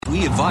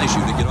advise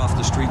you to get off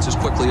the streets as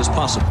quickly as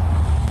possible.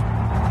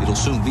 It'll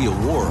soon be a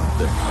war out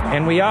there.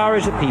 And we are,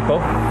 as a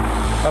people,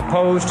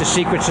 opposed to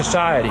secret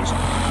societies,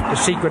 to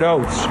secret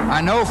oaths.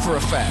 I know for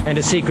a fact. And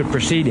to secret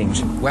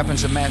proceedings.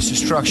 Weapons of mass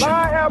destruction.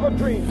 I have a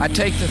dream. I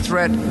take the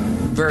threat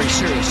very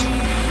seriously.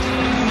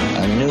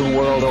 A new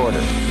world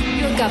order.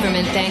 Your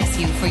government thanks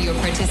you for your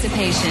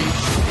participation.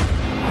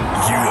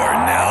 You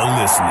are now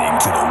listening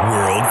to the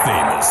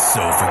world-famous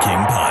Sofa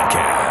King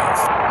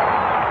podcast.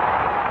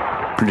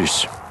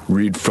 Please,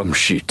 read from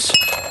sheets.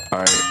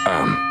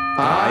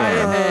 I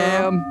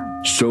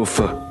am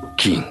Sofa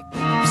King.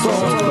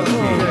 Sofa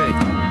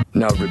King.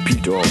 Now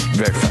repeat all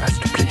very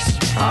fast, please.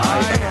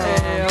 I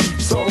am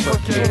Sofa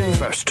King.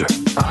 Faster.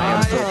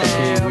 I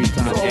am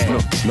Sofa King. No,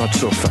 not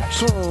so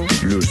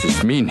fast.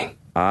 Loses meaning.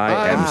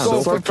 I am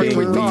Sofa King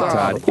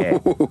retard.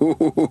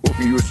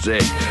 You say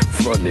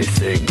funny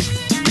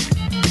things.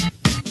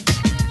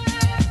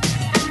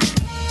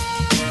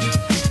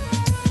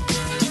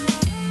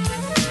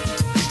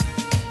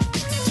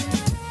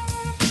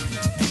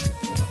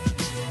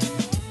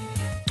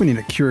 We need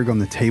a Keurig on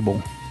the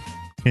table.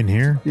 In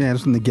here? Yeah,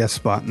 just in the guest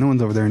spot. No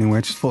one's over there anyway.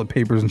 It's just full of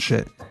papers and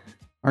shit.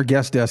 Our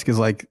guest desk is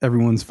like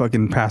everyone's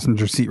fucking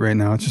passenger seat right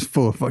now. It's just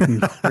full of fucking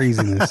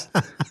craziness.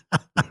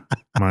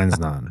 Mine's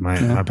not.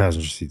 My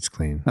passenger seat's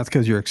clean. That's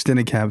because your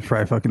extended cab's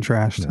probably fucking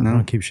trashed. No, I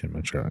don't keep shit in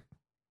my truck.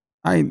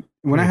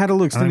 When I had a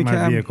little extended my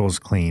cab, vehicle's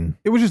clean.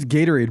 it was just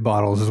Gatorade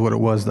bottles is what it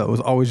was, though. It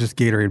was always just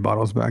Gatorade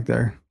bottles back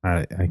there.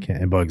 I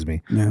can't. It bugs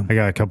me. Yeah. I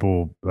got a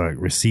couple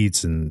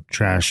receipts and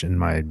trash in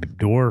my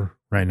door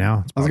right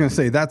now. I was going to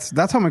say,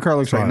 that's how my car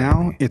looks right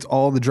now. It's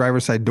all the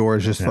driver's side door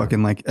is just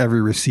fucking like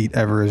every receipt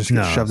ever is just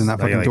gets shoved in that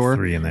fucking door.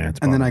 3 in there.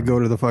 And then I go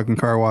to the fucking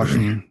car wash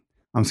and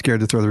I'm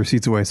scared to throw the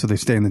receipts away, so they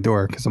stay in the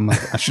door because I'm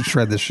like, I should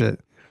shred this shit.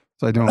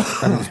 So I don't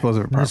dispose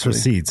of it properly. Nice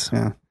receipts.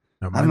 Yeah.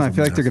 No, I don't know. I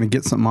feel like they're going to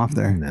get something off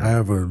there. I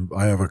have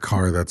a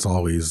car that's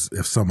always,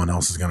 if someone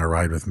else is going to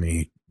ride with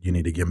me, you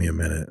need to give me a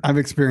minute. I've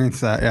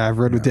experienced that. Yeah, I've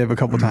rode with Dave a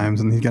couple times,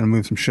 and he's got to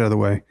move some shit out of the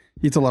way.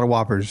 He eats a lot of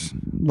Whoppers,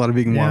 a lot of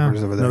vegan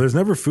Whoppers over there. No, there's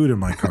never food in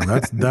my car.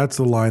 That's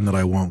the line that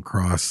I won't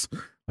cross.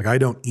 Like, I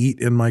don't eat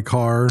in my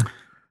car,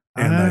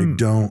 and I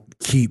don't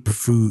keep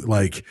food.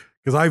 Like,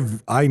 because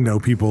I know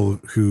people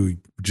who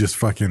just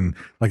fucking,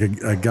 like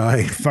a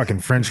guy fucking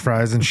French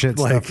fries and shit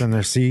like, stuffed in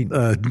their seat.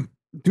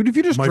 Dude, if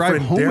you just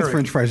drive home with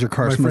French fries, your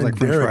car smells like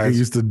French fries. He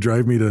used to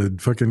drive me to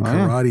fucking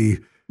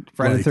karate.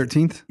 Friday the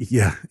 13th?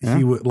 Yeah.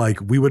 He would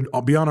we would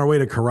be on our way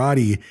to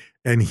karate,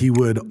 and he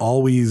would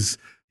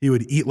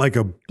eat like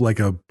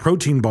a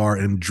protein bar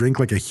and drink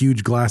like a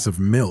huge glass of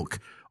milk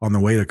on the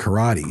way to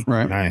karate.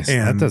 Right. Nice.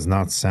 And, that does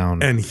not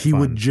sound And he fun.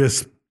 would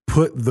just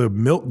put the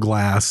milk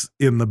glass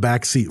in the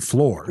backseat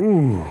floor.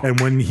 Ooh. And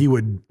when he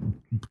would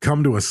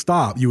come to a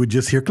stop, you would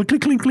just hear clink,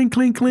 clink, clink, clink,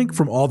 clink, clink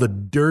from all the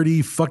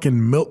dirty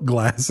fucking milk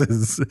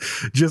glasses.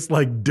 Just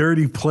like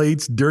dirty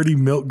plates, dirty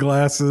milk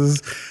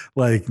glasses.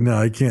 Like, no,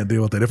 I can't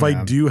deal with that. If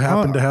I do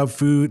happen to have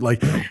food,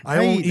 like I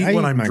won't eat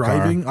when I'm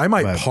driving. I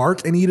might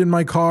park and eat in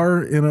my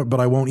car,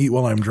 but I won't eat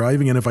while I'm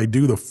driving. And if I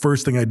do, the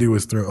first thing I do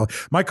is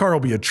my car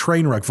will be a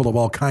train wreck full of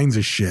all kinds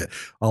of shit.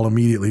 I'll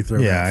immediately throw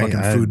that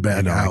fucking food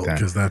bag out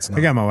because that's not.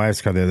 I got my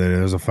wife's car the other day.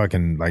 There was a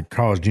fucking like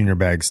Carl's Jr.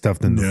 bag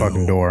stuffed in the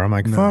fucking door. I'm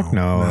like, fuck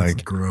no. That's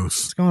like,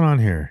 gross. What's going on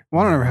here?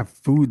 Well, I don't ever have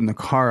food in the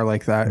car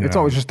like that. It's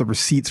always just the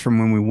receipts from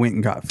when we went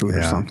and got food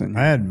or something.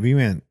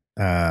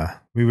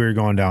 We were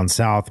going down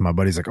south. And my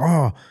buddy's like,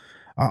 oh,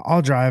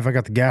 I'll drive. I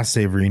got the gas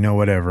saver,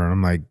 whatever. And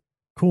I'm like,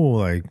 cool.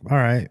 Like, all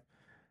right.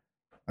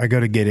 I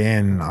go to get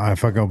in. I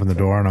fucking open the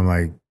door and I'm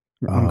like,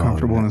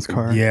 uncomfortable in his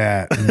car.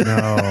 Yeah, no.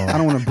 I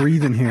don't want to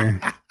breathe in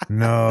here.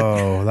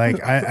 No,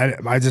 like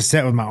I just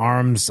sat with my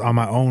arms on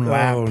my own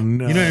lap. Oh,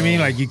 no. You know what I mean?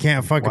 Like you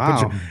can't fucking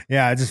Wow.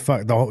 I just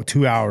fucked the whole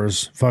 2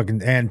 hours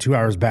fucking and 2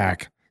 hours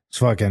back. It's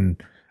fucking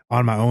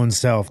on my own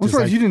self. I'm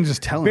surprised you didn't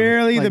just tell him.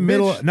 Barely Like, the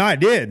middle. bitch, No, I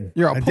did.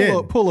 You're I a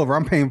did. pull over.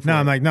 I'm paying for it. No,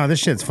 I'm like, no, this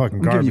shit's fucking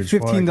I'm giving garbage. you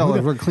 $15.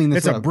 We're gonna clean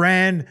this it's up. a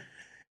brand.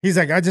 He's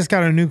like, I just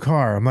got a new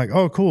car. I'm like,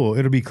 oh, cool.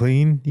 It'll be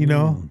clean,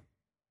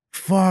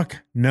 Fuck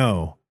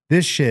no.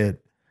 This shit.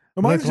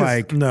 Mine's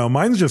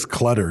just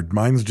cluttered.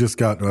 Mine's just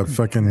got a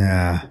fucking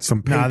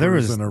some papers there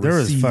was and a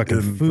receipt fucking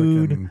and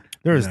food. fucking,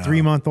 there was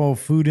 3-month-old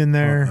food in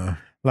there.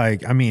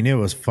 Like, I mean, it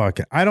was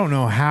fucking. I don't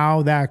know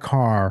how that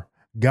car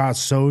got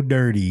so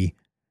dirty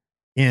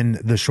in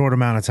the short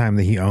amount of time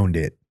that he owned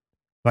it.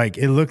 Like,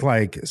 it looked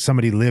like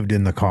somebody lived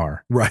in the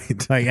car,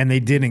 right? Like, and they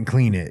didn't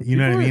clean it. You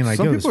know what I mean? Like,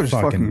 it was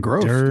fucking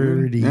gross,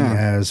 dirty dude. Yeah.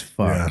 as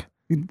fuck.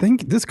 You'd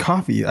think this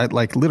coffee,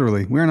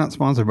 literally, we are not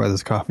sponsored by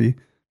this coffee,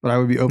 but I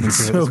would be open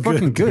to it. It's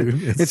fucking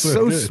good. It's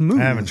so good.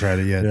 smooth. I haven't tried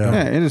it yet.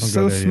 Yeah, it is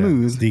so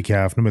smooth. It's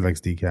decaf. Nobody likes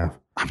decaf.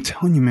 I'm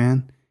telling you,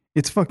 man,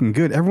 it's fucking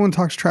good. Everyone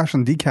talks trash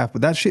on decaf,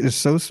 but that shit is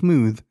so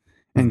smooth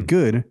and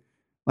good.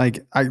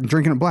 Like, I'm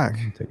drinking it black.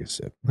 Take a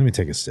sip. Let me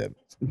take a sip.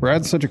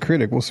 Brad's such a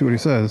critic. We'll see what he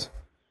says.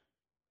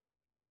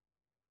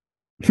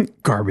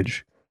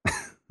 Garbage.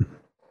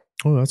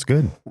 Oh, that's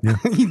good. Yeah.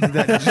 He did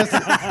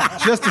that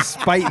just to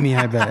spite me,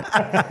 I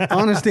bet.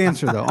 Honest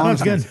answer, though.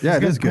 Honest good. answer. Yeah,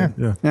 it is good.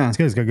 Yeah. It's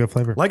good. It's got good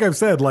flavor. Like I've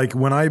said, like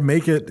when I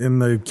make it in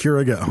the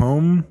Keurig at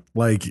home,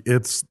 like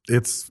it's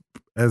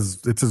as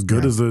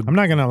good as a I'm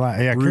not gonna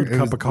lie. Yeah, brewed Keurig-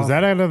 cup of coffee. Was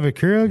that out of a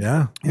Keurig?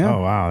 Yeah. Yeah.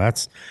 Oh wow,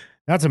 that's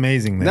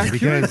amazing. Then, That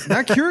because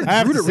Keurig I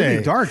have brewed to it really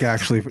say, dark,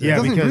 actually. It Yeah,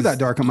 doesn't brew because that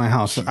dark at my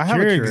house. I have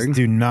a Keurigs Keurig.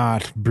 do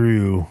not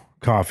brew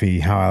coffee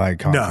how I like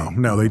coffee.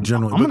 No, they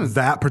generally. I'm gonna-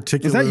 that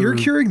particular. Is that your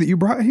Keurig that you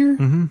brought here?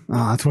 Mm-hmm.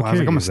 Oh, that's why I was like, Keurig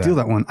I'm going is to steal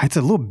that? that one. It's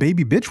a little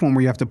baby bitch one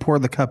where you have to pour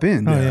the cup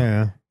in. Oh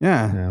yeah.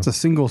 Yeah. It's a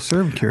single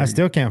serve Keurig. I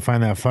still can't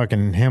find that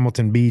fucking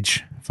Hamilton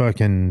Beach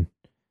fucking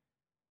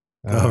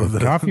the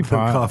coffee the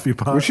pot. coffee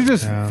pot. We should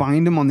just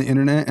find them on the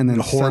internet and then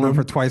And hoard sell them them.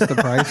 for twice the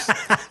price.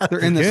 They're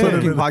in the Good. Sofa Put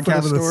 'em King in- put 'em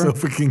podcast in the store.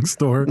 Sofa King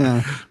store.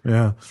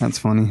 Yeah. That's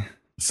funny.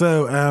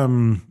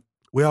 So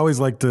we always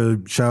like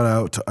to shout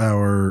out to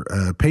our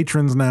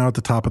patrons now at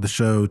the top of the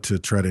show to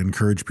try to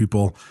encourage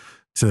people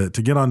to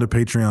get onto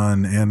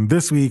Patreon. And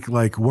this week,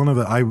 like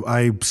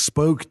I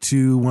spoke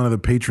to one of the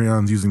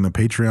Patreons using the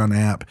Patreon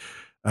app,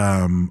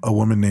 a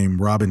woman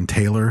named Robin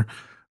Taylor,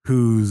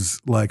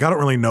 who's like, I don't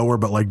really know her,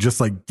 but like just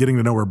like getting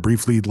to know her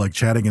briefly, like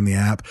chatting in the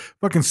app,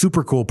 fucking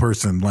super cool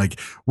person, like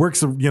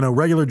works a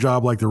regular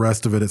job like the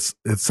rest of it,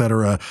 et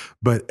cetera.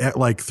 But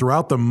like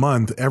throughout the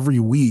month, every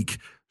week,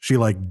 she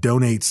like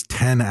donates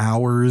 10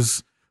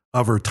 hours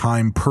of her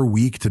time per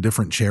week to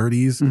different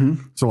charities.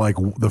 Mm-hmm. So like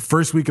the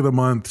first week of the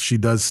month, she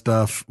does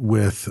stuff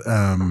with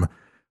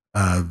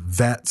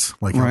vets,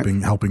 like Right.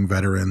 helping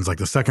veterans. Like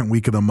the second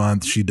week of the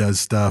month, she does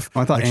stuff.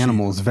 Oh, I thought like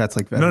animals, vets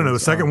like veterans. No. The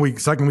second week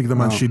of the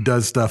month, Oh. she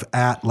does stuff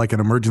at like an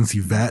emergency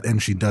vet,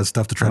 and she does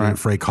stuff to try to Right.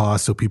 defray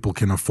costs so people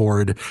can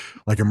afford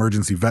like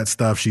emergency vet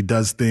stuff. She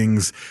does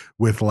things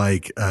with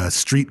like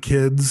street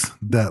kids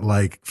that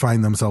like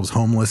find themselves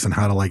homeless and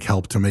how to like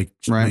help to make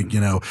Right.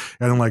 And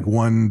then like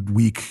one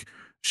week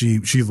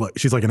she's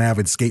like an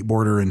avid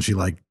skateboarder, and she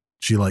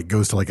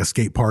goes to like a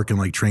skate park and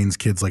like trains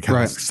kids like how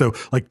Right. so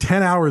like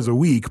 10 hours a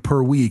week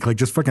per week, like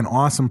just fucking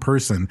awesome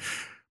person.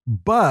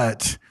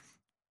 But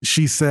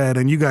she said,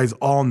 and you guys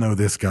all know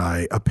this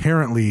guy,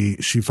 apparently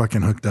she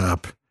fucking hooked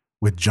up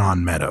with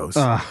John Meadows.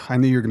 I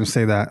knew you were going to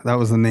say that. That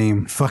was the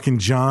name. Fucking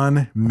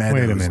John Meadows.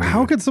 Wait a minute.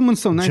 How could someone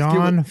so nice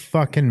John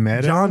fucking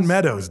Meadows. John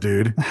Meadows,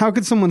 dude. How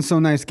could someone so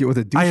nice get with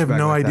a douchebag? I have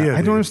no like that? idea, I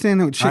don't dude.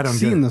 understand how I chicks don't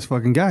see get in it. this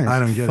fucking guy. I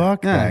don't get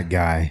Fuck it. Yeah. that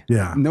guy.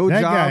 Yeah. No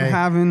That job guy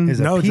having.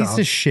 is a No piece job.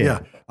 of shit. Yeah.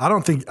 I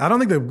don't think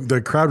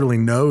the crowd really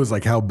knows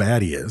like how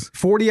bad he is.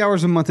 40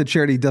 hours a month of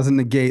charity doesn't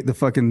negate the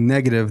fucking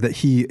negative that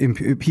he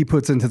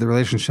puts into the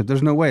relationship.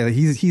 There's no way. Like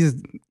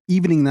he's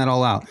evening that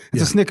all out.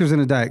 It's a Snickers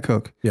and a Diet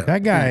Coke. Yeah.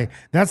 That guy,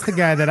 that's the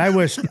guy that I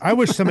wish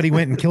somebody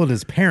went and killed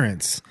his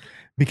parents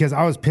because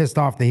I was pissed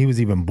off that he was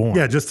even born.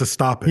 Yeah, just to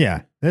stop it.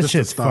 Yeah, that Just to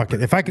shit's stop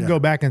fucking. If I could go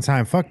back in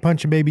time, fuck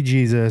punching baby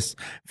Jesus,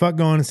 fuck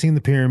going and seeing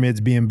the pyramids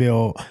being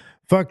built,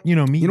 fuck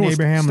meeting what's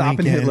Abraham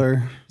stopping Lincoln,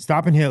 Hitler.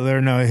 stopping Hitler.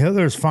 No,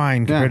 Hitler's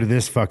fine compared Yeah. to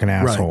this fucking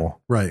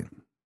asshole. Right.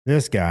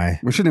 This guy.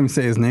 We shouldn't even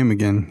say his name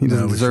again. He doesn't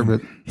No, we deserve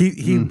it. shouldn't.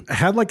 He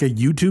had like a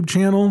YouTube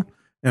channel,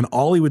 and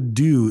all he would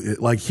do,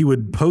 like he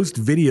would post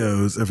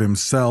videos of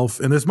himself.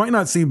 And this might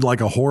not seem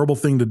like a horrible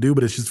thing to do,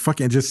 but it's just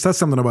fucking, it just says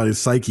something about his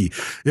psyche.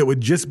 It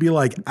would just be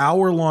like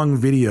hour-long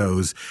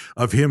videos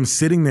of him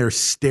sitting there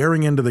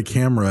staring into the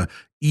camera,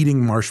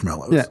 eating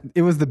marshmallows. Yeah,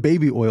 it was the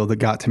baby oil that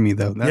got to me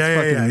though.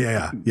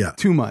 That's Yeah.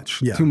 Too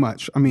much. Yeah. Too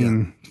much. I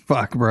mean,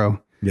 fuck,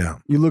 bro. Yeah.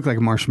 You look like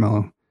a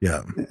marshmallow.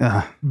 Yeah.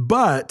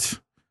 But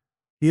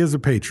he is a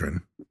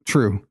patron.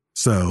 True.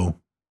 So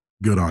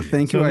good on you.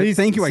 Thank you. So at least-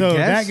 Thank you. I so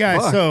guess that guy.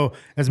 Fuck. So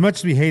as much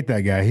as we hate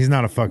that guy, he's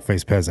not a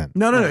fuckface peasant.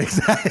 No,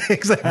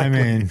 exactly. I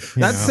mean,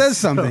 that says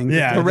something.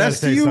 Yeah, it the does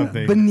rest say of you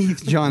something.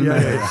 beneath John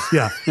Meadows.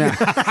 Yeah.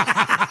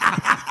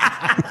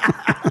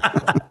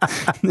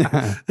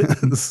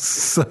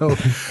 So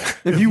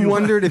If you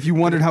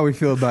wondered how we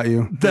feel about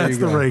you, there that's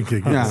you the go.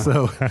 ranking. Yeah.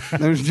 So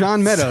There's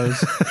John Meadows.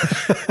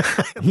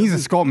 He's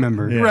a Sculpt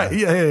member. right.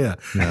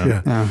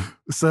 Yeah.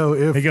 So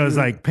if He goes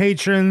like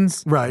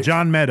patrons, Right.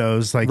 John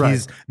Meadows, like Right.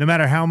 he's no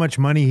matter how much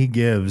money he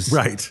gives,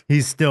 Right.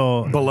 he's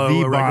still Below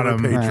the a regular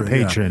bottom patron,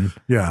 patron.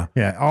 Yeah.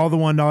 All the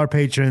 $1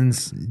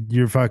 patrons,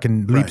 you're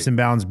fucking leaps Right. and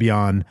bounds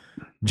beyond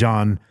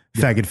John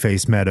Faggot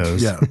Face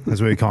Meadows. Yeah.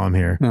 That's what we call him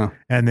here. Yeah.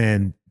 And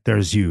then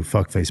there's you,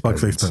 fuckface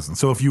fuckface peasant.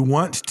 So if you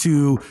want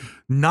to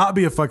not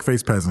be a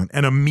fuckface peasant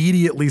and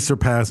immediately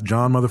surpass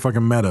John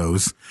motherfucking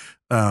Meadows,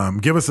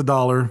 give us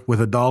 $1. With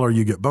 $1,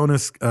 you get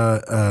bonus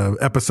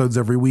episodes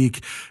every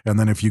week, and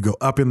then if you go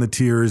up in the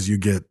tiers, you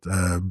get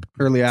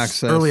Early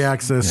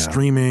access.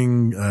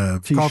 streaming,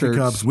 coffee T-shirts.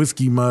 cups,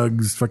 whiskey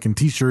mugs, fucking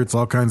t-shirts,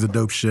 all kinds of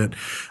dope shit.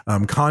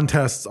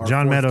 Contests are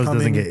John Meadows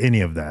doesn't forthcoming. get any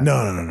of that.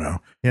 No.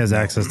 He has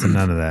access to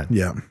none of that.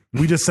 Yeah,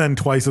 we just send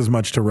twice as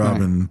much to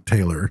Robin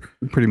Taylor,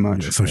 Pretty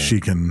much. so she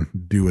can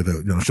do with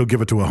it. She'll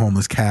give it to a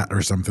homeless cat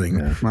or something.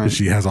 Right.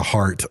 She has a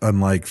heart,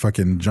 unlike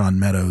fucking John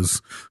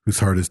Meadows, whose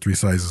heart is 3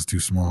 sizes too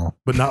small.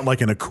 But not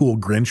like in a cool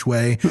Grinch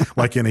way,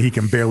 like in a he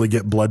can barely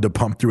get blood to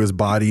pump through his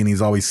body and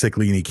he's always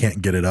sickly and he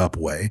can't get it up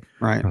way.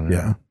 Right.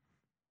 Yeah.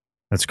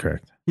 That's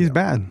correct. He's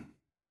bad.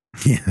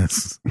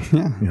 Yes.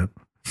 Yeah. Yep.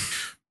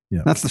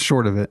 Yeah. That's the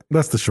short of it.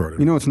 That's the short of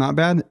it. You know what's not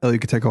bad? El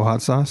Yucateco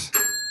hot sauce.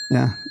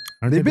 Yeah.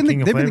 Aren't They've they been the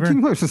king of the flavor? king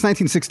of flavor since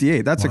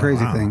 1968. That's a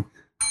crazy thing.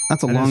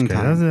 That's a long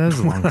time. That's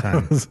a long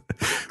time.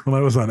 When I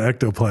was on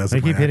Ectoplasm,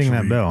 They keep hitting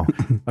that bell.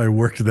 I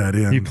worked that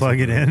in. You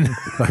plug it in.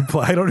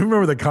 I don't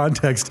remember the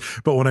context,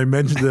 but when I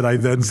mentioned it, I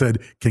then said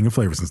 "King of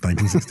Flavor" since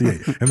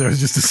 1968, and there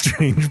was just a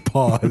strange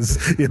pause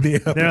in the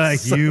episode. They're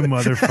like, "You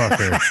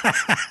motherfucker,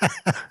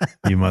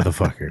 you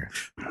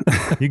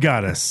motherfucker, you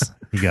got us,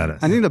 you got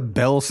us." I need a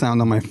bell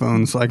sound on my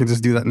phone so I can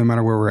just do that no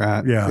matter where we're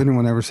at. Yeah. If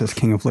anyone ever says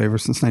King of Flavor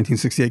since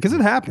 1968, because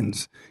it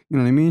happens. You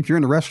know what I mean? If you're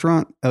in a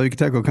restaurant, El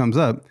Yucateco comes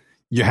up,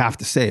 you have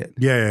to say it.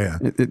 Yeah.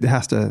 It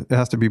has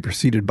to be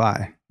preceded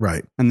by.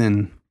 Right. And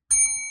then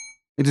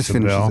it just The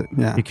finishes bell. it.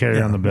 Yeah. You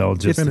carry on the bell.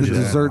 It's Just the to do that.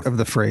 dessert of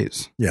the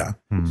phrase. Yeah.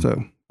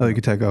 So El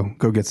Yucateco,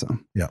 go get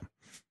some. Yeah.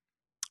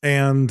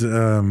 And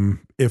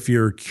if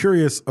you're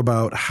curious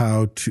about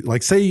how to,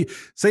 like, say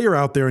you're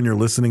out there and you're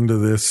listening to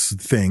this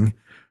thing,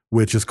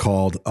 which is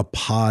called a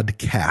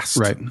podcast.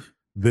 Right.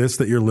 This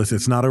that you're listening,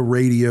 it's not a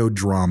radio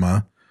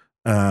drama.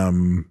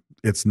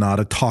 It's not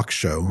a talk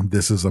show.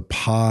 This is a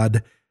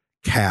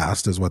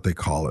podcast is what they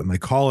call it. And they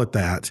call it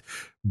that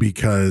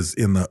because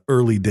in the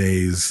early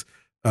days,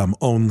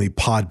 only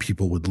pod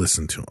people would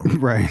listen to them.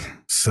 Right.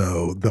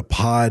 So the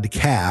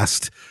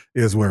podcast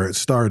is where it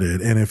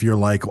started. And if you're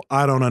like, well,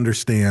 I don't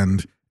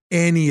understand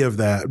any of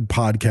that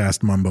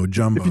podcast mumbo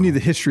jumbo. If you need the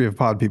history of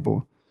pod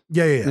people.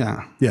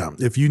 Yeah.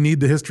 If you need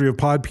the history of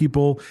pod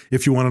people,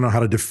 if you want to know how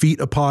to defeat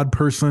a pod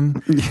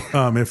person,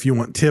 if you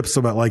want tips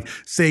about, like,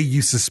 say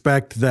you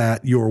suspect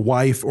that your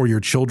wife or your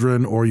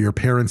children or your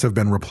parents have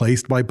been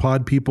replaced by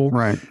pod people.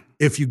 Right.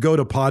 If you go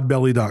to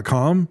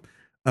podbelly.com,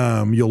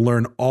 you'll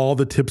learn all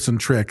the tips and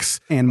tricks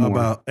and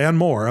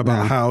more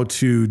about how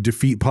to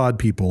defeat pod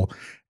people.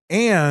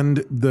 And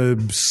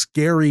the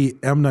scary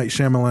M. Night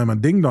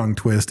Shyamalan ding dong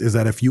twist is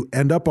that if you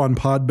end up on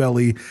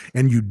Podbelly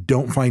and you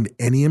don't find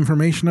any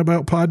information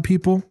about pod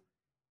people,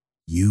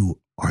 you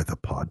are the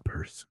pod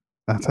person.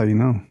 That's how you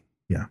know.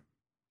 Yeah.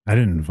 I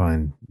didn't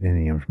find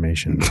any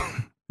information.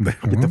 Get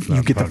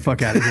the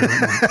fuck out of here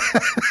right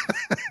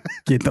now.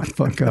 Get the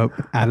fuck up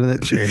out of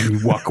that chair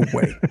and you walk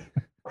away.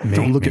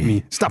 Don't look at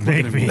me. Stop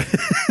looking at me.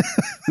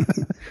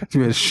 He's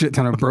got a shit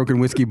ton of broken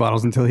whiskey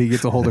bottles until he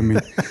gets a hold of me.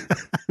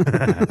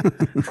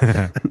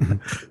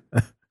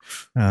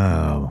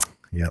 Oh,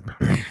 yep.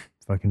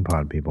 Fucking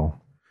pod people.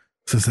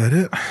 So is that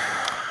it?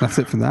 That's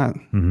it for that.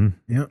 Mm-hmm.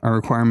 Yep. Our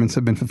requirements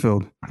have been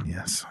fulfilled.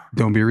 Yes.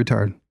 Don't be a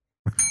retard.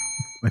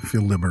 I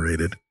feel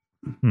liberated.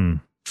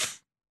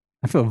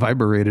 I feel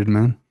vibrated,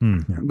 man.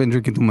 I've been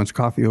drinking too much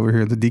coffee over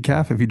here. The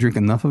decaf, if you drink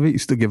enough of it, you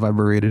still get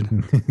vibrated.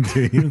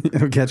 Do you?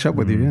 It'll catch up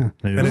with you, yeah.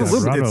 And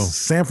it's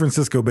San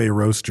Francisco Bay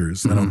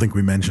Roasters. I don't think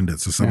we mentioned it.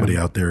 So somebody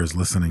out there is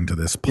listening to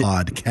this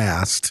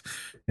podcast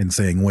and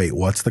saying, wait,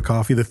 what's the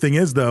coffee? The thing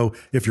is, though,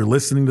 if you're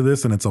listening to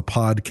this and it's a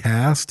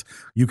podcast,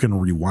 you can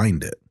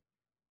rewind it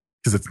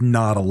because it's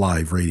not a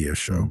live radio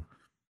show.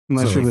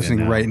 Unless So- you're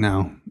listening right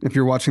now. If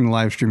you're watching the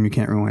live stream, you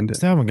can't rewind it.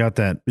 Still haven't got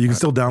that. But you can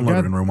still download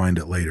it and rewind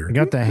it later. I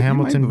got the might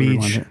Hamilton be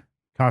able to Beach rewind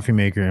coffee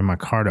maker in my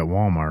cart at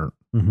Walmart.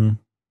 Mm-hmm.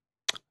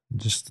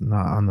 Just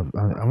not on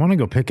the. I want to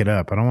go pick it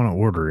up. I don't want to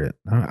order it.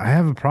 I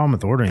have a problem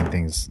with ordering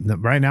things.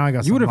 Right now, I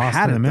got You would something have lost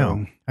had in the it, mail.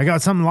 though. I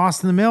got something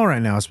lost in the mail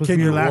right now. It's supposed Can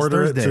to be you here last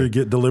order Thursday. it to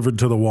get delivered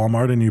to the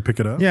Walmart and you pick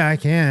it up? Yeah, I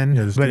can.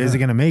 Yeah, just but do is that. it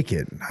going to make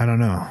it? I don't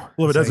know.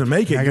 Well, if it doesn't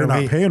make it, I you're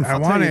gotta not paying for it. I I'll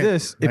want tell you it.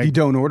 this. If you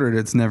don't order it,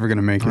 it's never going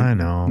to make it. I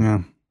know.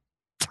 Yeah.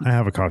 I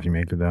have a coffee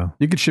maker though.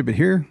 You could ship it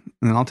here and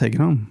then I'll take it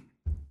home.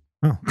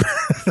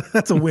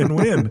 That's a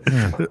win-win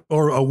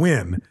or a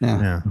win,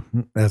 Yeah.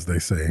 as they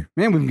say.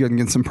 Man, we've been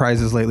getting some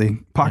prizes lately.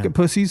 Pocket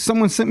pussies.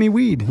 Someone sent me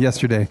weed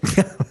yesterday.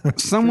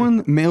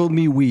 Someone mailed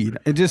me weed.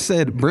 It just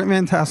said Brent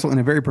Van Tassel in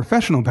a very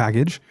professional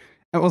package.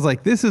 I was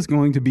like, this is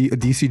going to be a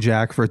DC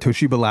Jack for a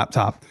Toshiba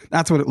laptop.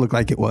 That's what it looked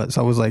like it was.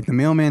 I was like, the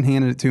mailman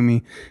handed it to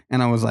me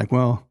and I was like,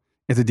 well,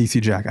 it's a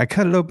DC Jack. I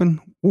cut it open.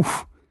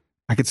 Oof.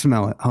 I could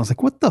smell it. I was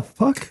like, what the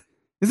fuck?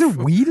 Is there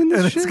weed in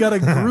this And shit? it's got a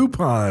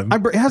Groupon.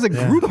 It has a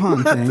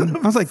Groupon thing.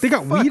 I was like, they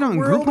got weed on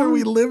world Groupon? are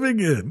we living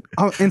in?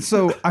 Oh, and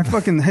so I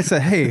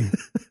said, hey,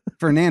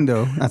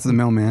 Fernando, that's the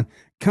mailman,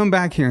 come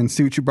back here and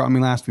see what you brought me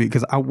last week.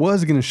 Because I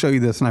was going to show you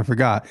this and I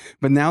forgot.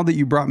 But now that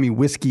you brought me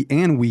whiskey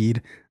and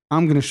weed,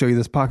 I'm going to show you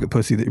this pocket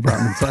pussy that you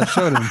brought me. So I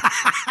showed him.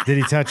 Did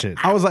he touch it?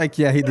 I was like,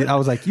 yeah, he did. I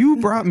was like, you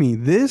brought me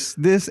this,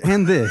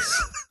 and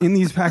this in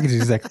these packages.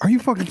 He's like, are you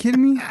fucking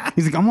kidding me?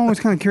 He's like, I'm always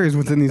kind of curious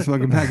what's in these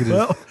fucking packages.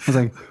 Well, I was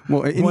like,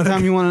 well,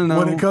 anytime you want to know.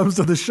 When it comes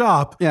to the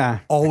shop, Yeah.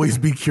 always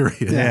be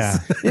curious. Yeah.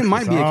 It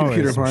might be a Always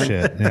computer some part,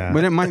 shit, yeah.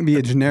 but it might be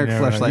a generic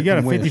fleshlight. You got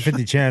a from Wish.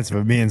 50-50 chance of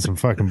it being some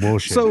fucking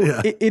bullshit. So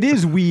it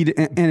is weed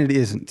and it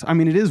isn't. I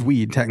mean, it is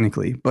weed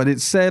technically, but it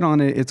said on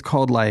it, it's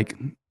called like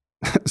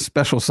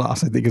special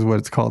sauce, I think is what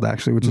it's called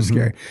actually, which is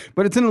scary.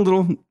 But it's in a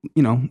little,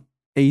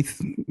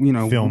 eighth,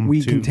 Film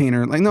weed tube.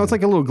 container. Like, no, it's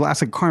like a little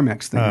glass of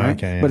Carmex thing, right?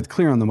 okay, yeah. But it's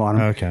clear on the bottom.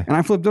 Okay. And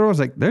I flipped it over. I was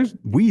like, there's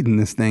weed in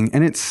this thing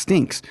and it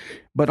stinks.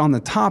 But on the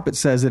top, it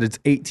says that it's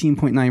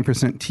 18.9%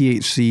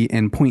 THC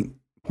and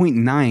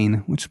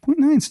 0.9, which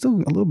 0.9 is still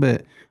a little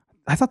bit.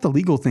 I thought the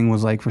legal thing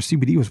was like for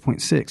CBD was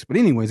 0.6, but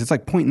anyways, it's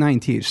like 0.9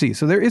 THC.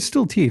 So there is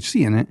still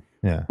THC in it.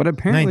 Yeah. But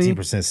apparently 19%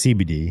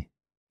 CBD.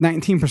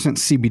 19%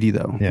 CBD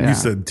though. Yeah. You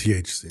said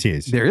THC.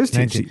 THC. There is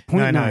THC.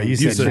 19, no, you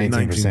said 19%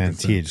 19%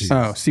 THC.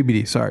 Oh,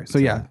 CBD. Sorry. So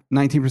yeah,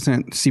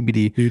 19%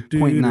 CBD,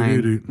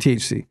 0.9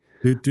 THC.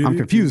 I'm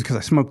confused because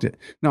I smoked it.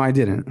 No, I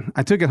didn't.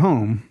 I took it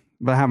home,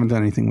 but I haven't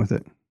done anything with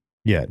it.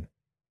 Yeah.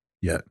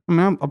 Yeah. I mean,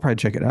 I'll probably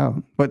check it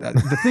out. But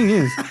the thing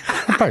is,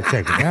 I'll probably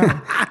check it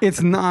out.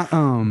 it's not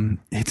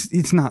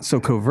it's not so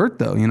covert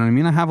though. You know what I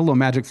mean? I have a little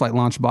Magic Flight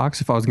launch box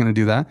if I was going to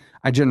do that.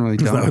 I generally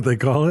Is don't. that what they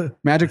call it?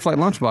 Magic Flight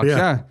launch box.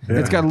 Yeah. Yeah.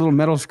 It's got a little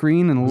metal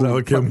screen and a Is that little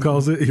what Kim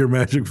calls it? Your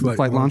Magic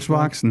Flight launch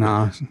box?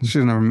 Nah, she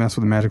never mess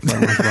with a Magic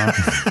Flight launch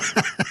box.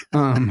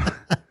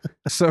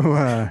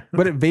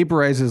 But it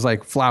vaporizes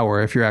like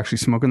flour if you're actually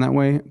smoking that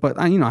way. But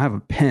I have a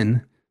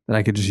pen that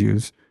I could just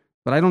use.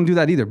 But I don't do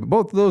that either. But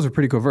both of those are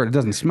pretty covert. It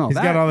doesn't smell. He's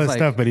got all this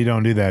stuff, but he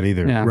don't do that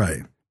either. Yeah.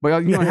 Right.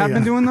 But you know what I've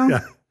been doing though? Yeah.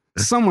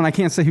 Someone, I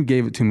can't say who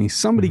gave it to me.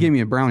 Somebody gave me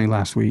a brownie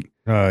last week.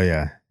 Oh,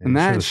 yeah. And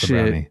that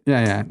shit,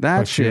 that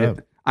Fucks you shit, up.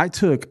 I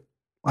took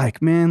like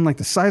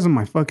the size of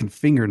my fucking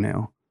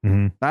fingernail.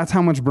 Mhm. That's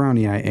how much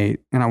brownie I ate.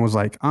 And I was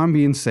like, I'm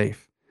being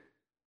safe.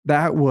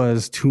 That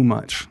was too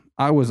much.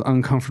 I was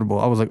uncomfortable.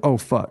 I was like, oh,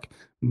 fuck.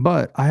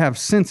 But I have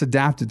since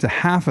adapted to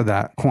half of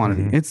that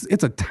quantity. Mm-hmm.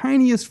 It's a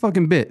tiniest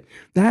fucking bit.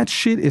 That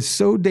shit is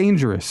so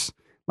dangerous.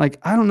 Like,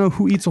 I don't know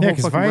who eats a whole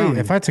because fucking brownie.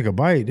 if I took a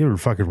bite, it would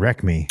fucking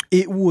wreck me.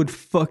 It would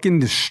fucking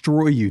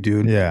destroy you,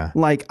 dude. Yeah.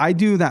 Like, I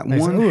do that I one.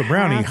 said, ooh, a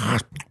brownie.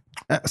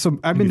 So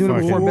I've been doing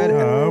it before bed.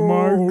 Oh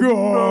my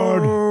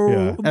God.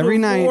 Yeah. Every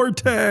night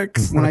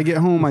Vortex. when I get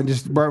home, I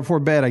just right before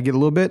bed, I get a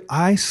little bit.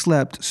 I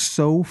slept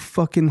so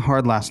fucking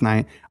hard last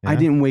night. I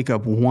didn't wake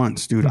up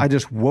once, dude. I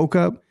just woke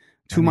up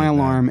to my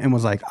alarm and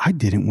was like, I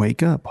didn't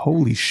wake up.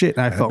 Holy shit.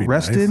 And I felt be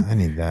rested. nice. I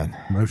need that.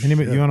 No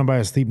Anybody, shit. you want to buy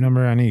a sleep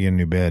number? I need to get a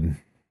new bed.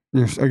 Are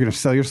you going to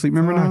sell your sleep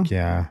number now? Fuck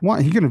yeah. Why?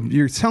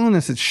 You're telling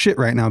us it's shit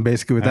right now,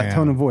 basically, with I that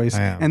tone am. of voice,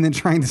 I am. and then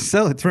trying to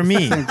sell it to For us me.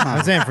 at the same time.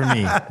 I'm saying for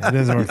me. It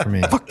doesn't work for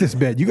me. Fuck this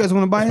bed. You guys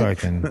want to buy it?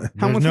 Fucking, How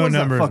there's much no was that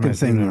number for fucking my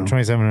sleep thing, number. though?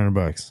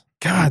 $2,700.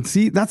 God,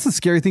 see, that's the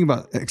scary thing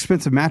about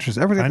expensive mattress.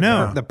 Everything, I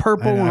know. the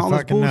purple I and all this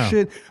fucking know.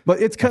 bullshit. But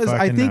it's because I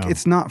fucking think know.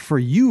 it's not for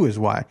you, is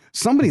why.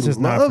 Somebody It's just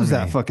not for loves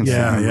that me. fucking Yeah,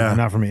 sleep number. yeah.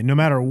 Not for me. No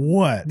matter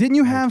what. Didn't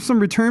you have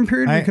some return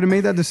period where you could have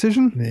made that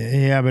decision?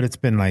 Yeah, but it's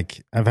been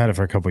like, I've had it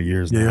for a couple of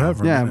years now. Yeah, you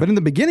have. Yeah, but in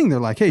the beginning, they're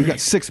like, hey, you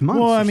got 6 months.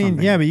 Well, or I mean,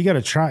 something. yeah, but you got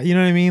to try. You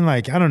know what I mean?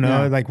 Like, I don't know.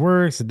 Yeah. It like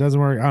works. It doesn't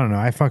work. I don't know.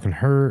 I fucking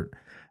hurt.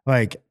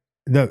 Like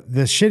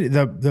the shit.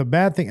 The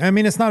bad thing. I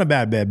mean, it's not a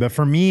bad bed, but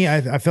for me,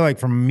 I feel like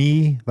for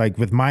me, like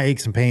with my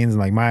aches and pains and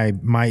like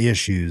my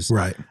issues,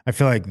 Right. I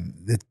feel like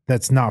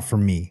that's not for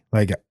me.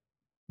 Like,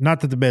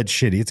 not that the bed's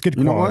shitty. It's good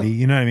You know quality. what?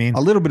 You know what I mean? A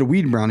little bit of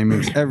weed brownie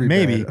makes every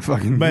Maybe, bed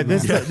fucking. but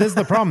this is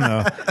the problem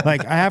though.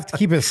 Like, I have to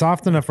keep it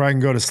soft enough where I can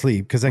go to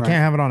sleep because I Right. can't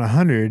have it on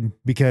 100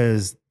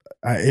 because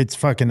it's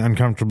fucking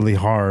uncomfortably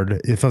hard.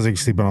 It feels like you're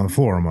sleeping on the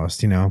floor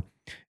almost, you know.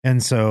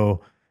 And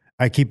so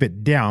I keep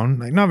it down,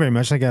 like not very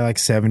much. Like I like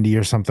 70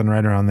 or something,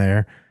 right around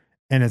there,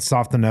 and it's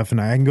soft enough, and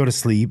I can go to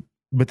sleep.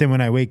 But then when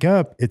I wake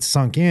up, it's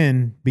sunk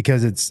in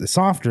because it's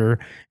softer,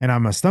 and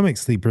I'm a stomach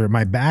sleeper.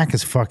 My back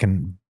is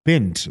fucking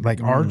bent, like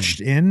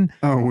arched in.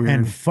 Oh, weird.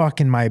 And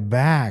fucking my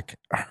back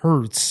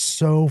hurts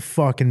so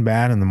fucking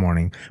bad in the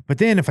morning. But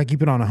then if I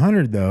keep it on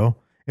 100 though,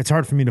 it's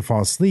hard for me to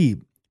fall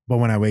asleep. But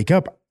when I wake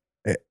up,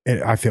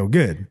 I feel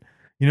good.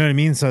 You know what I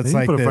mean? So it's Then you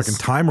like put a this- fucking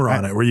timer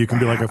on it where you can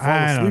be like, I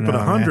fall asleep at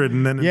 100,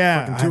 and then it's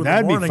fucking 2 in the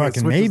that'd morning, be it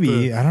fucking switches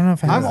maybe. to- I don't know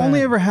if I I've have only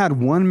that. ever had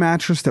one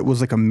mattress that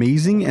was like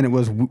amazing, and it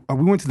was we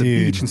went to the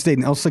Dude. beach and stayed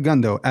in El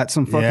Segundo at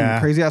some fucking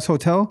Yeah. crazy ass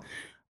hotel.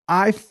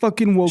 I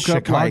fucking woke up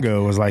like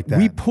Chicago was like that.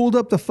 We pulled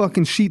up the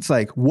fucking sheets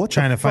like what?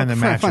 Trying the to find fuck?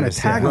 the Trying to find a mattress,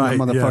 tag yeah. on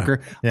that Right, yeah.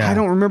 motherfucker. Yeah. I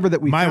don't remember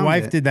that we. My found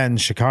wife it did that in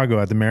Chicago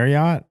at the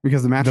Marriott.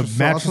 because the The mattress.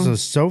 mattress awesome.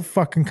 was so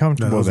fucking Yeah,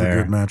 comfortable those are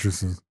there. good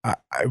mattresses.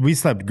 We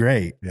slept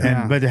great,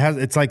 Yeah. and but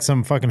it's like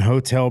some fucking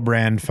hotel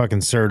brand fucking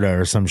Serta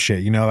or some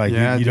shit. You know, like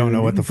Yeah, you don't dude. know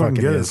You what the can fucking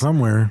fuck it get it is.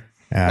 somewhere.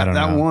 I don't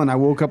that know. one. I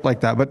woke up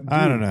like that, but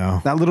I dude, don't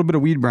know. that little bit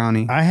of weed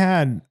brownie. I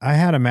had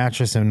a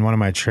mattress in one of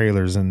my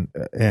trailers and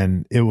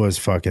it was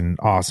fucking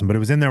awesome, but it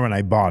was in there when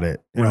I bought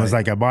it. And it was Right.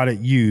 like I bought it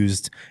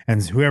used,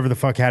 and whoever the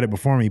fuck had it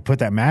before me put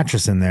that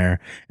mattress in there.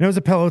 And it was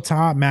a pillow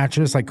top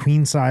mattress, like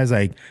queen size,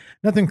 like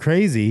nothing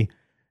crazy.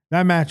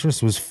 That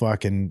mattress was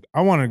fucking,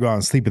 I wanted to go out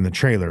and sleep in the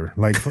trailer.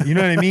 Like, you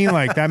know what I mean?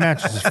 Like that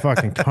mattress is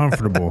fucking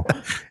comfortable,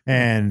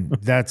 and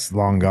that's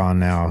long gone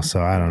now.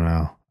 So I don't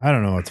know. I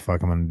don't know what the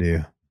fuck I'm going to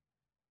do.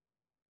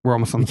 We're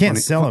almost on You the can't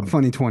funny, sell a-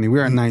 funny 20.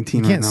 We're at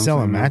 19. You can't right now, sell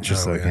so a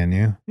mattress Oh, though, yeah. can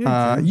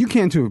you? You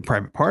can to a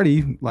private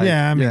party. Like,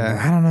 yeah, I mean,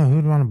 I don't know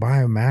who'd want to buy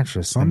a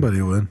mattress.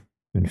 Somebody would.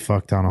 Been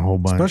fucked on a whole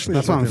bunch. Especially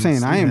That's what I'm fucking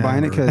saying. I ain't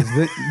buying it Snapper.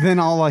 because then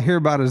all I hear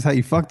about is how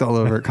you fucked all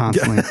over it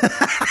constantly.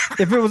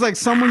 If it was like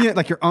someone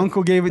like your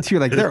uncle gave it to you,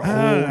 like they're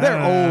old,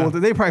 they're old.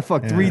 They probably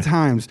fucked 3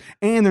 times,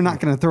 and they're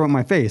not going to throw it in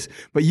my face.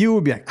 But you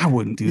would be like, I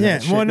wouldn't do Yeah,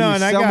 that. Shit. well, no, You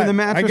and I sell me got the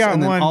mattress I got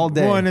and then one all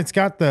day. Well, and it's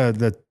got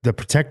the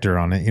protector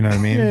on it. You know what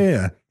I mean?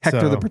 Yeah.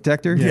 Hector the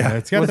Protector. Yeah,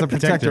 it's got Was the the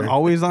Protector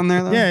always on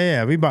there though?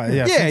 Yeah, we bought.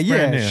 Yeah, Yeah, since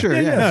brand new. sure,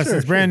 yeah, No, sure,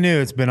 since brand new,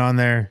 it's been on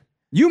there.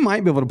 You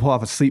might be able to pull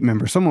off a Sleep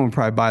Member. Someone would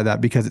probably buy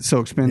that because it's so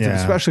expensive, Yeah.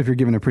 especially if you're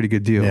giving a pretty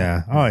good deal.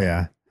 Yeah. Oh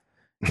yeah.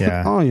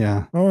 Yeah. Oh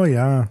yeah. Oh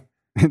yeah.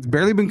 It's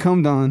barely been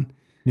combed on,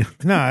 No,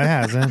 it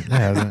hasn't. It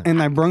hasn't. and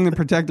I brung the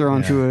Protector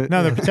onto it.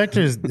 No, the protector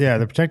is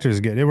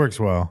good. It works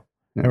well.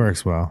 It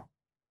works well.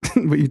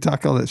 But you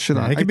talk all that shit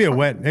on. It could be a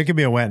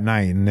wet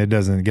night and it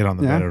doesn't get on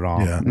the Yeah? bed at all.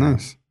 Yeah.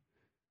 Nice.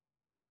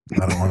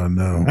 I don't want to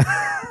know.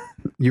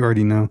 You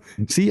already know.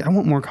 See, I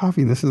want more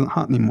coffee. This isn't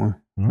hot anymore.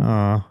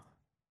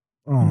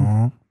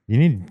 Oh. You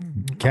need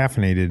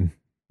caffeinated.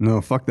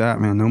 No, fuck that,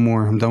 man. No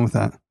more. I'm done with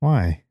that.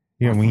 Why?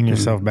 You gotta wean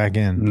yourself back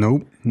in.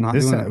 Nope. Not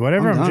This, doing it.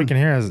 whatever I'm done. drinking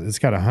here, it's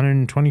got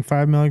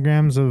 125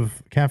 milligrams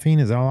of caffeine.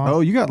 Is that all? Oh,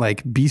 you got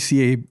like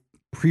BCA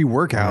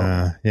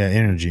pre-workout. Yeah,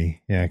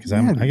 energy. Yeah, because I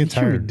Yeah, get you should be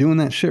tired. doing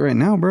that shit right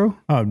now, bro.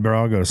 Oh,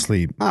 bro, I'll go to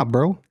sleep. Ah,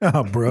 bro.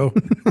 Oh, bro.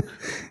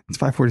 It's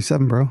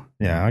 5:47, bro.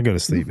 Yeah, I'll go to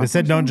sleep. It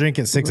said don't drink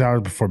it 6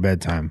 hours before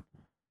bedtime.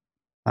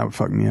 That would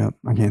fuck me up.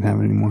 I can't have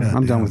it anymore.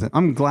 I'm done with it.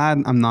 I'm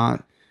glad I'm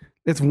not.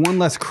 It's one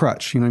less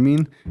crutch. You know what I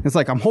mean? It's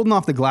like I'm holding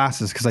off the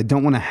glasses because I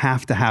don't want to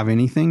have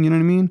anything. You know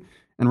what I mean?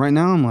 And right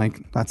now I'm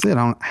like, that's it.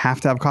 I don't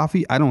have to have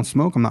coffee. I don't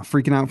smoke. I'm not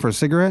freaking out for a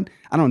cigarette.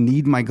 I don't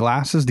need my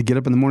glasses to get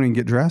up in the morning and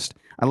get dressed.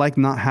 I like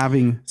not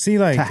having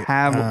to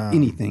have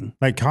anything.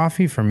 Like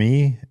coffee for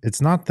me, it's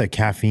not the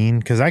caffeine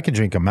because I could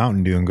drink a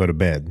Mountain Dew and go to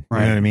bed. Right.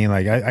 You know what I mean?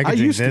 Like I could drink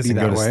used to this be and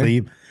go that to way.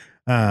 sleep.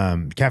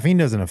 Caffeine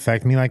doesn't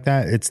affect me like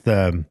that. It's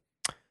the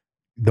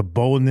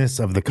boldness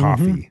of the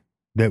coffee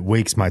that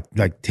wakes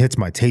hits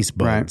my taste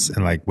buds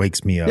and like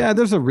wakes me up. Yeah,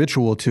 there's a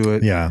ritual to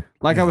it. Yeah.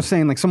 Like I was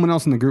saying, like someone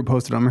else in the group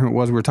posted, I don't remember who it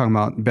was, we were talking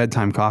about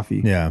bedtime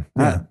coffee. Yeah.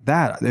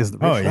 That is the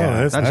ritual. Oh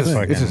yeah, That's just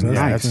fucking, it's just yeah,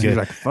 nice. that's You're good.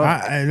 like,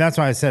 fuck. And that's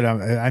why I said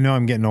I know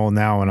I'm getting old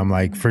now, and I'm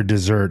like, for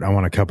dessert, I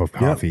want a cup of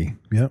coffee.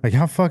 Yep. Like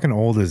how fucking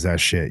old is that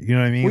shit? You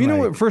know what I mean? Well, you know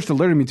Like, what first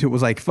alerted me to it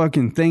was like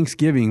fucking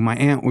Thanksgiving. My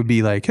aunt would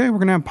be like, hey, we're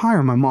going to have pie,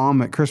 or my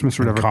mom at Christmas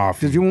or whatever.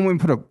 coffee. Did you want me to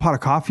put a pot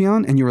of coffee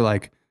on? And you were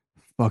like,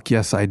 fuck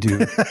yes, I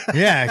do.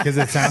 Yeah, because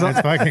it's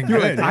fucking You're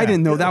good. like, I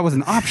didn't know that was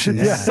an option.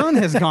 The sun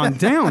has gone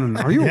down.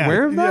 Are you Yeah.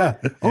 aware of that?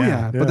 Yeah. Oh, yeah.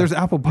 Yeah. But there's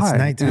apple pie.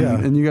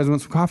 nighttime. And you guys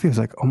want some coffee? I was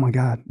like, oh my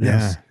God.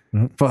 Yes.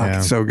 Fuck. Yeah.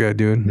 It's so good,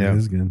 dude. Yeah. It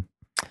is good.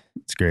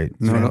 It's great.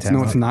 It's No, fantastic.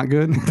 it's not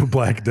good. The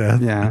Black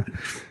Death. Yeah.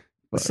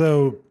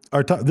 So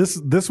our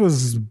this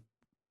was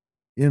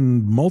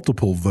in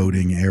multiple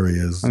voting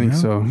areas. I think yeah?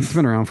 so. It's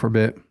been around for a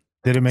bit.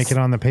 Did it make it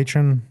on the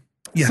Patreon?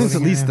 Since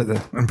at least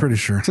I'm pretty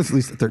sure. the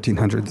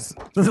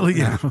 1300s.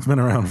 Yeah, it's been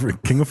around for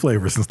King of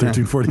Flavor since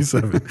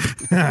 1347.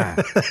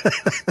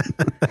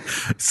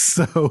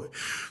 So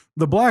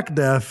the Black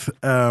Death,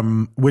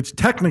 which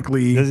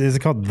technically Is it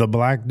called the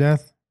Black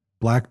Death?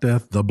 Black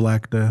Death, the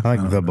Black Death. I like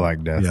don't the know.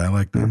 Black Death. Yeah, I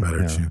like that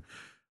better Yeah. too.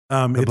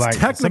 The It's Black.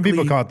 technically Some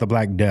people call it the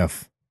Black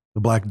Death.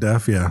 the Black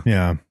Death. Yeah,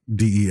 Yeah.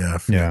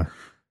 DEF. Yeah.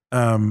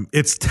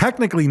 It's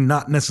technically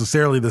not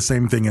necessarily the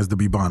same thing as the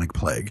bubonic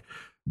plague.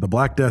 The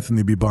Black Death and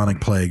the bubonic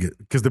plague,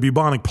 because the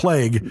bubonic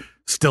plague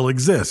still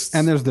exists.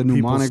 And there's the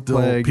pneumonic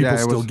plague. People Yeah,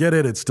 it still was- get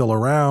it. It's still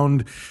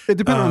around. It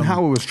depended on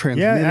how it was Yeah,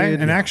 transmitted.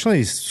 and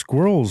actually,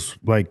 squirrels,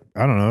 like,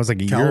 I don't know, it was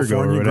like a year ago or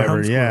California whatever.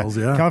 ground Yeah. squirrels,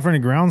 yeah. California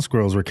ground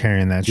squirrels were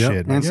carrying that Yep.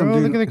 shit. And Like, some oh,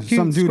 dude- look at the cute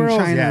some dude in squirrels.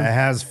 China- Yeah, it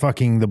has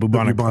fucking the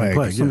bubonic, bubonic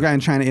plague, Some guy in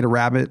China ate a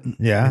rabbit.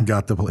 Yeah. And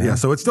got the yeah.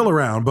 So it's still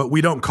around, but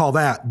we don't call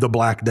that the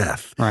Black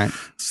Death. Right.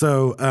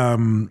 So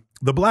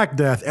the Black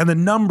Death, and the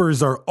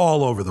numbers are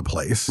all over the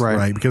place, Right.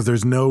 right? Because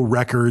there's no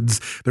records.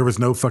 There was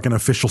no fucking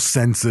official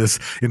census.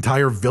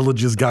 Entire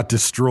villages got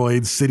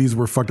destroyed. Cities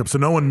were fucked up. So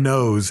no one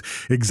knows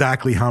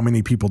exactly how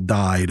many people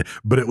died,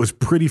 but it was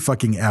pretty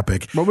fucking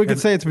epic. But we could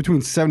say it's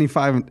between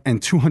 75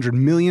 and 200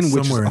 million,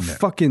 which is Somewhere a in there.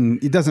 fucking,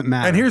 it doesn't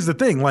matter. And here's the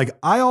thing, like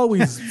I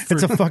always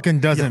It's a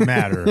fucking doesn't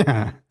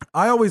matter.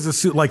 I always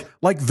assume like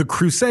the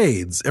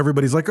Crusades.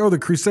 Everybody's like, oh, the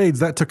Crusades,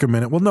 that took a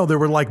minute. Well, no, there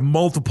were like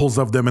multiples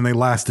of them and they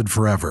lasted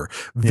forever.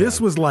 This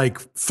was like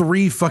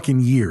 3 fucking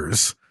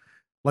years.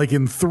 Like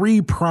in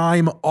 3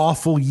 prime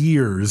awful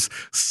years,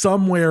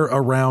 somewhere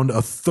around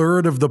a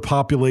third of the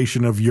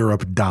population of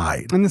Europe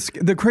died. And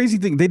the crazy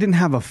thing, they didn't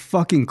have a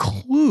fucking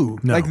clue.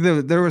 No. Like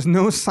there was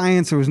no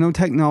science, there was no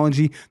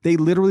technology. They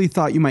literally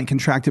thought you might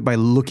contract it by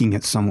looking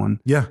at someone.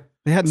 Yeah.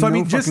 They had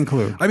no fucking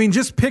clue. I mean,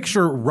 just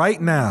picture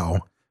right now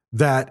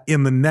that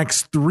in the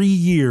next 3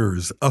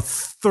 years, a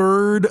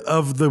third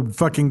of the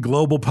fucking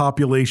global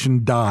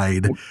population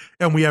died,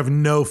 and we have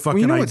no fucking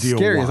Well, you know what's idea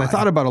scary why. is I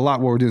thought about a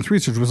lot while we're doing this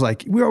research was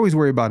like, we always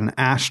worry about an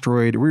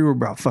asteroid. We worry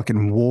about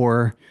fucking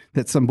war,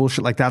 that some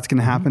bullshit like that's going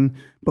to happen.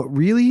 But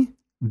really,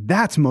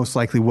 that's most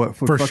likely what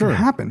would For fucking sure.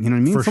 happen. You know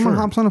what I mean? For Someone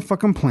sure. hops on a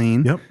fucking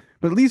plane. Yep.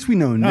 But at least we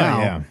know now,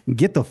 yeah.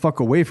 get the fuck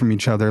away from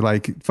each other.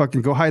 Like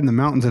fucking go hide in the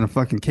mountains in a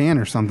fucking can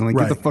or something. Like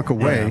Right. get the fuck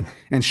away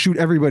and shoot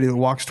everybody that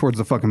walks towards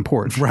the fucking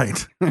porch.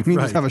 Right. I mean,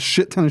 Right. just have a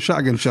shit ton of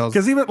shotgun shells.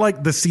 Because even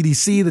like the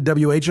CDC, the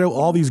WHO,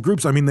 all these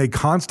groups, I mean, they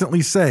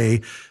constantly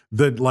say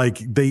that like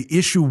they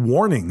issue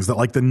warnings that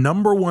like the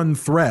number one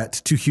threat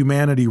to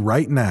humanity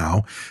right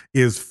now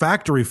is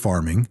factory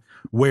farming,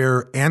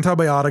 where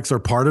antibiotics are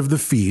part of the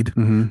feed.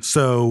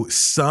 So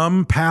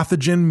some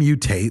pathogen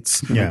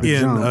mutates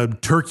in a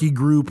turkey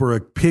group or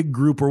a pig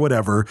group or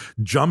whatever,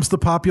 jumps the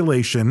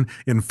population,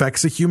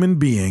 infects a human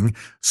being,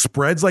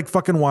 spreads like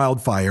fucking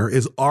wildfire,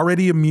 is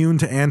already immune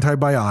to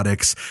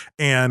antibiotics,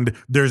 and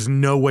there's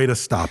no way to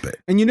stop it.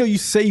 And you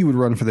say you would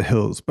run for the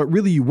hills, but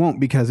really you won't,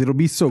 because it'll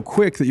be so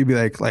quick that you'll be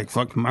like,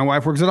 fuck, my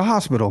wife works at a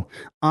hospital.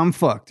 I'm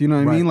fucked. You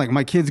know what I mean? Like,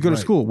 my kids go to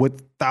school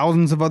with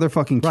thousands of other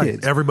fucking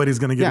kids. Everybody's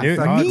going to get Dude,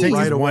 all it takes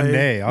right is away. one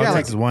day. All it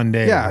takes is one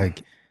day. Yeah. Like,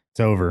 it's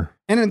over.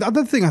 And the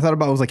other thing I thought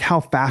about was like, how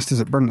fast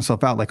does it burn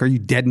itself out? Like, are you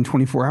dead in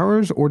 24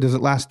 hours, or does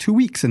it last 2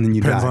 weeks and then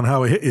you Depends die? on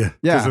how it hit you.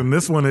 Yeah. Because in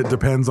this one, it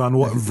depends on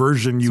what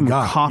version you Someone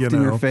got. coughed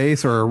in your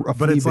face, or a But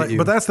flea it's bit like, you.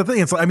 but that's the thing.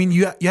 It's like, I mean,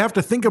 you have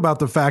to think about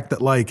the fact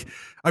that, like,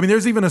 I mean,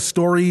 there's even a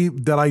story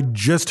that I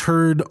just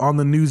heard on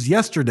the news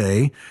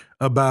yesterday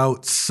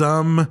about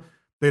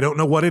they don't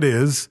know what it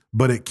is,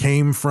 but it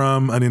came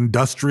from an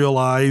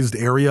industrialized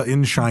area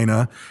in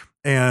China,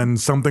 and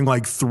something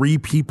like 3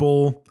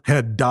 people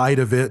had died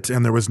of it,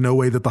 and there was no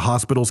way that the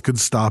hospitals could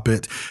stop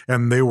it,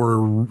 and they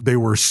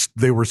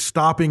were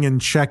stopping and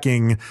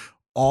checking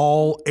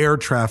all air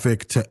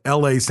traffic to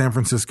LA, San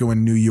Francisco,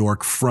 and New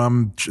York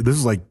this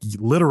is like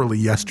literally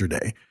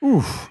yesterday.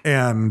 Oof.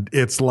 And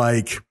it's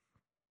like,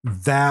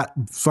 that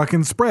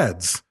fucking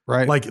spreads,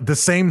 right? Like the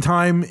same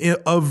time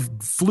of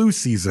flu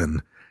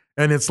season.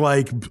 And it's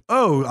like,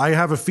 oh, I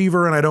have a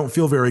fever and I don't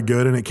feel very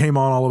good. And it came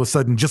on all of a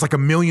sudden, just like a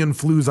million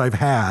flus I've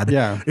had.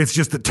 Yeah. It's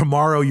just that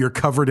tomorrow you're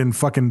covered in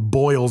fucking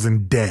boils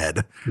and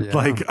dead. Yeah.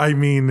 Like, I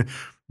mean,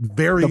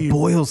 the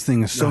boils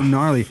thing is so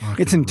gnarly.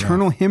 It's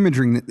internal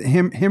hemorrhaging.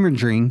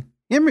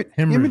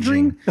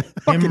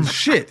 Fucking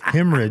shit.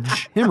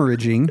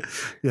 Hemorrhaging.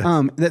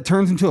 Yes. That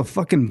turns into a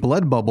fucking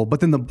blood bubble, but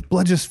then the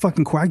blood just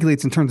fucking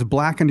coagulates and turns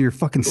black under your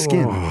fucking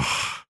skin.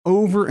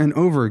 Over and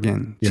over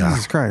again. Yeah.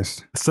 Jesus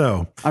Christ.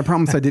 So I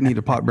promise I didn't eat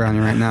a pot brownie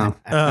right now.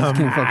 I just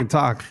can't fucking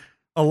talk.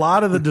 a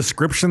lot of the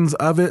descriptions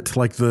of it,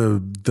 like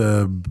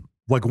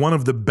like one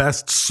of the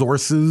best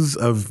sources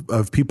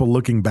of people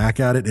looking back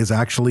at it is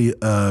actually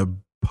a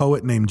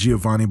poet named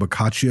Giovanni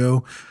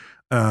Boccaccio.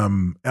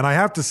 And I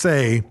have to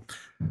say,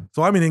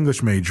 so I'm an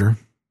English major,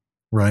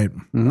 right?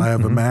 Mm-hmm. I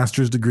have a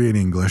master's degree in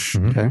English.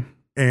 Okay.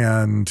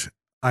 And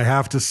I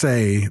have to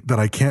say that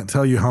I can't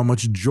tell you how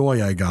much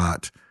joy I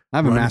got. I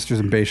have a master's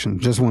in Bayesian.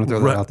 Just want to throw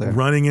that out there.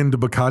 Running into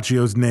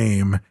Boccaccio's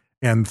name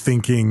and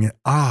thinking,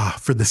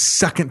 for the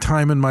second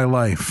time in my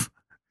life,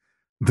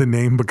 the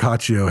name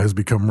Boccaccio has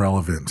become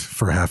relevant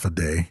for half a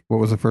day. What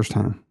was the first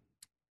time?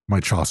 My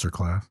Chaucer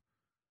class.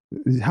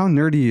 How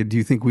nerdy do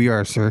you think we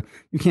are, sir?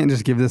 You can't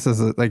just give this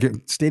as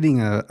stating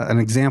an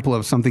example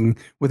of something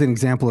with an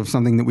example of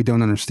something that we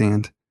don't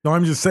understand. No,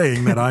 I'm just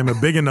saying that I'm a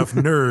big enough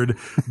nerd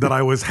that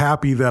I was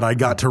happy that I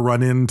got to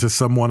run into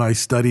someone I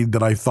studied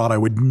that I thought I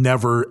would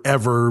never,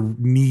 ever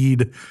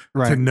need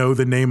to know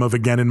the name of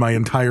again in my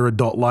entire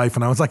adult life.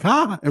 And I was like,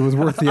 it was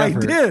worth the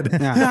effort. I did.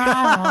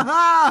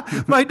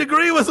 Yeah. My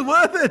degree was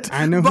worth it.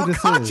 I know who this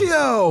is.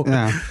 Boccaccio.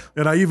 Yeah.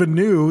 And I even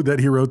knew that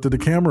he wrote the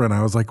Decameron. And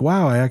I was like,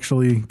 wow, I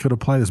actually could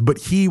apply this. But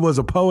he was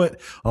a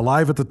poet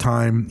alive at the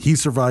time. He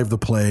survived the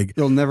plague.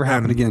 It'll never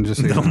happen again.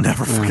 Just so it'll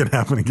never fucking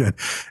happen again.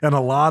 And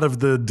a lot of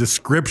the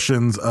descriptions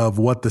of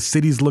what the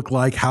cities look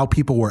like, how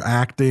people were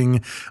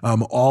acting,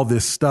 all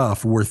this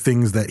stuff were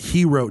things that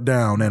he wrote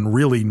down and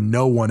really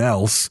no one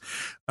else.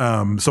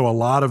 So a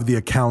lot of the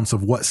accounts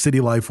of what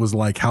city life was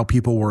like, how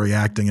people were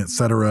reacting,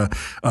 etc.,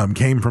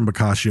 came from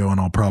Boccaccio, and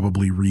I'll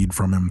probably read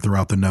from him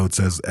throughout the notes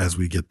as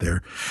we get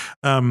there.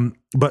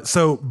 But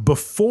so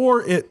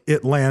before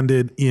it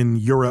landed in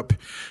Europe,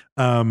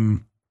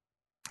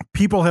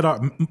 people had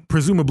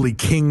presumably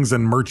kings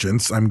and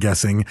merchants, I'm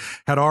guessing,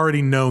 had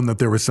already known that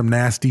there was some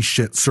nasty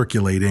shit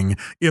circulating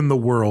in the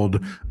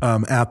world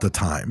at the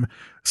time.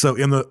 So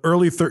in the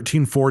early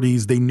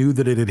 1340s, they knew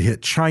that it had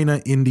hit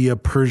China, India,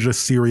 Persia,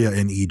 Syria,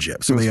 and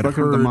Egypt. So they had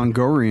heard the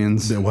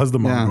Mongolians. It was the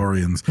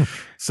Mongolians.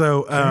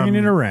 So turning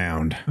it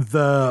around,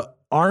 the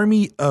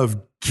army of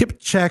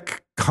Kipchak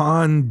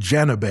Khan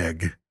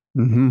Janibeg.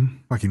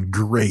 Fucking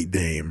great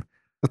name.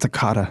 That's a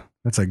kata.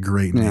 That's a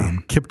great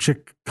name.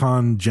 Kipchak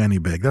Khan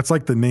Janibeg. That's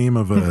like the name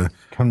of a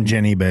of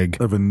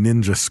a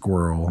ninja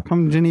squirrel.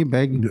 Come Jenny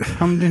beg,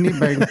 come Jenny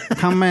beg,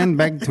 come and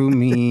beg to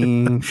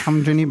me.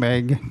 Come Jenny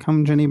beg,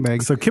 come Jenny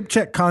beg. So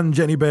Kipchak Khan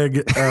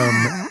Janibeg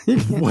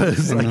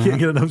was, I can't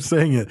get enough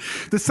saying it.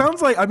 This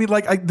sounds like,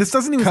 this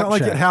doesn't even sound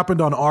like it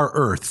happened on our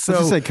earth. So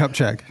let's just say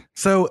Kupchak.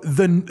 So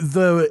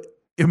the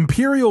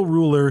imperial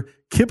ruler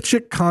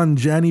Kipchak Khan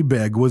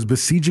Janibeg was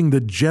besieging the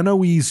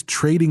Genoese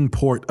trading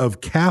port of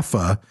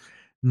Kaffa,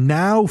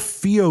 now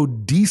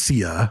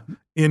Feodesia,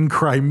 in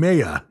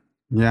Crimea.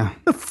 Yeah.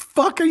 The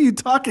fuck are you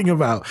talking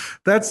about?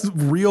 That's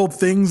real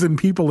things and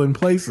people and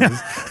places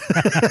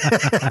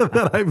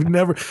that I've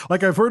never,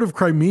 I've heard of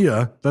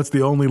Crimea. That's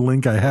the only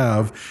link I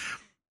have.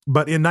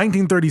 But in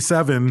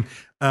 1937,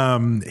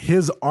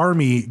 his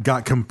army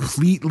got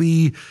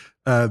completely,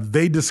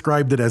 they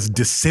described it as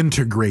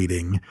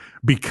disintegrating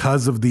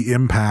because of the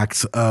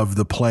impacts of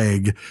the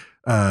plague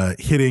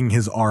hitting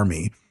his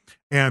army.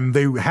 and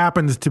they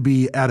happened to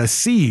be at a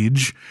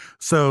siege.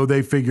 So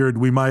they figured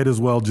we might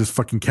as well just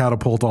fucking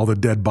catapult all the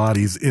dead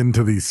bodies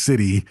into the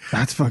city.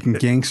 That's fucking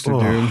gangster,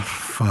 Oh, dude.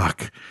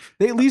 fuck.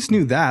 They at least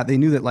knew that. They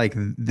knew that like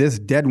this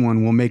dead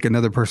one will make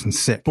another person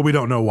sick. But we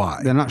don't know why.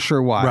 They're not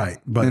sure why. Right,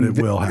 but it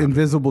will happen.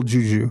 Invisible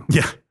juju.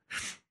 Yeah.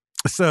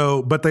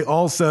 So, but they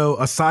also,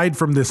 aside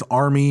from this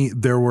army,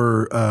 there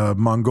were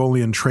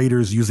Mongolian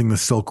traders using the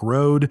Silk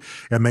Road,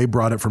 and they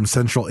brought it from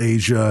Central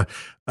Asia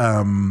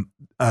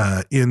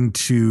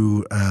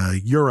into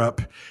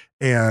Europe.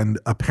 And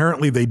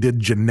apparently, they did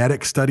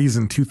genetic studies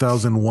in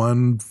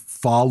 2001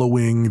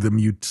 following the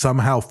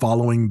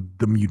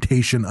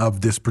mutation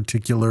of this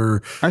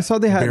particular I saw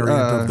they had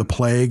variant of the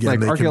plague, like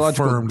and they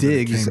archaeological confirmed that it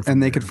digs, came from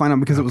and they there. could find out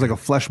because it was like a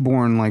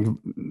flesh-borne like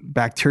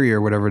bacteria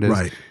or whatever it is.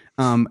 Right.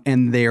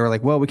 And they are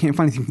like, well, we can't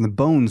find anything from the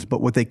bones, but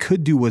what they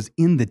could do was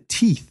in the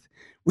teeth,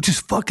 which is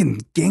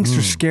fucking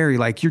gangster scary.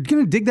 Like, you're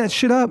gonna dig that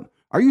shit up.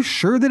 Are you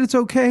sure that it's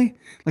okay?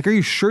 Like, are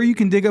you sure you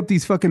can dig up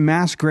these fucking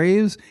mass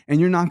graves and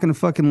you're not gonna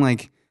fucking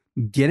like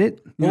get it?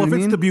 You know Well, if what I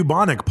it's mean? the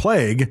bubonic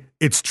plague,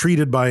 it's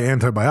treated by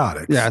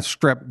antibiotics. Yeah,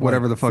 strep,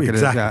 whatever the fuck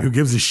exactly. it is. Yeah. Who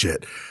gives a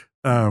shit?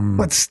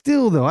 But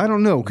still, though, I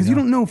don't know because you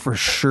don't know for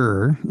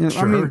sure. You know,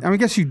 Sure. I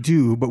guess you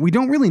do, but we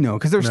don't really know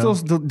because there's still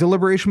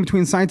deliberation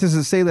between scientists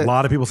that say that A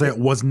lot of people say it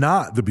was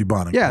not the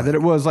bubonic yeah, plague. that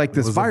it was like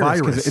this was a virus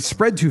because virus. it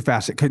spread too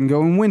fast. It couldn't go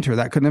in winter.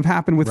 That couldn't have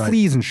happened with Right.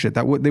 fleas and shit.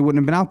 They wouldn't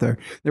have been out there.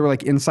 They were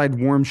like inside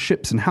warm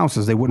ships and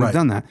houses. They wouldn't have Right,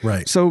 done that.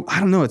 right. So I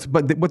don't know.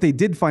 But what they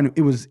did find,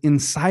 it was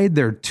inside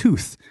their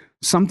tooth.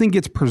 Something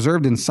gets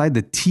preserved inside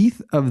the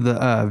teeth of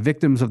the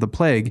victims of the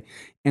plague,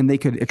 and they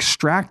could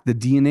extract the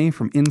DNA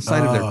from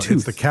inside of their tooth.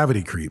 It's the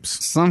cavity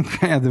creeps. There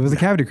was the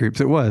cavity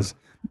creeps. It was.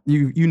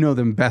 You know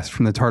them best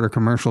from the Tartar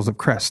commercials of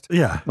Crest.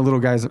 Yeah. The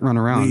little guys that run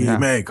around. We yeah.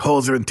 make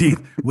holes in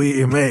teeth.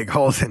 We make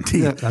holes in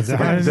teeth. Yeah, that's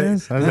what it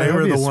is? That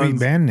would be a sweet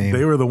band name.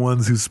 They were the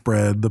ones who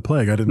spread the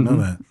plague. I didn't know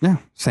that. Yeah,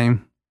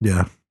 same.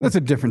 Yeah. That's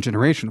a different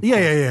generation. of Yeah,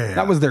 course. yeah.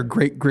 That was their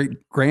great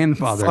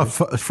grandfather.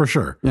 For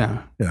sure.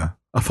 Yeah. Yeah.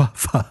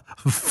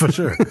 For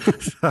sure.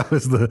 That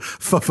was the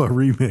Fuffa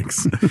remix.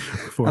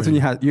 For That's when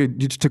you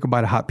just took a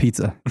bite of hot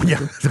pizza. Yeah.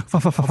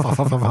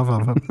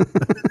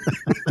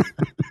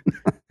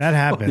 That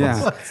happens.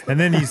 Yeah. And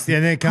then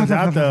it comes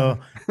out though,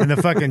 and the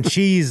fucking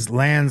cheese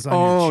lands on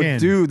your chin.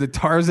 Dude, the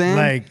Tarzan,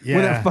 Like, when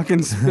yeah. it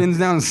fucking spins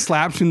down and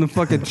slaps you in the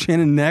fucking chin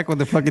and neck with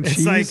the fucking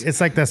cheese.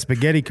 It's like that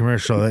spaghetti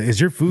commercial. Is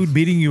your food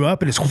beating you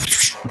up? And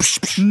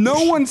it's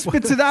no one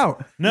spits it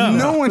out.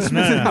 No. one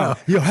spits it out.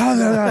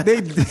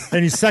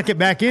 and you suck it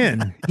back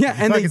in. Yeah,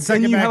 and Fucking suck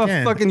it you back have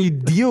in. a fucking, you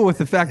deal with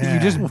the fact that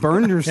you just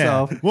burned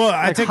yourself. Yeah. Well,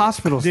 I like took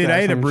hospital dude. I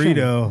stash ate a on your chin.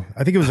 burrito.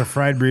 I think it was a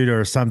fried burrito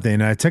or something.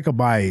 And I took a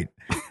bite,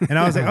 and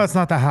I was like, "Oh, it's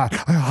not that hot."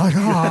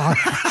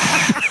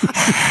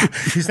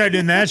 He started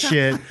doing that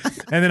shit,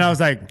 and then I was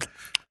like,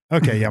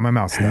 "Okay, yeah, my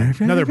mouth's done."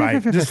 Another bite.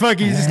 Just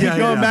fucking, you just keep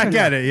going back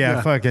at it.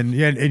 Yeah, fucking,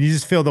 yeah. And you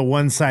just feel the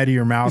one side of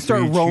your mouth. You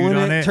start where you rolling chewed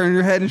on it, turn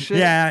your head and shit.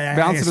 Yeah,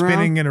 bounce it around,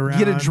 spinning it around.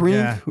 Get a drink.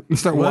 Yeah. You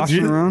start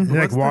washing around.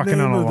 You're like What's the walking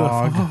name on a of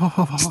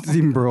the- log.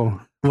 Stephen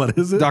Brule. What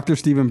is it? Dr.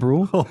 Stephen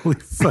Brule. Holy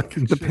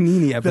fucking The shit.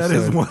 Panini episode. That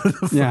is one of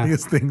the Yeah.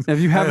 funniest things If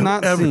you have I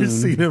not ever seen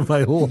seen in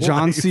my whole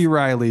John life. C.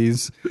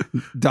 Riley's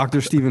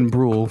Dr. Stephen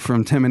Brule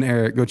from Tim and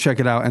Eric, go check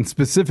it out. And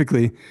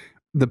specifically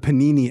the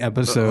Panini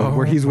episode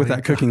where he's with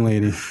that cooking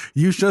lady.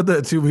 You showed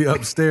that to me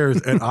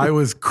upstairs, and I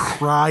was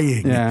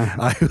crying. Yeah.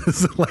 I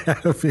was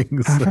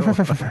laughing.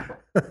 So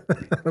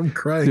I'm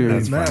crying Dude, right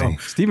that's now. funny.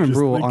 Stephen Just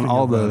Brule on thinking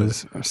all about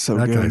those it. are so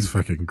that good. guy's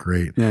fucking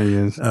great. Yeah, he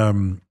is.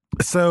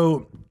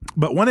 So,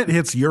 but when it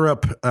hits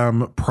Europe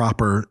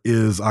proper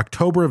is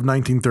October of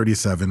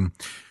 1937.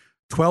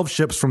 12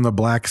 ships from the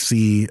Black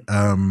Sea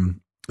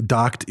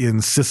docked in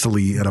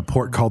Sicily at a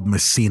port called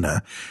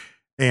Messina.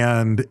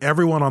 And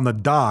everyone on the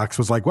docks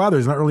was like, wow,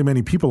 there's not really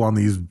many people on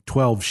these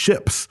 12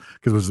 ships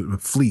because it was a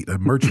fleet, a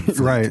merchant fleet.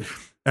 Right.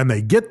 And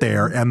they get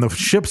there and the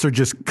ships are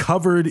just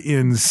covered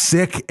in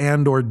sick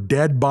and or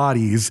dead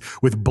bodies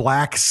with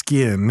black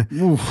skin.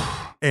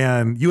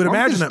 And you would Why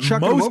don't imagine they that just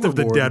chuck them most of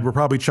the overboard? dead were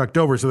probably chucked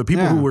over. So the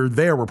people Yeah. who were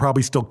there were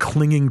probably still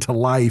clinging to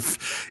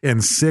life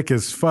and sick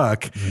as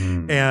fuck.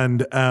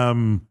 And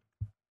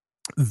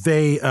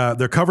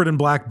they're covered in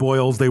black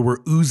boils. They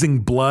were oozing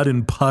blood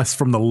and pus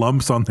from the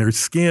lumps on their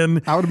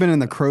skin. I would have been in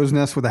the crow's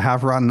nest with a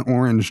half rotten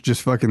orange,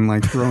 just fucking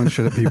like throwing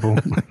shit at people.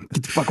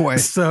 Get the fuck away.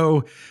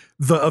 So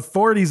the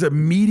authorities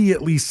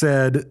immediately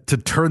said to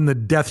turn the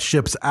death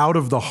ships out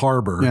of the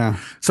harbor. Yeah.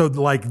 So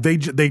like they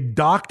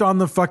docked on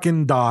the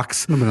fucking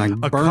docks. Would've been like,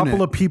 a burn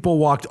couple it. of people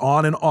walked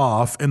on and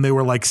off, and they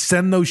were like,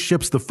 "Send those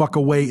ships the fuck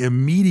away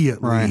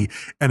immediately." Right.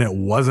 And it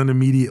wasn't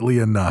immediately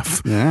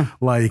enough. Yeah.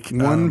 Like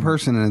One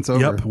person and it's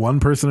over. Yep, one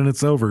person and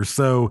it's over.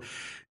 So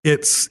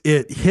it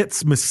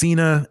hits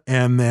Messina,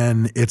 and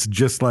then it's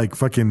just like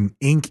fucking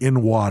ink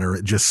in water.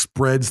 It just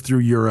spreads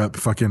through Europe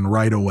fucking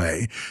right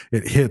away.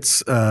 It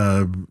hits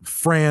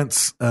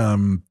France,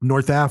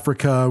 North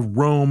Africa,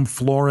 Rome,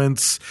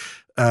 Florence,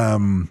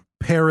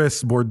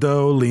 Paris,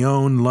 Bordeaux,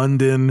 Lyon,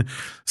 London,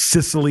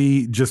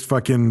 Sicily, just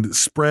fucking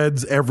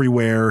spreads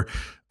everywhere.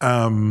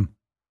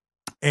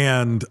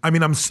 And I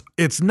mean,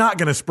 it's not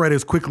going to spread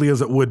as quickly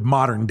as it would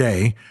modern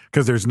day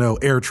because there's no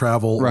air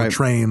travel or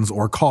trains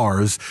or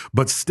cars.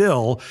 But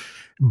still,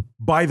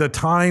 by the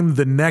time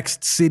the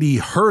next city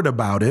heard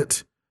about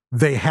it,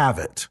 they have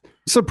it.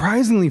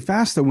 Surprisingly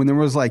fast, though, when there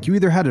was like, you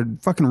either had to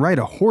fucking ride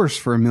a horse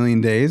for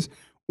 1,000,000 days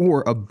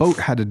or a boat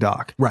had to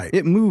dock. Right.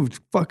 It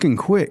moved fucking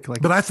quick.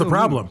 Like, but that's the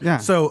problem. Yeah.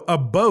 So a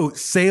boat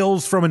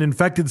sails from an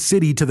infected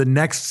city to the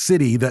next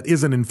city that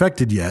isn't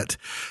infected yet.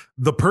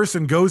 The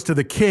person goes to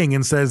the king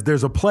and says,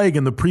 there's a plague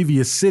in the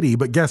previous city,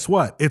 but guess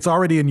what? It's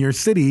already in your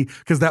city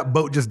because that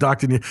boat just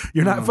docked in you.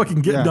 You're not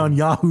fucking getting on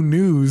Yahoo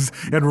News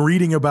and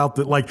reading about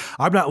the, like,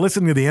 I'm not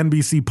listening to the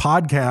NBC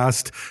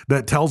podcast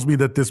that tells me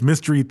that this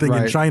mystery thing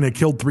in China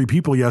killed 3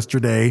 people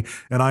yesterday.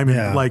 And I'm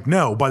like,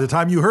 no, by the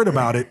time you heard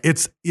about it,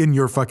 it's in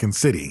your fucking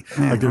city.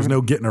 Like there's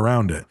no getting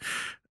around it.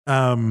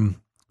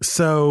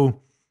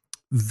 So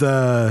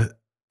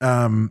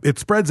it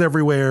spreads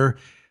everywhere.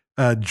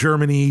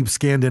 Germany,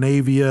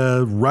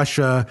 Scandinavia,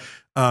 Russia.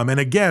 And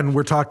again,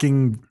 we're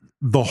talking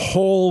the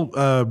whole,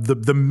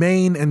 the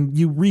main, and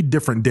you read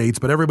different dates,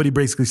 but everybody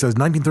basically says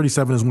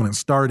 1937 is when it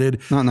started.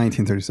 Not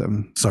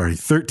 1937. Sorry,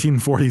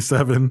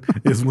 1347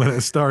 is when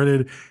it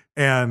started.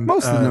 And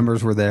most of the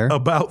numbers were there.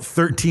 About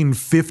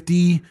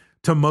 1350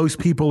 to most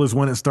people is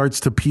when it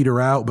starts to peter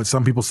out, but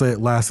some people say it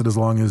lasted as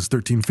long as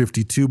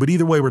 1352. But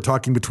either way, we're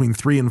talking between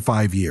 3 and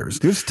 5 years.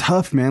 It's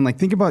tough, man. Like,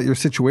 think about your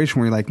situation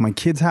where you're like, my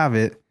kids have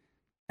it,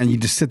 and you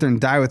just sit there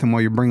and die with them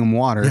while you bring them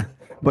water.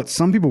 But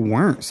some people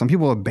weren't. Some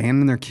people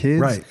abandoned their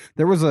kids. Right.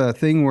 There was a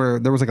thing where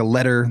there was like a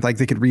letter, like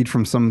they could read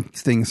from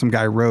something some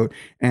guy wrote,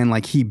 and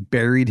like he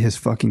buried his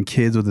fucking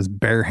kids with his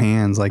bare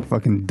hands, like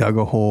fucking dug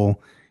a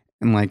hole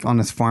and like on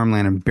his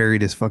farmland and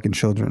buried his fucking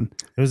children.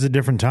 It was a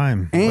different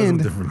time.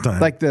 And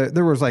like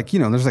there was like,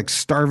 there's like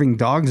starving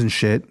dogs and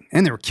shit,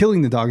 and they were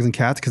killing the dogs and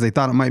cats because they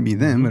thought it might be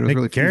them, but it was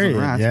really fleas and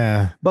rats.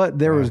 Yeah. But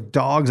there was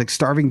dogs, like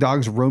starving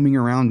dogs, roaming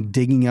around,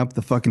 digging up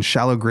the fucking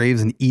shallow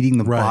graves and eating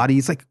the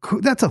bodies. Like,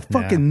 that's a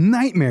fucking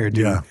nightmare,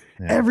 dude. Yeah.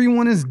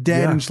 Everyone is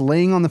dead and just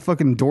laying on the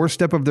fucking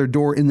doorstep of their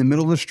door in the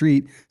middle of the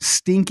street,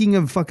 stinking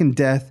of fucking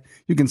death.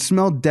 You can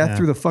smell death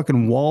through the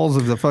fucking walls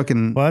of the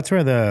fucking. Well, that's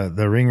where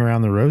the Ring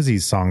Around the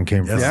Rosies song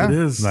came from. Yes, it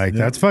is. Like,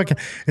 that's fucking,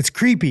 it's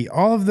creepy.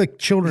 All of the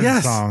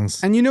children's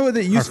songs. And you know what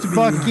that used to be?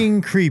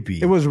 Fucking creepy.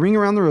 It was Ring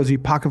Around the Rosie,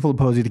 Pocket Full of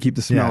Posy to keep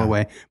the smell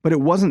away. But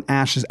it wasn't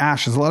Ashes,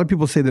 Ashes. A lot of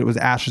people say that it was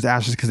Ashes,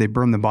 Ashes because they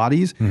burned the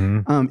bodies.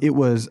 It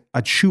was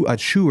Achoo,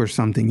 Achoo or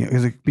something. It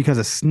was because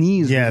a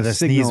sneeze was the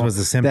sneeze was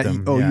a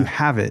symptom. That, you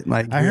have it.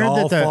 Like, I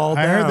heard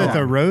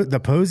that the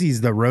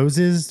posies, the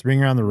roses,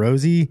 Ring Around the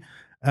Rosie,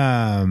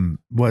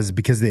 was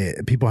because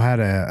people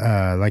had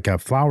a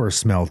flower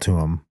smell to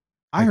them.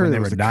 I heard they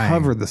were to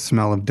cover the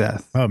smell of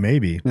death. Oh,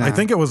 maybe. Yeah. I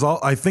think it was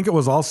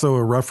also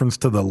a reference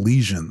to the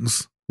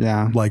lesions.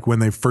 Yeah. Like when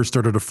they first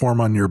started to form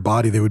on your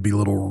body, they would be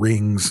little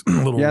rings,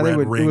 little red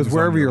rings. It was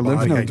wherever your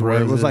lymph nodes were.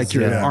 It was like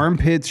your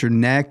armpits, your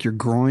neck, your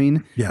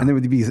groin. Yeah. And there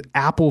would be these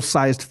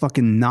apple-sized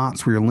fucking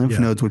knots where your lymph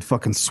nodes would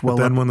fucking swell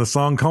But then up. when the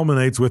song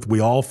culminates with "We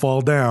all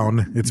fall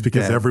down," it's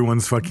because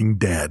everyone's fucking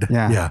dead.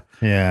 Yeah.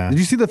 Did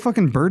you see the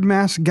fucking bird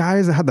mask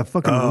guys that had the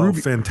fucking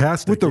ruby?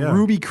 Fantastic. With the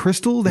ruby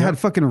crystal? They had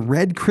fucking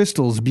red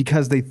crystals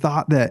because they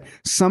thought that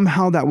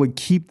somehow that would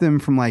keep them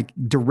from like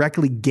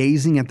directly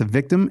gazing at the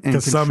victim and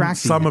contracting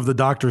some it. of the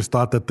doctors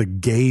thought that the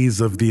gaze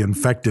of the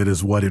infected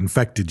is what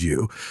infected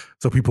you.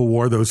 So people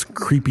wore those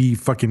creepy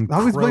fucking I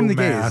always blame the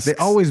masks. gays.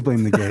 They always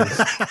blame the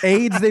gays.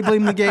 AIDS, they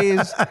blame the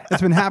gays.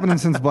 It's been happening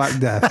since Black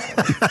Death.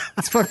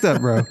 It's fucked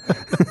up, bro.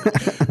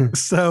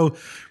 So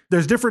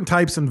there's different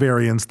types and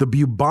variants. The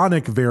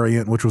bubonic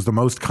variant, which was the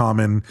most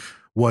common,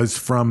 was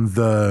from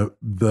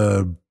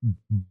the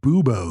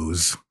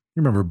buboes.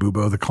 You remember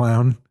Bubo the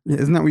clown? Yeah,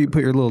 isn't that where you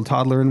put your little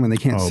toddler in when they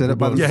can't sit up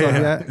by themselves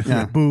yet?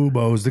 Yeah.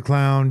 Bubo's the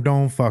clown.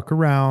 Don't fuck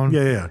around.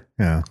 Yeah.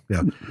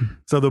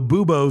 So the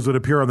buboes would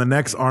appear on the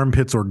necks,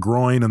 armpits, or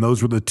groin, and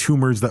those were the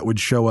tumors that would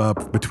show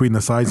up between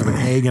the size of an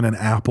egg and an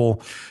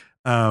apple.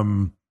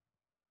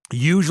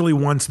 Usually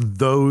once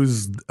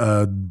those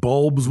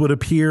bulbs would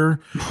appear,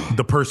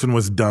 the person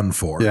was done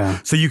for. Yeah.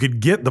 So you could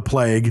get the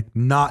plague,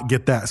 not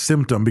get that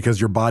symptom because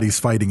your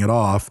body's fighting it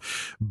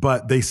off.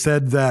 But they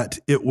said that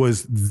it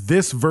was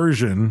this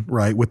version,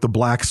 right, with the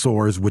black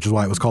sores, which is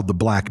why it was called the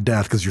Black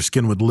Death, because your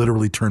skin would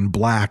literally turn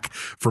black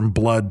from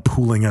blood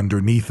pooling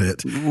underneath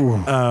it.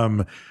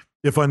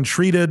 If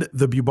untreated,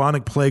 the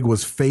bubonic plague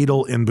was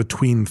fatal in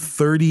between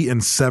 30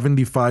 and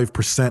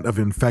 75% of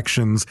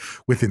infections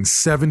within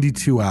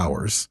 72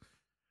 hours.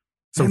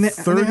 So and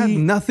they had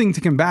nothing to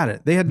combat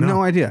it. They had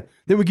no idea.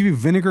 They would give you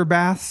vinegar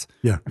baths.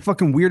 Yeah.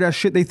 Fucking weird ass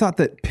shit. They thought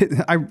that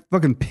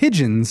fucking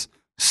pigeons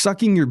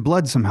sucking your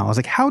blood somehow. I was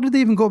like, how did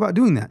they even go about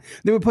doing that?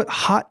 They would put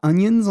hot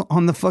onions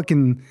on the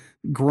fucking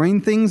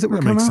groin things that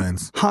would come makes out.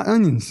 sense. Hot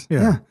onions.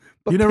 Yeah.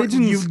 But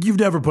you've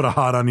never put a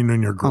hot onion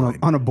in your groin.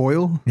 On a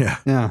boil? Yeah.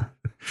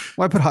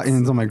 Well, I put hot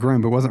onions on my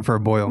groin, but it wasn't for a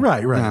boil.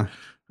 Right. Yeah.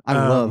 I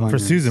love onions. For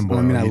Susan Boyle.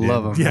 I mean, I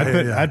love them.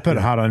 Yeah, I'd put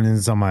hot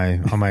onions on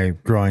my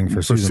groin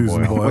for Susan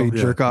Boyle. Wait,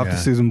 jerk off to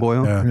Susan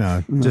Boyle?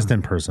 No, just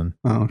in person.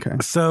 Oh, okay.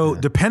 So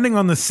depending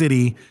on the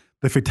city,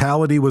 The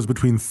fatality was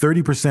between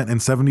 30% and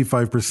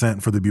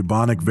 75% for the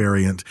bubonic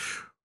variant,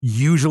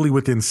 usually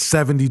within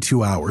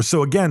 72 hours.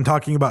 So again,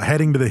 talking about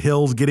heading to the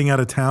hills, getting out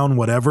of town,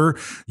 whatever,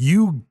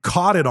 you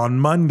caught it on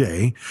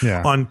Monday.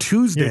 Yeah. On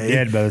Tuesday, You're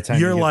dead by the time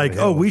you're you get to like, the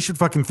oh, hills. we should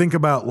fucking think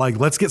about like,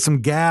 let's get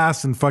some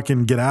gas and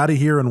fucking get out of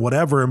here and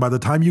whatever. And by the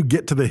time you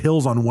get to the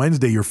hills on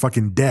Wednesday, you're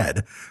fucking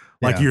dead.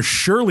 Like Yeah. you're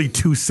surely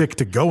too sick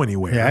to go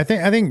anywhere. Yeah, I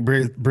think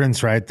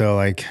Brent's right though.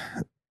 Like,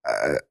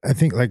 I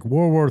think like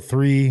World War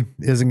III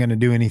isn't going to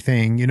do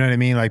anything. You know what I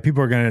mean? Like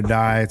people are going to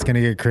die. It's going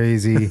to get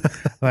crazy.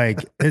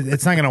 Like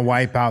it's not going to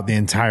wipe out the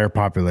entire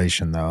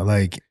population though.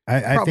 Like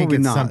I think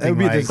it's not. something It would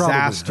be a like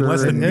disaster.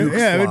 Unless the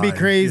nukes it would be fly.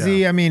 crazy.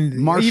 Yeah. I mean,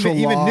 Martial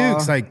even law.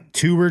 nukes, like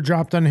 2 were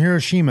dropped on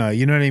Hiroshima.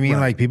 You know what I mean? Right.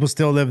 Like people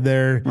still live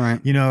there. Right.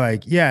 You know,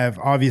 like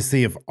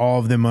if all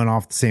of them went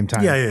off at the same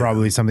time, Yeah.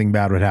 probably something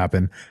bad would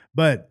happen.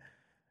 But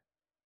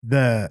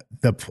the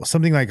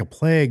something like a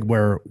plague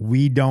where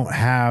we don't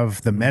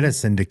have the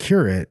medicine to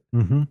cure it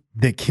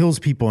that kills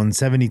people in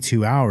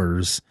 72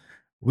 hours,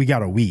 we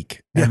got a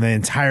week and the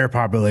entire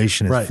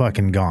population is Right.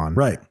 fucking gone.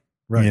 Right.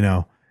 Right. You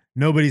know,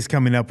 nobody's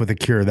coming up with a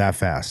cure that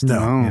fast.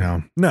 No. You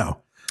know, No.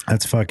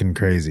 that's fucking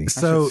crazy.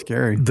 So shit's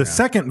scary. the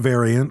second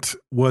variant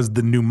was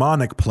the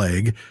pneumonic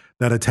plague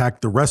that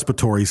attacked the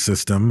respiratory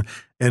system.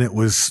 And it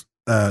was,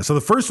 so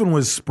the first one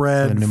was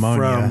spread The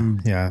pneumonia,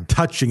 from yeah.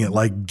 touching it,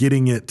 like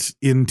getting it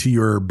into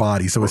your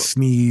body. So a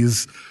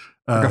sneeze,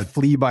 Like a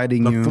flea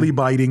biting a you. flea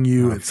biting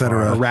you,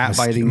 etc. A rat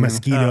biting you.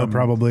 Mosquito,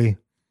 probably.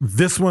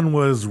 This one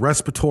was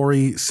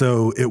respiratory,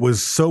 so it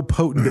was so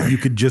potent that you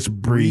could just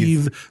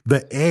breathe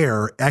the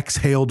air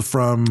exhaled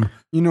from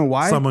You know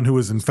why? someone who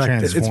was infected.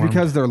 Trans- It's formed.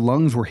 because their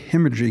lungs were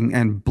hemorrhaging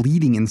and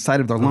bleeding inside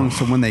of their lungs.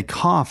 So when they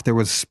coughed, there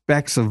was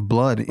specks of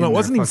blood. Well, it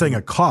wasn't even saying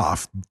a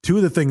cough. Two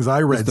of the things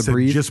I read the said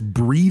breathe? just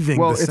breathing.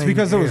 Well, the it's same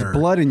because there was air.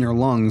 blood in your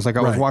lungs. Like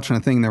I was Right. watching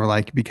a thing, they were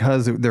like,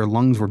 because their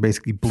lungs were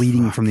basically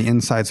bleeding from the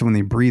inside. So when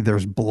they breathe,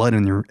 there's blood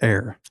in your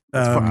air.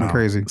 It's fucking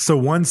crazy. So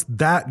once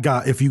that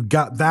if you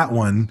got that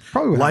one,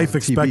 Probably would life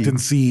have TB.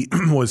 expectancy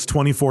was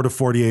 24 to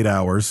 48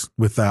 hours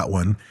with that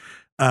one.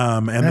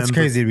 And That's then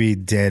crazy to be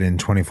dead in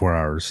 24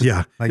 hours.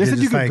 Yeah. Like They you're said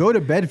you just could like, go to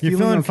bed you're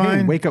feeling okay fine,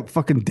 and wake up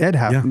fucking dead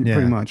Yeah.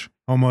 pretty much.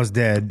 almost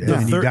dead, and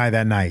then you third- die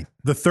that night.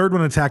 The third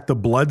one attacked the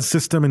blood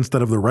system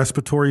instead of the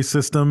respiratory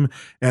system,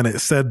 and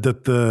it said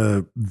that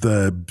the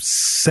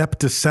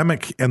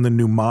septicemic and the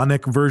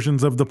pneumonic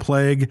versions of the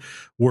plague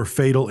were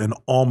fatal in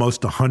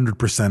almost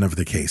 100% of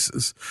the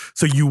cases.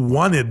 So you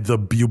wanted the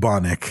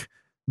bubonic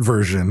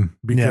version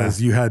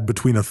because you had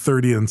between a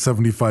 30 and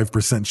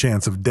 75%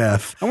 chance of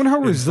death. I wonder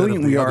how instead of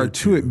resilient the we other are to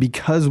two. it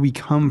because we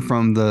come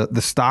from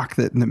the stock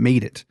that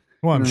made it.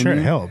 Well, I'm You know sure what I it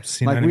mean? helps.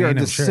 You know Like what we I are mean?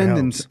 I'm sure it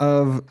descendants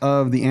helps.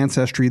 of the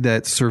ancestry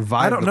that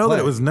survived. I don't the know that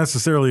plague. it was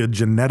necessarily a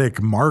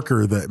genetic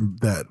marker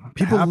that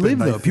People happened,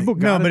 live I though. think. People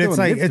No, got but it, it's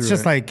though, and like lived it's through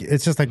just it. like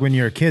it's just like when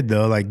you're a kid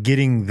though. Like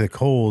getting the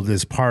cold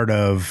is part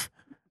of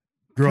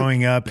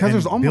growing up because and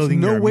there's almost building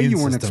no your way you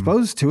immune weren't system.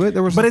 exposed to it.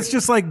 There was, But it's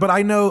just like, but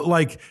I know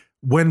like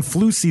when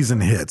flu season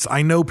hits,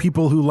 I know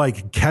people who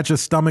like catch a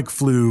stomach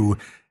flu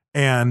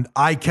and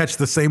I catch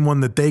the same one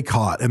that they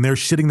caught and they're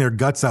shitting their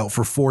guts out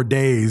for 4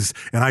 days.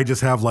 And I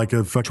just have like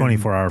a fucking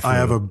 24-hour flu. I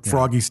have a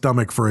froggy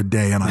stomach for a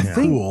day and I'm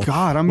cool.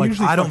 God, I'm like,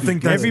 usually I don't fucking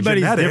think that's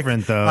Everybody's genetic.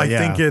 different, though, I yeah.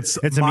 think it's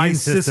my immune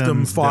system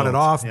system's fought it built.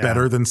 off Yeah.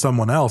 better than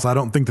someone else. I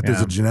don't think that there's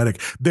Yeah. a genetic.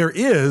 There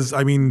is,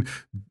 I mean,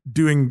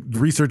 doing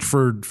research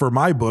for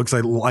my books, I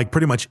like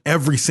pretty much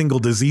every single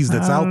disease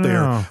that's I out don't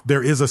there. know.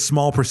 There is a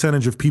small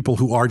percentage of people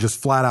who are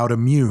just flat out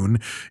immune.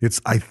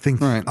 I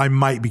think Right. I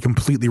might be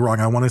completely wrong.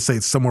 I want to say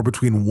it's somewhere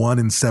between 1%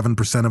 and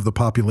 7% of the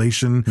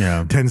population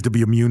Yeah. tends to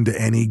be immune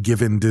to any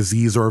given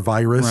disease or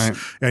virus. Right.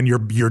 And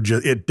you're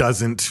just, it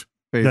doesn't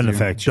Doesn't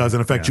affect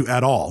you. you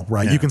at all,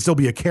 right? You can still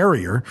be a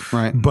carrier,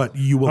 Right. but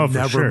you will Oh, for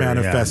never sure,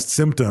 manifest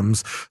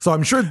symptoms. So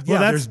I'm sure,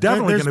 there's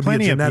definitely there's going to be a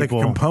plenty of genetic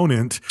people-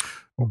 component.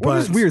 What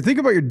is weird? Think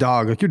about your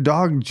dog. Like your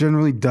dog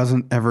generally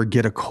doesn't ever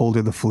get a cold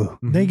or the flu.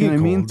 They You get know what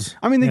I mean? colds.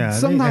 I mean, Yeah,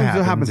 sometimes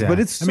it happens, yeah. but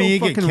it's so I mean, you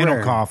get fucking kennel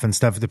rare. cough and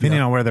stuff depending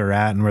on where they're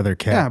at and where they're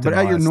kept. Yeah, but and at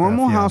all your that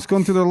normal stuff, yeah. house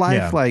going through their life,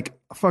 Yeah. like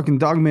a fucking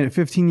dog made it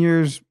 15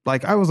 years.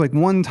 Like I was like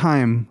one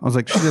time, I was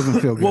like, she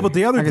doesn't feel good. Well, but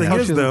the other I can thing tell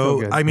is, she doesn't feel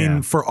though, good. I mean,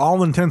 Yeah. for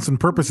all intents and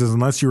purposes,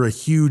 unless you're a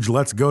huge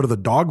let's go to the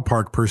dog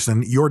park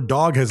person, your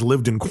dog has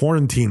lived in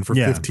quarantine for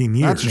Yeah. 15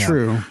 years. That's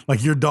true.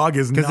 Like your dog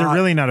is Because they're not-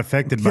 really not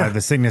affected by Yeah.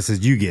 the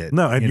sicknesses you get.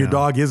 No, and you your know?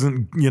 dog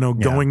isn't,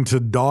 going to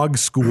dog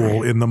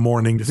school in the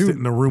morning to sit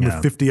in a room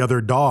with 50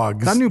 other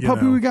dogs. That new you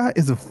puppy know. we got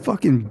is a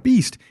fucking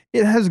beast.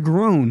 It has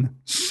grown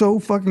so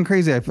fucking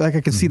crazy. I feel like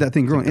I can see that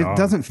thing growing. It dog,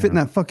 doesn't fit in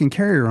that fucking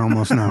carrier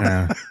almost now.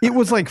 Yeah. It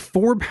was like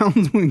 4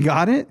 pounds when we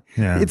got it.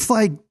 Yeah. It's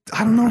like,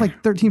 I don't know,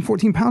 like 13,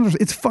 14 pounds.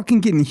 It's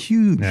fucking getting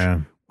huge.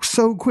 Yeah.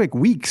 So quick,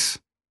 weeks.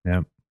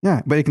 Yeah.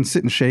 Yeah, but it can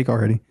sit and shake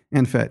already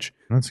and fetch.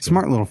 That's good.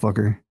 Smart little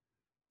fucker.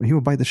 But he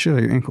will bite the shit out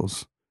of your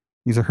ankles.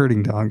 He's a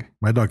herding dog.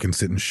 My dog can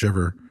sit and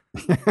shiver.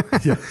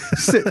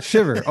 Sit,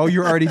 shiver. Oh,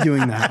 you're already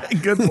doing that.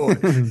 Good boy.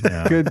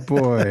 Good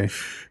boy.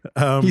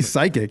 He's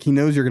psychic. He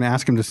knows you're going to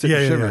ask him to sit Yeah,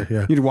 and yeah, shiver. yeah,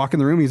 yeah. You'd walk in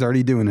the room, he's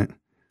already doing it.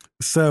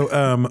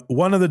 So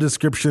one of the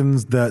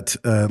descriptions that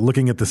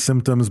looking at the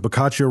symptoms,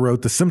 Boccaccio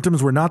wrote, the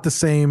symptoms were not the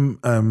same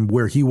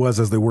where he was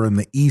as they were in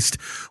the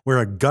East, where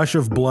a gush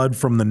of blood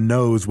from the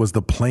nose was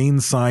the plain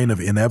sign of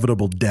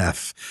inevitable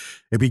death.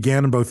 It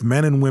began in both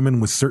men and women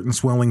with certain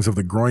swellings of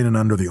the groin and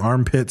under the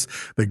armpits.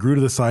 They grew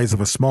to the size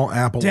of a small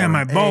apple. Damn,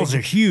 my balls egg.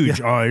 are huge.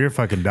 Yeah. Oh, you're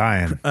fucking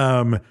dying.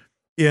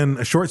 In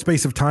a short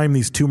space of time,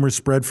 these tumors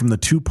spread from the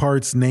two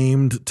parts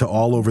named to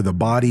all over the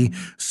body.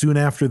 Soon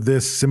after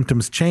this,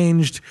 symptoms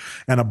changed,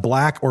 and a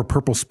black or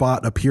purple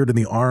spot appeared in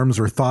the arms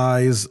or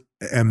thighs,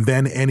 and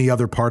then any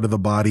other part of the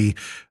body.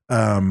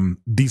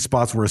 These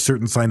spots were a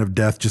certain sign of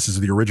death, just as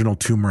the original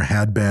tumor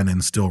had been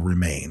and still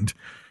remained.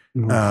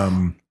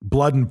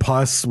 Blood and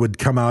pus would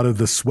come out of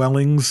the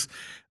swellings,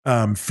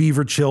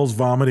 fever, chills,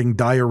 vomiting,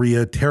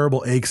 diarrhea,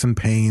 terrible aches and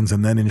pains,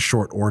 and then in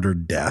short order,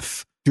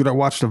 death. Dude, I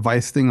watched a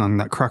Vice thing on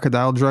that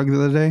crocodile drug the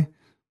other day.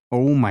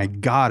 Oh my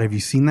God. Have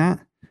you seen that?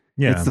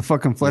 Yeah. It's the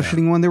fucking flesh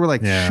eating one. They were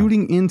like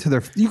shooting into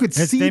their, you could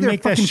see they their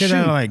make fucking that shit shin.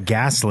 out of like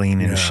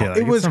gasoline and shit. Like,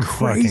 it was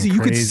crazy.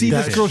 You could see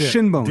this girl's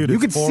shin bone. Dude, you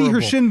could see her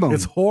shin bone.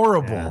 It's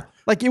horrible. Yeah.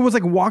 Like it was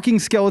like walking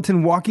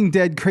skeleton, walking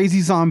dead, crazy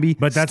zombie.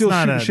 But that's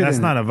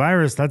not a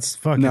virus. That's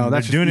fucking. No,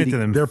 that's doing it eating. to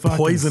them. They're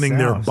poisoning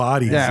their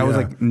bodies. Yeah, it was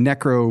like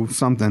necro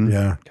something.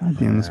 Yeah. God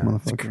damn this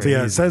motherfucker. So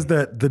yeah, it says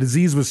that the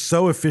disease was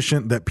so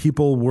efficient that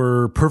people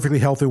were perfectly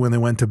healthy when they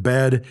went to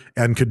bed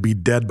and could be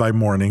dead by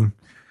morning.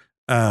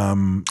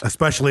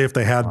 Especially if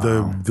they had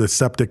the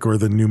septic or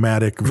the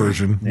pneumatic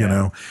version, you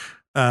know.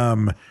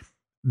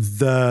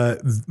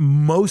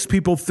 Most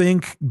people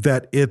think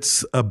that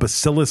it's a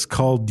bacillus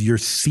called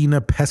Yersinia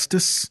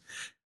pestis.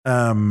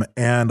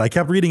 And I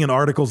kept reading in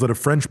articles that a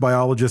French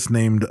biologist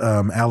named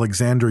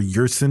Alexander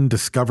Yersin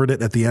discovered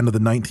it at the end of the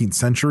 19th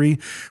century.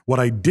 What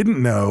I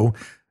didn't know,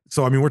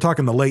 so I mean, we're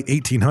talking the late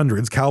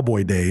 1800s,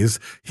 cowboy days.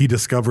 He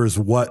discovers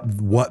what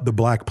the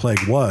Black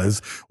Plague was.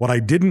 What I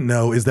didn't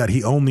know is that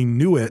he only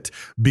knew it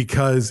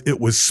because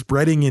it was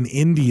spreading in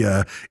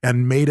India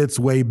and made its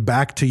way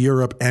back to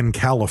Europe and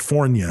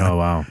California. Oh,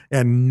 wow.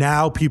 And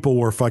now people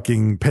were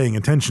fucking paying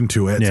attention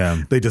to it.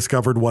 Yeah. They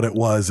discovered what it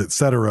was, et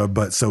cetera.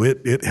 But so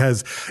it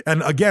has,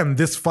 and again,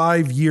 this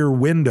 5-year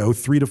window,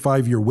 3 to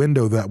 5 year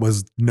window that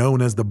was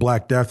known as the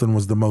Black Death and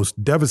was the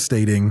most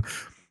devastating.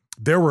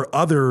 There were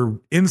other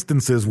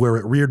instances where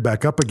it reared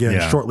back up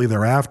again shortly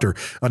thereafter.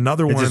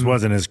 Another one just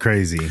wasn't as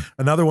crazy.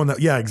 Another one that,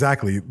 yeah,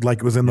 exactly. Like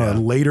it was in the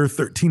later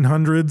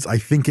 1300s. I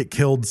think it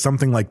killed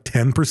something like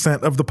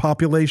 10% of the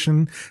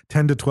population,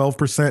 10 to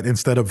 12%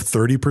 instead of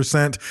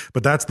 30%.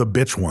 But that's the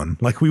bitch one.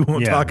 Like we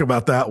won't talk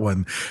about that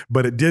one.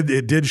 But it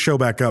did show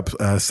back up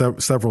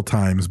several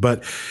times.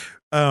 But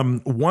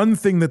one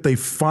thing that they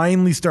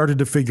finally started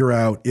to figure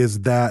out is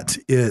that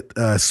it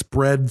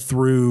spread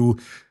through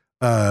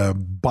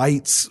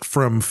bites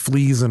from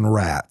fleas and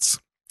rats.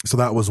 So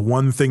that was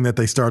one thing that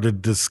they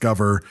started to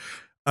discover.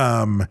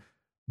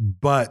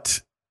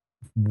 But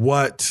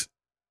what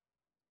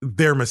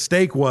their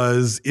mistake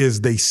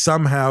is they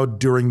somehow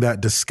during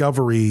that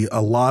discovery,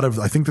 a lot of,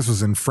 I think this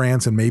was in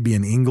France and maybe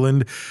in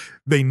England,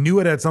 they knew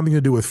it had something to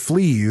do with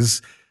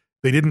fleas.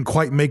 They didn't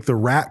quite make the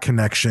rat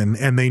connection,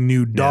 and they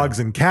knew dogs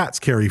and cats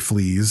carry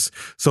fleas.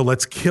 So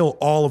let's kill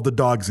all of the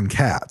dogs and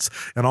cats.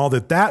 And all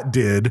that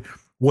did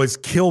was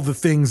kill the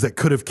things that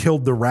could have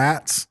killed the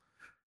rats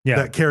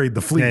that carried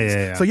the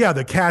fleas. So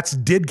the cats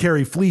did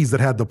carry fleas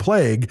that had the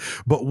plague,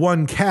 but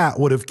one cat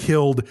would have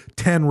killed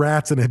 10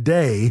 rats in a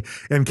day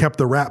and kept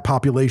the rat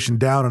population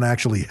down and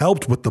actually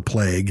helped with the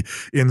plague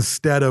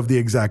instead of the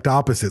exact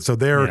opposite. So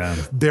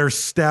their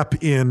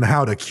step in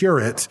how to cure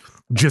it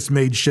just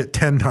made shit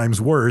 10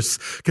 times worse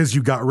because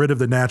you got rid of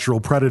the natural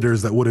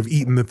predators that would have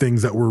eaten the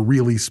things that were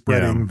really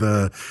spreading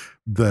the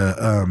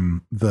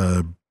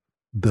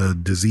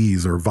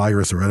disease or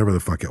virus or whatever the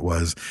fuck it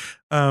was.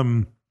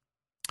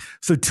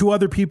 So 2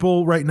 other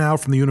people right now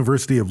from the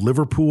University of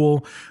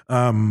Liverpool,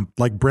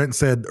 like Brent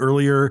said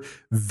earlier,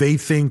 they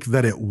think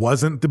that it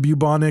wasn't the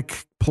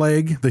bubonic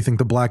plague. They think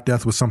the Black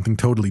Death was something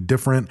totally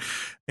different.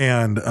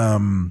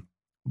 And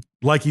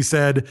like he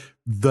said,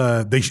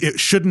 it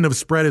shouldn't have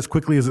spread as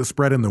quickly as it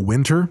spread in the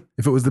winter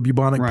if it was the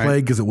bubonic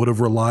plague, because it would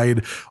have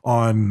relied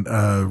on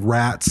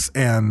rats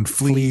and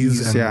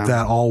fleas and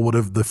that all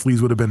the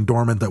fleas would have been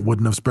dormant. That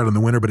wouldn't have spread in the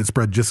winter, but it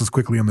spread just as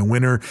quickly in the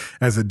winter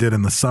as it did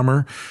in the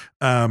summer.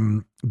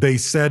 They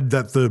said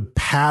that the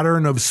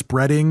pattern of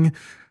spreading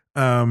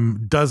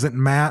doesn't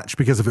match,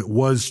 because if it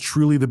was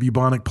truly the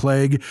bubonic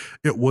plague,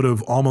 it would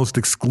have almost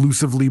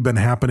exclusively been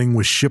happening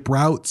with ship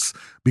routes,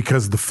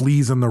 because the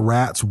fleas and the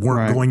rats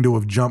weren't going to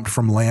have jumped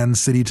from land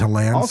city to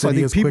land also,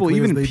 city. I think people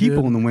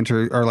in the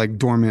winter are like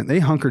dormant. They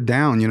hunker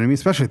down, you know what I mean?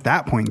 Especially at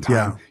that point in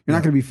time. You're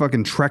not going to be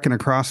fucking trekking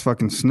across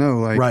fucking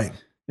snow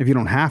if you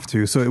don't have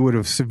to. So it would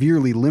have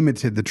severely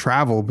limited the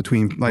travel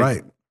between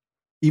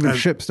Even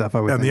ship stuff,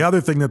 I would And think. the other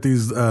thing that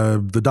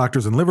the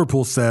doctors in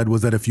Liverpool said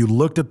was that if you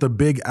looked at the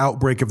big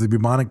outbreak of the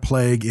bubonic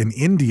plague in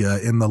India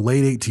in the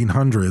late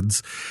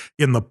 1800s,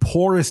 in the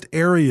poorest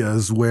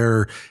areas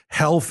where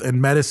health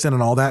and medicine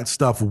and all that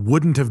stuff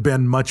wouldn't have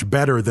been much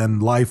better than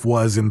life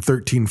was in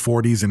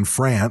 1340s in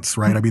France,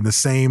 right? I mean, the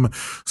same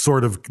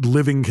sort of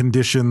living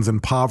conditions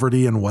and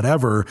poverty and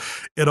whatever,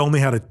 it only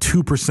had a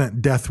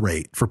 2% death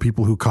rate for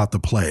people who caught the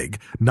plague,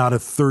 not a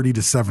 30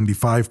 to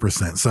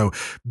 75%. So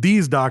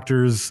these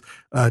doctors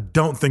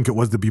don't think it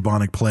was the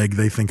bubonic plague.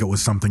 They think it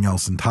was something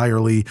else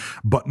entirely.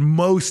 But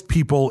most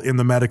people in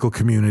the medical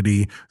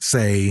community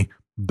say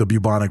the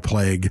bubonic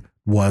plague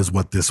was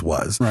what this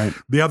was. Right.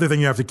 The other thing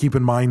you have to keep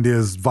in mind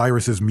is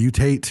viruses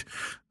mutate.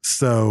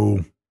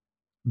 So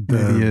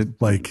the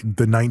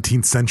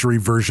 19th century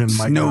version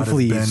might not have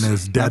been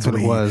as deadly. That's what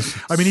it was.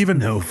 I mean,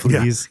 even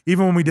fleas.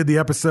 even when we did the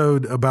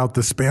episode about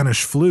the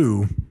Spanish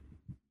flu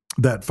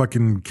that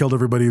fucking killed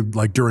everybody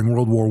like during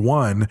World War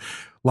I,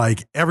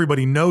 like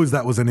everybody knows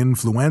that was an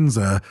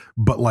influenza,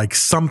 but like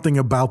something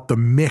about the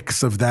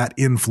mix of that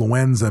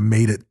influenza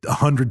made it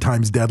 100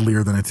 times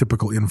deadlier than a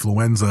typical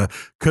influenza.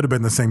 Could have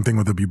been the same thing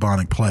with the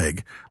bubonic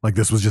plague. Like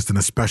this was just an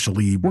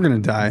especially We're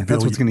going to die.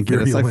 That's what's going to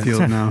get us. I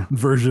feel it now.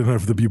 Version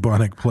of the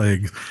bubonic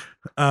plague.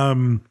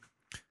 So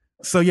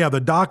yeah, the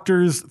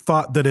doctors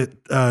thought that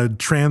it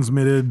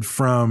transmitted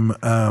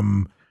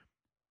from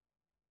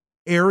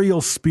aerial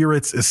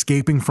spirits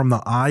escaping from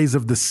the eyes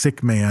of the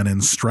sick man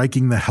and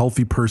striking the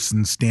healthy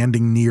person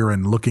standing near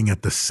and looking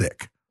at the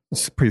sick.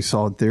 That's a pretty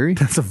solid theory.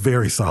 That's a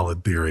very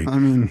solid theory. I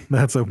mean,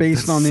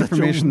 based on the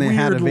information they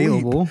had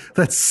available.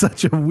 That's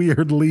such a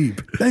weird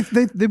leap.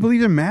 They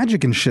believed in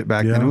magic and shit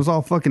back then. It was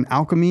all fucking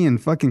alchemy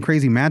and fucking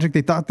crazy magic.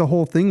 They thought the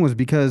whole thing was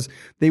because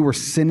they were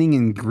sinning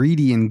and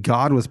greedy and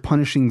God was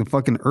punishing the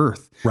fucking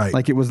earth. Right.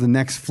 Like it was the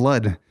next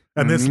flood.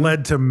 And this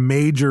led to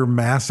major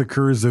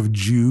massacres of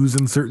Jews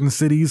in certain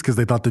cities because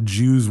they thought the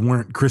Jews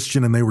weren't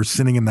Christian and they were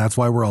sinning and that's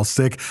why we're all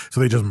sick.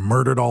 So they just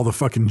murdered all the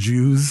fucking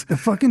Jews. The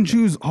fucking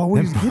Jews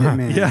always get it,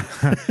 man. Yeah.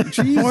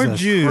 Jesus Poor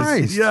Jews.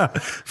 Christ. Yeah.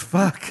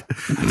 Fuck.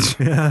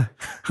 Yeah.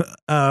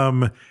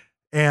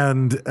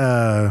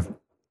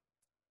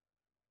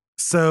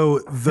 So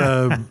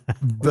the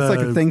It's like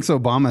a thanks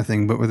Obama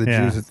thing, but with the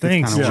Jews, it's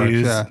thanks, kind of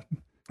Jews.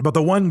 But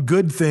the one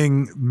good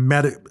thing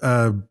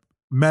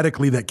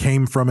medically that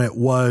came from it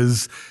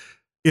was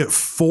it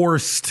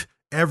forced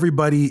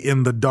everybody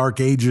in the Dark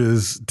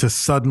Ages to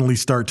suddenly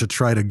start to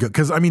try to go.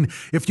 Because, I mean,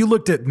 if you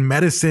looked at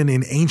medicine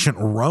in ancient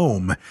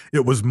Rome,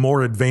 it was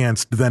more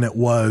advanced than it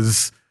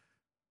was,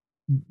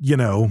 you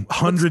know,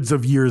 hundreds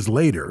of years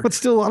later. But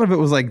still, a lot of it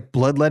was like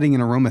bloodletting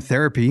and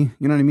aromatherapy.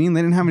 You know what I mean?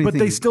 They didn't have anything. But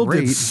they still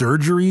did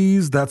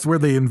surgeries. That's where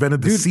they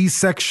invented the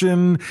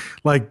C-section.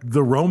 Like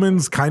the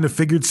Romans kind of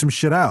figured some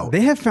shit out.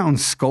 They have found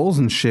skulls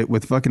and shit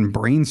with fucking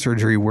brain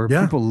surgery where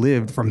people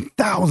lived from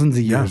thousands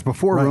of years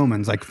before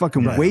Romans, like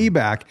fucking way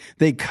back.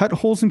 They cut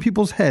holes in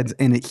people's heads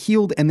and it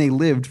healed and they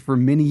lived for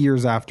many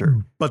years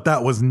after. But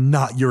that was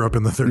not Europe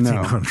in the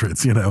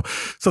 1300s, you know?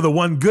 So the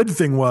one good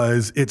thing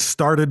was it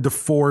started to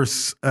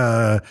force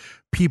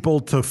people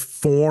to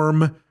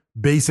form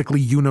basically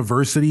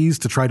universities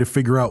to try to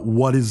figure out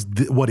what is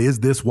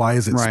this? Why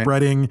is it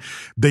spreading?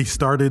 They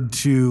started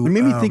to. It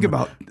made me think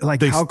about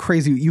like how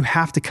crazy you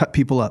have to cut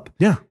people up.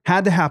 Yeah.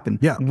 Had to happen.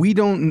 Yeah.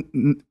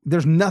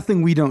 There's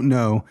nothing we don't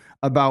know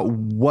about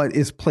what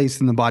is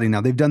placed in the body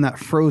now. They've done that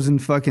frozen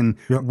fucking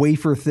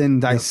wafer thin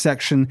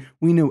dissection.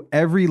 We know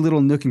every little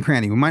nook and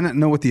cranny. We might not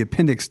know what the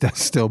appendix does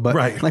still, but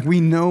like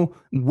we know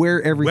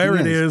where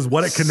everything is,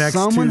 what it connects to.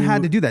 Someone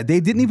had to do that. They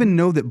didn't even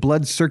know that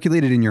blood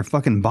circulated in your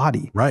fucking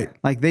body. Right.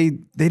 Like they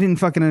didn't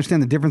fucking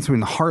understand the difference between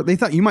the heart. They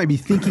thought you might be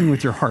thinking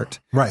with your heart.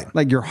 Right.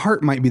 Like your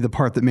heart might be the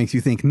part that makes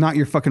you think, not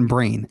your fucking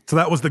brain. So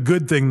that was the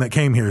good thing that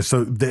came here.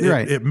 So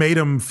it made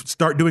them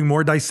start doing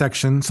more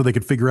dissection so they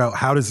could figure out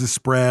how does this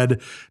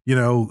spread, you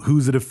know,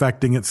 who's it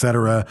affecting, et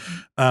cetera.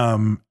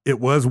 It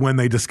was when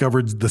they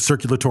discovered the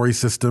circulatory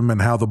system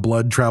and how the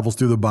blood travels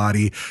through the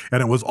body.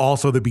 And it was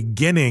also the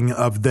beginning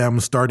of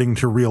them starting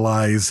to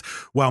realize,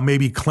 well,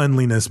 maybe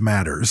cleanliness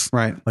matters.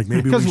 Right. Like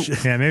maybe we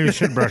should. Yeah, maybe we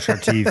should brush our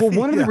teeth. Well,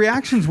 one of the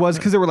reactions was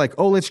because they were like,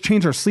 oh, let's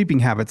change our sleeping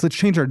habits. Let's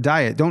change our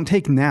diet. Don't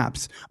take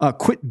naps.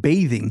 Quit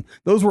bathing.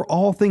 Those were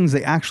all things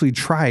they actually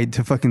tried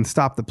to fucking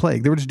stop the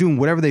plague. They were just doing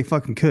whatever they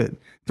fucking could.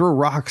 Throw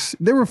rocks.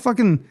 They were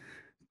fucking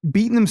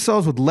beating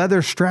themselves with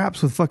leather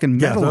straps with fucking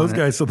metal. Yeah, those on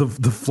guys. it. So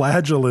the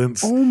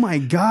flagellants. Oh my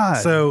God.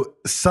 So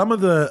some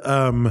of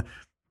the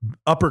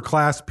upper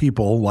class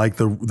people, like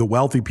the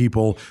wealthy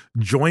people,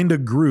 joined a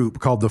group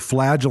called the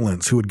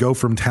Flagellants who would go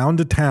from town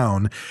to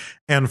town.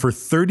 And for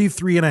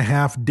 33 and a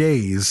half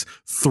days,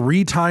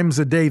 3 times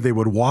a day, they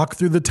would walk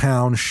through the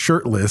town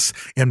shirtless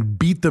and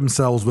beat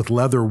themselves with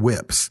leather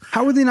whips.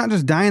 How are they not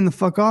just dying the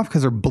fuck off?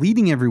 Because they're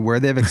bleeding everywhere.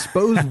 They have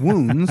exposed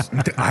wounds.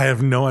 I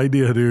have no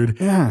idea,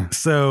 dude. Yeah.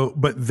 So,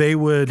 but they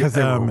would, because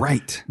they were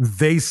right.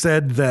 They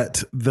said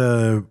that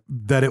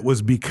it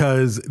was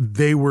because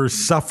they were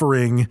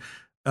suffering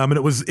And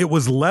it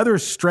was leather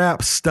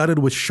straps studded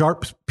with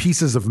sharp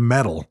pieces of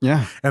metal.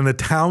 Yeah. And the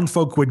town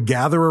folk would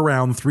gather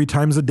around 3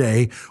 times a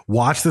day,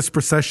 watch this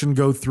procession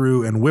go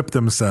through and whip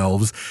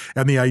themselves.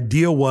 And the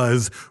idea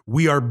was,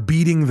 we are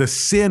beating the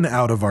sin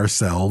out of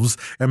ourselves.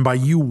 And by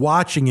you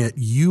watching it,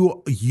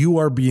 you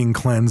are being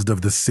cleansed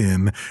of the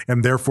sin,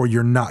 and therefore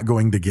you're not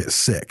going to get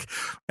sick.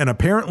 And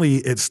apparently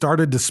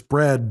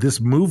this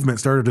movement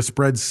started to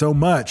spread so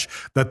much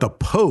that the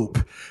Pope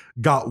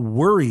got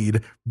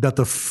worried that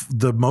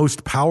the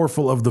most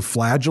powerful of the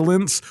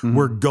flagellants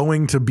were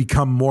going to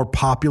become more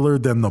popular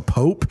than the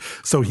Pope.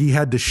 So he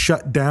had to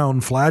shut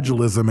down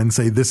flagellism and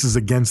say this is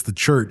against the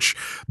church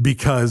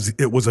because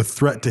it was a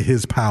threat to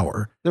his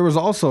power. There was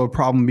also a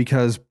problem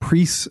because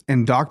priests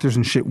and doctors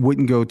and shit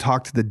wouldn't go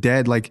talk to the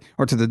dead,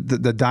 or to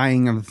the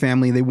dying of the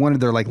family. They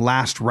wanted their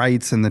last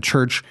rites in the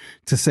church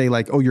to say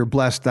oh, you're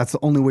blessed. That's the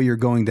only way you're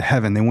going to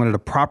heaven. They wanted a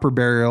proper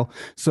burial.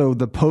 So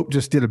the Pope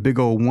just did a big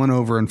old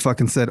 1-over and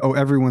fucking said, oh,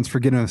 everyone's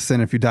forgiven of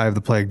sin if you die of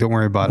the plague. Don't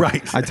worry about it.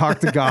 Right. I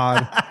talked to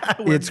God.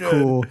 It's good.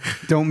 Cool.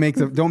 Don't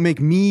make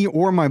me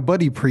or my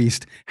buddy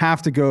priest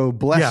have to go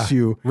bless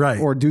you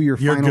or do your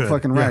final good.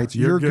 fucking rites.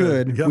 You're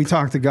good. Yep. We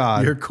talked to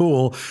God. You're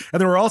cool. And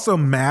there were also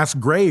mass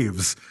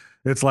graves.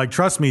 It's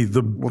trust me,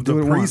 the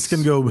priest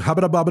can go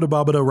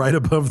habada right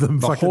above the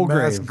fucking whole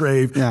mass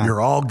grave. Yeah.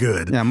 You're all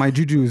good. Yeah, my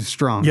juju is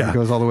strong. Yeah. It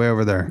goes all the way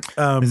over there.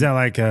 Is that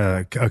like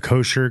a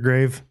kosher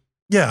grave?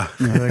 Yeah.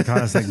 They call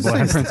it Same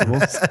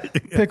principles.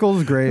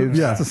 Pickles, graves.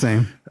 Yeah. It's the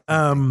same.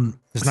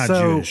 It's not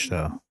Jewish,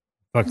 though.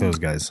 Fuck those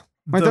guys.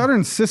 My daughter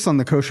insists on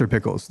the kosher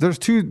pickles. There's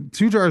two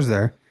jars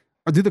there.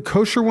 Do the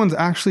kosher ones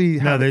actually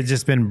have... No, they've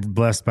just been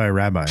blessed by a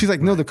rabbi. She's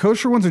like, no, the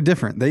kosher ones are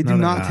different. They do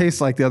not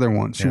taste like the other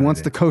ones. She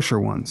wants the kosher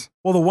ones.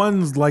 Well, the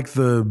ones like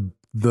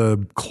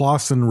the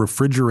Clausen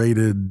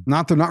refrigerated.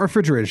 They're not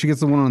refrigerated. She gets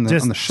the one on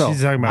the shelf.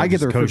 She's talking about I get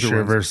the kosher refrigerated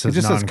ones. versus It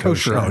just says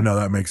non-kosher. kosher. Oh, no,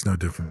 that makes no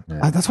difference.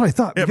 That's what I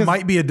thought. It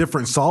might be a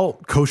different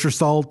salt. Kosher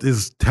salt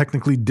is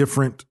technically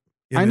different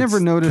in I never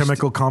its noticed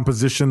chemical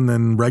composition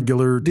than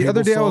regular The table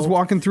other day I was salt.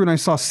 walking through and I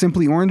saw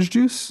Simply Orange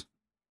juice.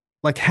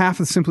 Half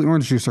of Simply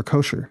Orange juice are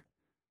kosher.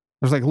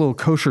 There's little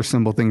kosher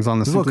symbol things on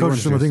the There's Simply little kosher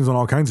Orange symbol juice. things on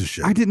all kinds of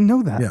shit. I didn't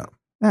know that. Yeah.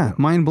 Yeah,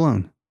 mind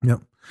blown.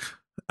 Yep.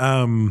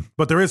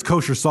 But there is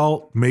kosher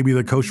salt. Maybe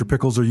the kosher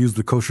pickles are used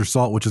with kosher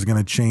salt, which is going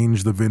to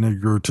change the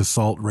vinegar to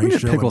salt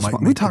ratio.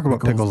 We talk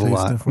about pickles a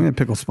lot. We need a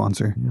pickle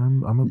sponsor. Yeah,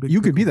 I'm a big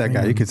You could be pickle that guy.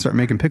 fan. You could start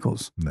making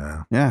pickles.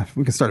 Nah. Yeah,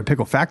 we could start a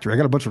pickle factory. I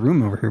got a bunch of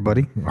room over here,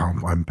 buddy.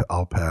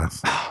 I'll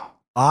pass.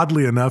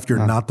 Oddly enough,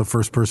 you're not the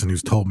first person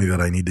who's told me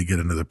that I need to get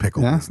into the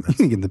pickle Yeah, business. you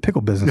can get in the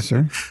pickle business,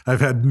 sir.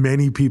 I've had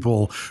many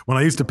people, when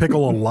I used to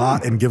pickle a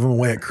lot and give them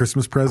away at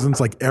Christmas presents,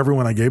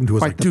 everyone I gave them to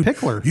was Fight like, the dude,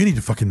 pickler. you need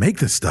to fucking make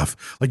this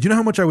stuff. Do you know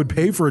how much I would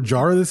pay for a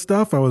jar of this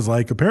stuff? I was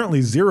like,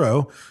 apparently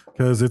zero,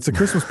 because it's a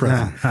Christmas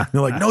present. And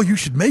they're like, no, you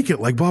should make it,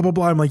 blah, blah,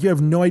 blah. I'm like, you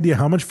have no idea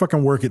how much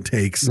fucking work it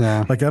takes.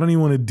 Yeah. I don't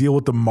even want to deal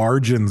with the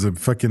margins of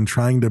fucking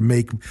trying to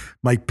make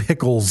my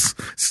pickles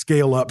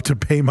scale up to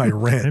pay my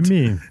rent.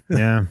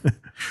 Yeah.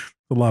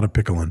 A lot of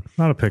pickling.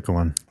 A lot of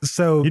pickling.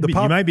 So you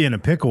might be in a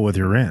pickle with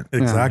your rent.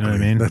 Exactly. You know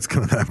what I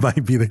mean? That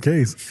might be the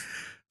case.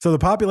 So the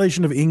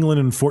population of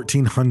England in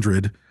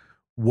 1400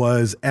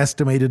 was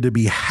estimated to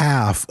be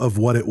half of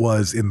what it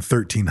was in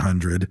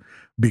 1300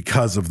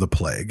 because of the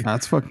plague.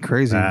 That's fucking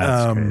crazy.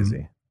 That's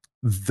crazy.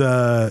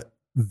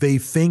 They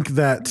think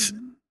that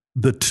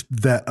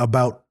that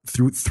about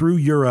through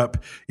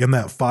Europe in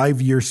that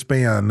 5-year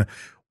span,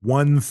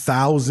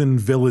 1,000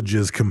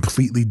 villages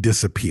completely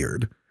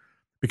disappeared.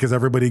 Because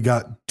everybody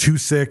got too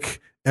sick.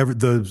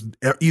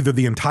 Either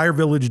the entire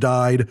village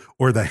died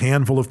or the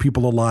handful of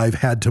people alive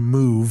had to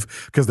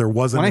move because there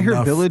wasn't enough. When I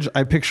hear village,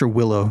 I picture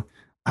Willow.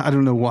 I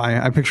don't know why.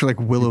 I picture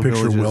Willow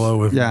villages.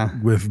 Willow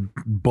with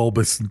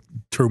bulbous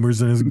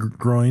tumors in his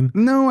groin.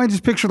 No, I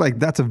just picture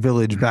that's a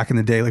village back in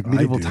the day,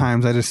 medieval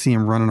times. I just see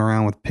him running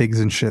around with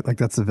pigs and shit.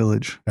 That's a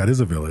village. That is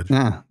a village.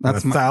 Yeah,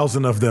 that's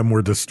 1,000 of them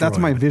were destroyed. That's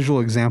my visual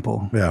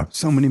example. Yeah,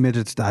 so many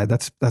midgets died.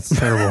 That's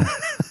terrible.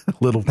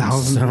 Little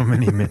thousands. So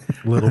many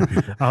little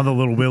people. All the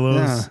little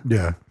willows.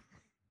 Yeah.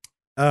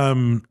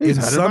 He's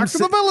headed back to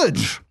the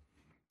village.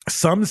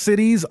 Some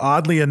cities,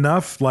 oddly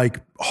enough,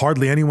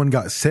 hardly anyone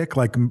got sick.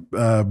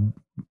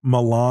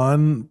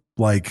 Milan,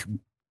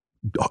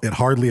 it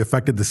hardly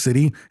affected the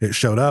city. It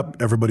showed up.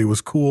 Everybody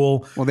was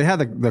cool. Well, they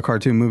had the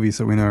cartoon movie,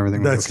 so we know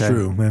everything was okay.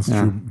 True. That's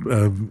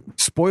true.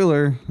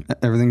 Spoiler,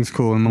 everything's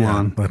cool in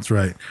Milan. Yeah, that's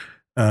right.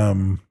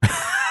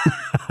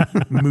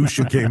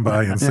 Mushu came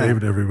by and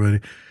saved everybody.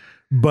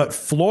 But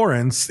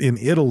Florence in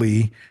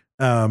Italy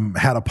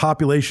had a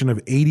population of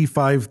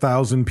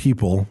 85,000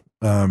 people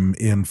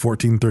in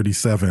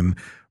 1437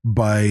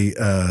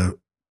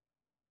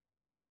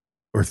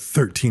 or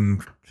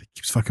 13, it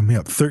keeps fucking me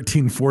up,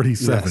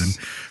 1347. Yes.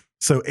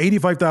 So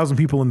 85,000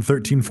 people in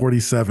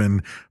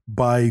 1347.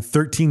 By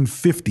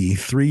 1350,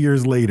 3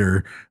 years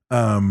later,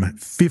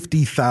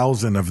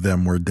 50,000 of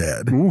them were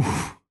dead.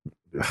 Oof.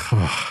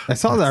 I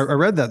saw that. I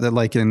read that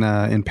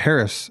in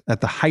Paris,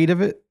 at the height of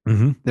it,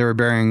 they were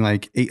burying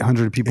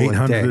 800 people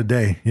 800 a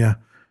day. Yeah.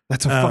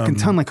 That's a fucking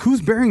ton. Like,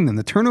 who's burying them?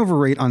 The turnover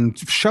rate on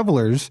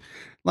shovelers,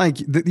 like,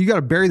 you got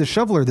to bury the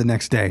shoveler the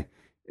next day.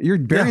 You're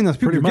burying those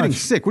people. pretty You're getting much.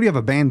 sick. What do you have,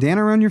 a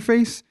bandana around your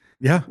face?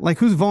 Yeah. Like,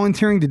 who's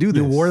volunteering to do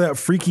this? You wore that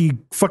freaky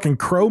fucking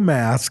crow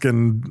mask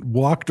and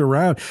walked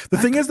around. The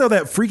thing is, though,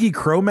 that freaky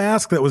crow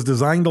mask that was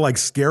designed to like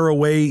scare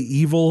away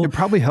evil, It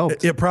probably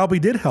helped. It probably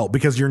did help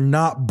because you're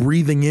not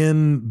breathing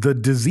in the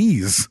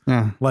disease.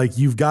 Yeah. Like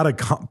you've got a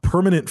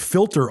permanent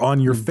filter on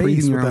your face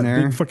breathing with your that own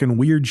big air. fucking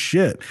weird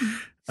shit.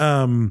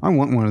 I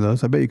want one of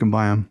those. I bet you can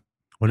buy them.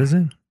 What is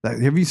it?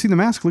 Have you seen the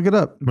mask? Look it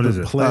up. What is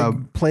it?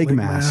 Plague mask.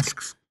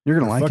 masks. You're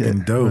going to like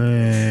Fucking it. dope.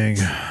 Plague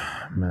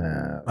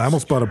mask. I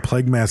almost bought a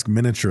plague mask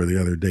miniature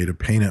the other day to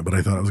paint it, but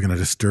I thought it was going to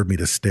disturb me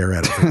to stare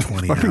at it for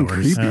 20 Fucking hours.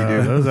 creepy,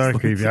 dude. Those are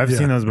creepy. I've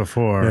seen those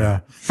before. Yeah.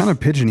 Kind of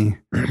pigeony.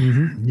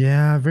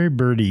 Yeah, very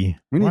birdie.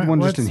 We need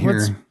one just in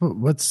here.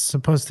 What's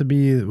supposed to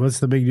be? What's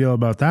the big deal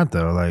about that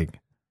though? Like,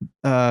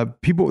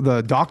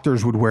 The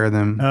doctors would wear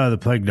them. oh, the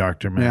plague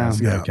doctor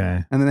mask. Yeah.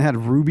 Okay. And then they had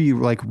ruby,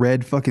 like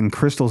red fucking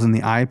crystals in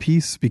the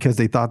eyepiece because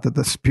they thought that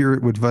the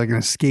spirit would fucking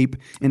escape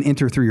and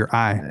enter through your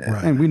eye.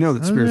 And we know that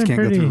Those spirits are can't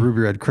go pretty- through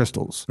ruby red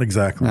crystals.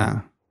 Exactly.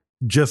 Yeah.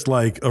 Just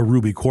like a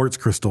ruby quartz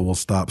crystal will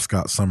stop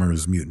Scott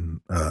Summers'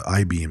 mutant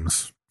eye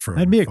beams. From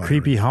That'd be a firing.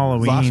 creepy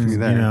Halloween, Blasphemy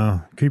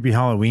there. creepy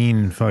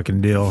Halloween fucking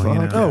deal. You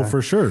know? Fuck Oh, yeah.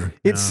 for sure.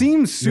 It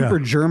seems super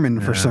Yeah.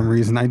 German for some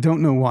reason. I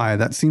don't know why.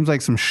 That seems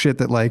like some shit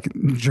that like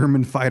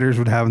German fighters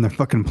would have in their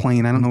fucking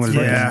plane. I don't know what it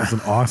is. Yeah. It's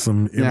an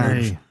awesome Yeah.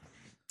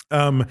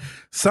 image.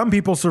 Some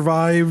people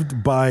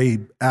survived by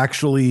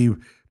actually,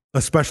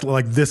 especially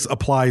like this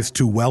applies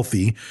to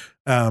wealthy.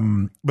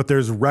 But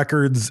there's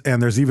records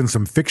and there's even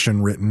some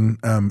fiction written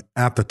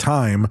at the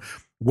time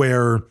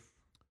where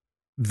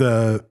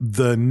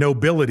the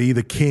nobility,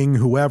 the king,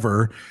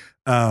 whoever,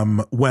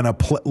 when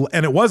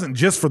and it wasn't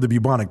just for the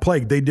bubonic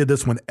plague. They did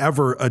this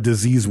whenever a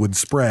disease would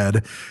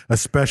spread,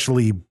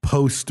 especially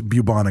post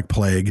bubonic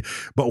plague.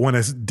 But when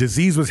a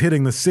disease was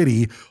hitting the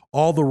city,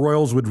 all the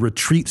royals would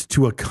retreat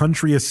to a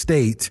country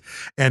estate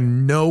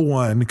and no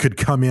one could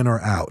come in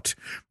or out.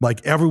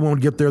 Like everyone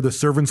would get there. The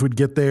servants would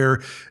get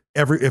there.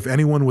 If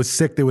anyone was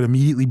sick, they would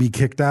immediately be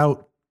kicked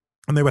out.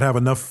 And they would have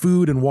enough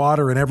food and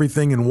water and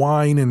everything and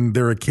wine, and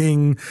they're a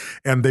king,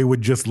 and they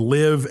would just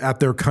live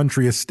at their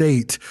country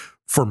estate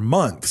for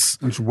months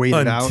Just wait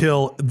it out.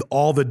 until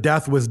all the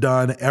death was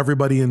done.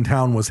 Everybody in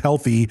town was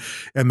healthy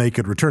and they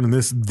could return. And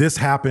this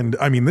happened.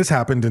 I mean, this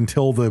happened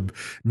until the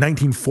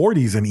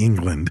 1940s in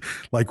England,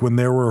 like when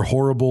there were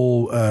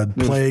horrible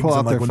plagues pull out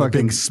and like their when the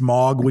fucking- big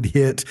smog would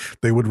hit,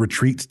 they would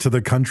retreat to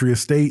the country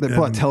estate. They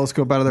pull a and-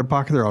 telescope out of their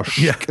pocket. They're all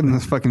and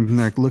this fucking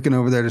they're looking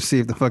over there to see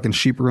if the fucking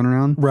sheep are running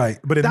around. Right.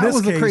 But in that this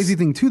was the case- crazy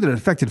thing too that it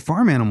affected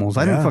farm animals.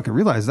 I didn't Yeah. fucking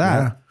realize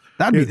that. Yeah.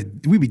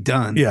 We'd be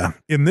done. Yeah.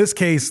 In this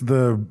case,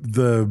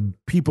 the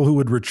people who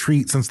would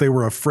retreat, since they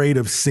were afraid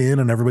of sin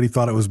and everybody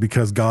thought it was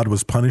because God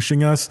was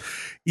punishing us,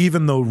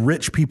 even though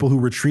rich people who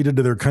retreated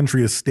to their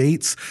country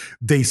estates,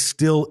 they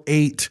still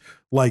ate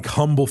like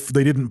humble.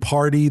 They didn't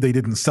party. They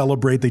didn't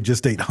celebrate. They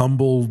just ate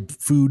humble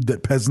food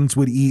that peasants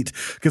would eat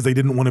because they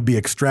didn't want to be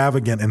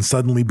extravagant and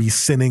suddenly be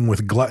sinning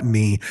with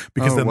gluttony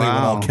because Oh, then they would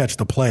all wow. catch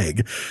the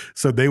plague.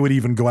 So they would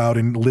even go out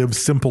and live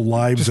simple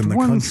lives Just in the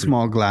one country.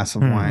 small glass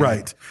of wine.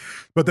 Right.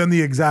 But then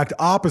the exact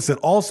opposite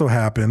also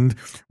happened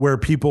where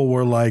people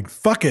were like,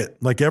 fuck it.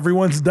 Like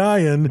everyone's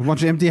dying. A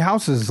bunch of empty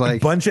houses.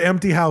 Like Bunch of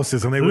empty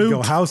houses. And they would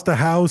go house to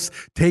house,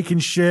 taking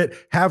shit,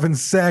 having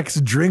sex,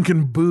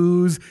 drinking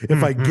booze.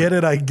 If I get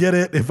it, I get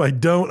it. If I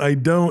don't, I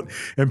don't.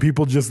 And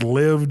people just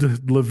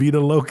lived La Vida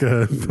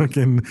Loca.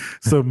 Fucking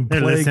some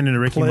They're plague, listening to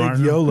Ricky plague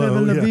Martin. YOLO.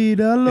 Living la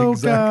vida loca.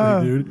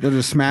 Exactly, dude. they're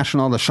just smashing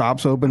all the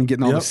shops open and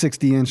getting all Yep. the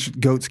 60-inch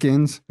goat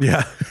skins.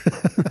 Yeah.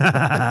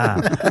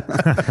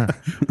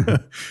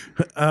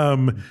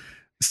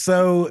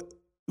 So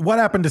what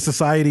happened to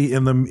society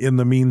in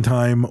the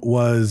meantime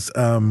was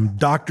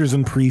doctors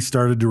and priests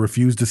started to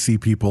refuse to see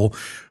people,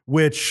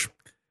 which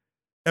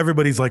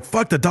everybody's like,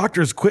 fuck, the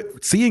doctors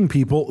quit seeing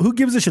people. Who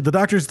gives a shit? The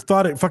doctors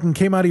thought it fucking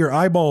came out of your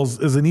eyeballs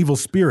as an evil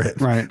spirit.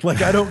 Right.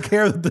 Like, I don't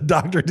care that the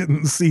doctor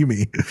didn't see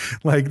me.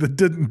 Like, that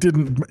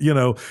didn't, you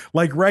know,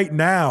 like right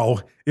now,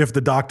 if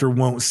the doctor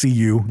won't see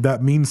you,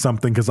 that means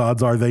something because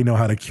odds are they know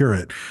how to cure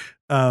it.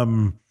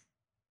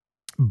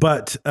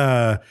 But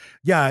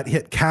yeah, it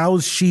hit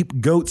cows,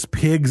 sheep, goats,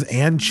 pigs,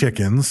 and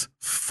chickens.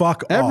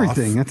 Fuck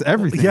Everything. off. That's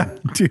everything. Yeah,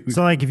 dude.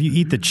 So, like, if you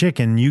eat the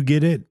chicken, you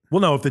get it. Well,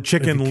 no, if the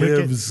chicken If you cook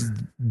lives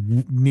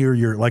near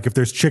your, like if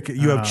there's chicken,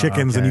 you have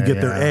chickens and you okay,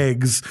 get their yeah.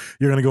 eggs,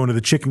 you're going to go into the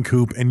chicken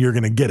coop and you're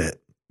going to get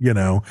it, you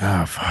know?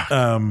 Oh, fuck.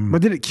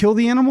 But did it kill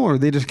the animal or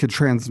they just could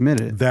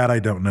transmit it? That I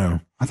don't know.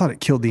 I thought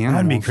it killed the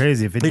animals. That'd be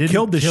crazy if it They didn't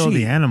killed the kill sheep.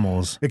 the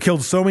animals. It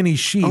killed so many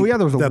sheep Oh, yeah,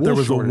 there was a that wool there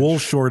was shortage. a wool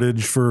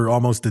shortage for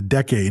almost a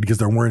decade because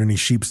there weren't any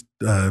sheep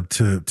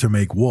to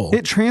make wool.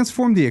 It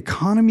transformed the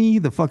economy,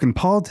 the fucking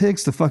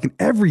politics, the fucking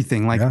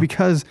everything. Like, Yeah.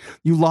 because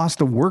you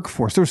lost a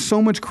workforce. There was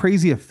so much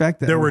crazy effect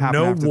that There would were happen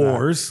no after that.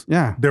 wars.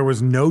 Yeah. There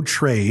was no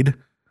trade.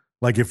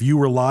 Like if you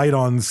relied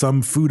on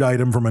some food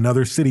item from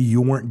another city,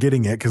 you weren't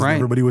getting it because Right.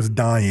 everybody was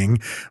dying.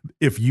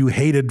 If you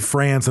hated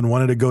France and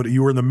wanted to go to,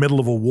 you were in the middle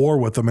of a war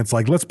with them. It's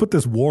like, let's put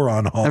this war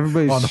on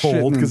Everybody's hold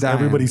shitting and because dying.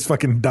 everybody's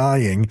fucking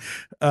dying.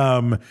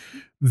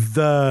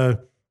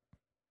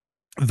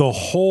 The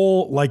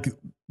whole, like,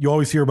 you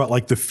always hear about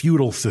like the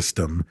feudal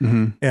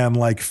system, and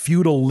like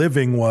feudal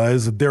living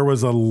was there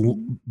was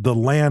the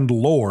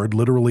landlord,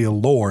 literally a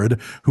lord,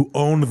 who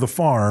owned the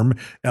farm,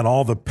 and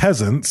all the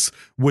peasants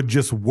would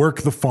just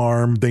work the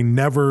farm. They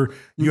never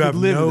You could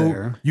live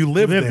there. you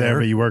live lived there, there,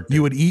 but you worked You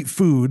there. would eat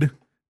food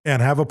and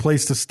have a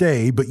place to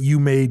stay, but you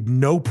made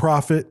no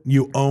profit.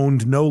 You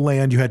owned no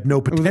land. You had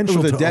no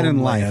potential was a to dead own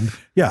end land.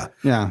 life. Yeah.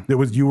 Yeah. It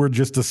was, you were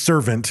just a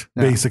servant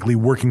basically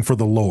working for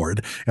the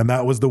Lord. And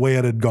that was the way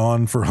it had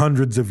gone for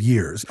hundreds of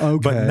years. Okay,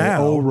 But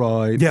now, all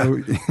right. Yeah.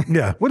 Oh,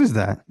 Yeah. What is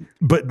that?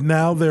 But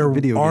now there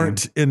Video game.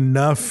 aren't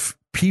enough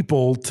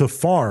people to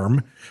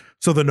farm.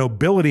 So the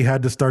nobility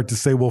had to start to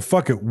say, well,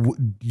 fuck it.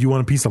 You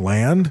want a piece of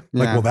land?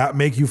 Like, Yeah. will that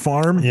make you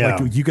farm? Yeah.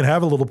 Like, you can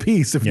have a little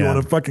piece if you Yeah.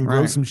 want to fucking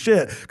grow Right. some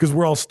shit, because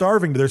we're all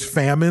starving. There's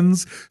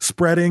famines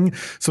spreading.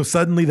 So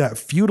suddenly that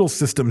feudal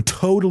system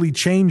totally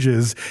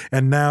changes.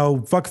 And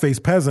now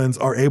fuckface peasants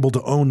are able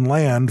to own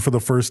land for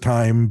the first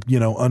time,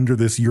 under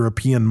this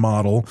European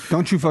model.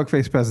 Don't you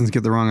fuckface peasants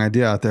get the wrong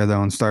idea out there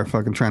though and start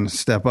fucking trying to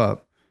step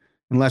up,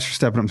 unless you're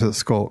stepping up to the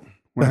skull.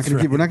 We're not That's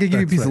going to right. give you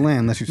a piece That's of right. land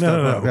unless you step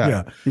No, up.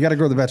 yeah. You got to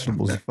grow the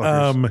vegetables. You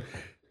fuckers.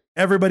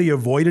 Everybody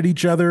avoided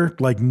each other.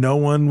 Like no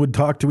one would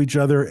talk to each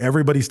other.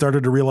 Everybody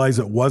started to realize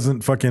it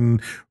wasn't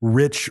fucking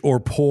rich or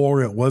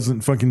poor. It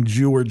wasn't fucking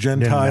Jew or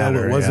Gentile.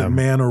 matter, It wasn't yeah.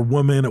 man or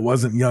woman. It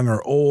wasn't young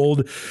or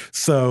old.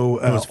 So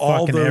It was all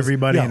fucking those,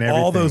 everybody and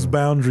all those everything.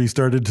 boundaries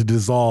started to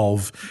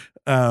dissolve.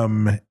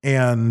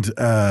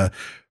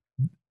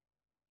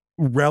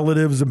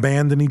 Relatives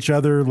abandon each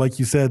other. Like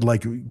you said,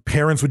 like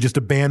parents would just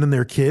abandon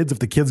their kids. If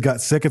the kids got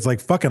sick, it's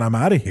like, fucking, I'm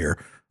out of here.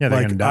 Yeah, they're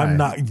like gonna die. I'm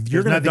not,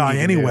 you're There's going to nothing die you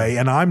can anyway. do.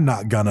 And I'm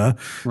not gonna.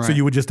 So Right.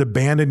 you would just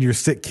abandon your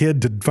sick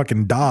kid to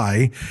fucking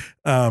die.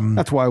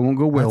 That's why I won't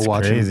go whale That's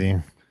watching. crazy.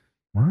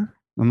 What?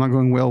 I'm not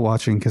going whale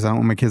watching because I don't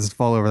want my kids to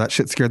fall over. That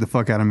shit scared the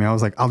fuck out of me. I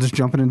was like, I'll just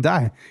jump in and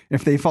die.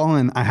 If they fall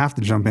in, I have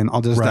to jump in.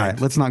 I'll just Right.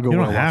 die. Let's not go You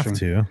whale don't have watching.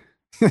 to.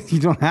 You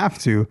don't have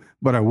to,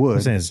 but I I'm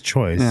would. saying it's a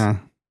choice. Yeah.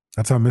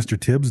 That's how Mr.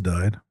 Tibbs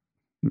died.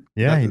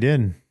 Yeah, he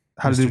did.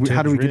 How Mr. did we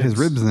Tibbs get his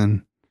ribs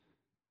then?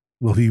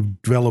 Well, he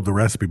developed the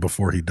recipe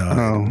before he died.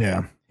 Oh,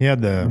 Yeah. He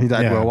had the. he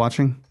died yeah. whale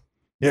watching.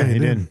 Yeah, he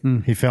did. Hmm.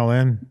 He fell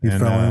in. He and,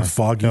 fell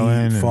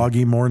in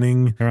foggy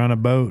morning. They're on a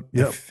boat.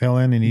 Yep. He fell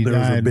in and he There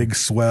died. was a big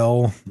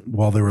swell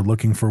while they were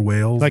looking for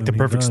whales. like the and he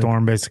perfect died.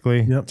 storm,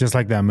 basically. Yep. Just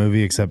like that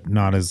movie, except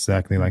not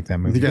exactly like that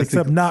movie. You guys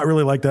Except think, not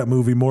really like that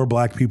movie. More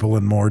black people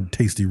and more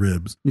tasty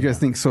ribs. you guys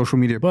think social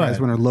media But- prize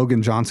winner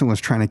Logan Johnson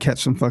was trying to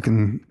catch some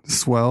fucking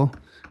swell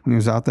when he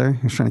was out there?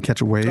 He was trying to catch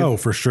a wave. Oh,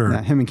 for sure.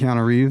 Yeah, him and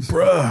Keanu Reeves.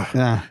 Bruh.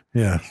 Yeah.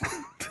 Yeah.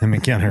 Him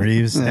and Keanu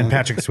Reeves Yeah. and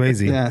Patrick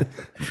Swayze. Yeah.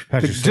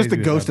 Patrick Just the Swayze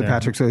was ghost out of there.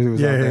 Patrick Swayze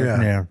was Yeah, out yeah, there.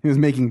 yeah. Yeah. He was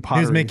making He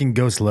pottery. was making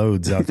ghost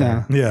loads out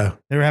there. Yeah.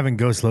 They were having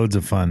ghost loads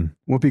of fun.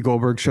 Whoopi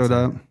Goldberg showed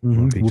up.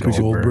 Whoopi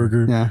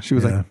Goldberger. Yeah. She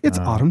was like, it's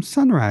autumn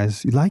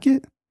sunrise. You like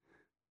it?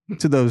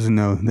 To those who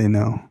know, they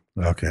know.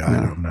 Okay, I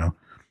don't know.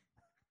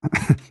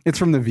 It's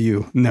from The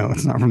View. No,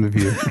 it's not from The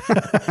View.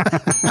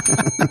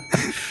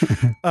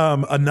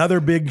 Another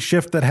big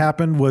shift that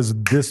happened was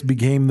this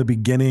became the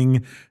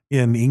beginning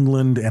in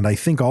England and I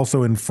think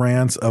also in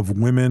France of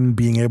women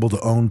being able to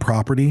own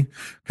property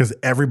because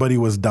everybody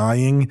was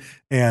dying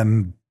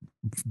and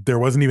there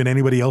wasn't even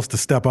anybody else to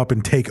step up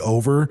and take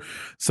over.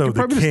 So You the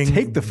probably just king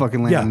take the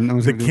fucking land Yeah, and no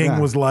one's the gonna do king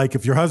that. was like,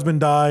 if your husband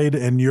died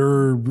and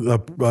you're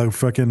a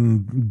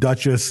fucking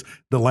duchess,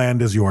 the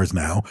land is yours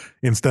now.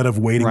 Instead of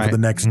waiting for Right. the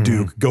next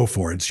duke, go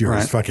for it. It's yours.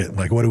 Right. Fuck it.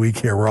 Like, what do we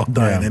care? We're all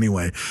dying Yeah.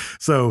 anyway.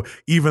 So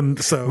even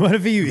so, What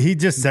if he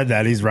just said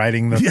that? He's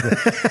writing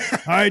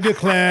the I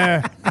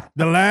declare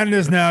the land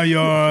is now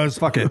yours.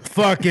 Fuck it.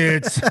 Fuck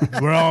it.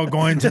 We're all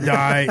going to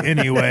die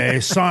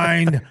anyway.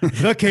 Signed,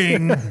 the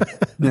king.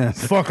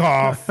 Yes. Fuck off.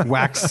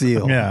 Wax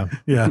seal. Yeah.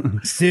 yeah.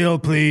 Seal,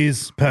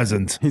 please,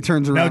 peasant. He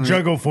turns Now around. and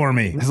juggle for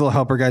me. his little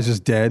helper guy's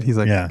just dead. He's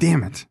like, Yeah.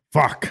 damn it.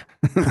 Fuck.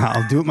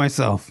 I'll do it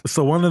myself.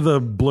 So one of the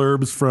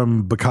blurbs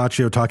from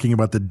Boccaccio talking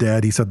about the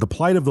dead, he said the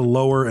plight of the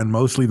lower and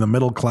mostly the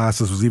middle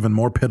classes was even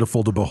more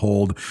pitiful to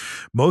behold.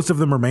 Most of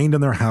them remained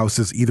in their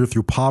houses either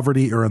through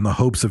poverty or in the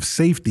hopes of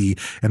safety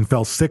and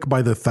fell sick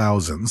by the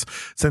thousands.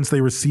 Since they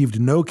received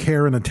no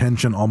care and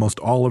attention, almost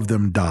all of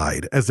them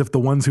died, as if the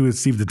ones who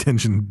received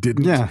attention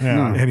didn't. Yeah.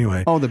 No.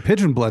 Anyway. Oh, the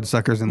pigeon blood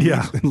suckers and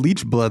Yeah.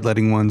 leech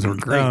bloodletting ones were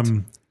great.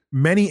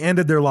 Many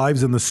ended their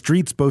lives in the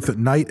streets, both at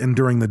night and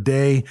during the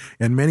day,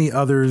 and many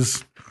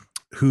others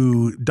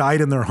who died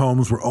in their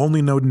homes were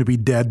only known to be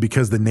dead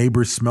because the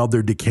neighbors smelled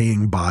their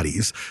decaying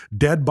bodies.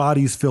 Dead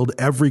bodies filled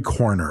every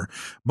corner.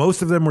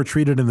 Most of them were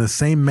treated in the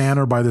same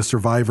manner by the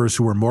survivors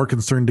who were more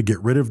concerned to get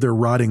rid of their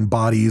rotting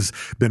bodies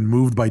than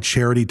moved by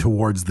charity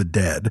towards the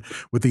dead.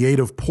 With the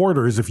aid of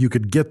porters, if you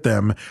could get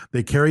them,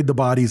 they carried the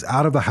bodies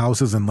out of the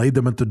houses and laid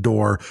them at the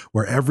door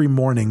where every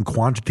morning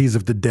quantities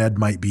of the dead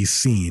might be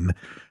seen.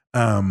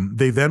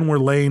 They then were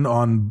laying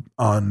on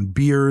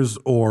biers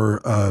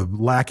or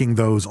lacking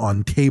those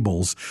on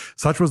tables.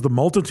 Such was the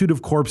multitude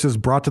of corpses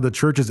brought to the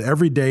churches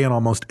every day and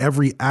almost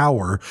every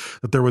hour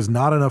that there was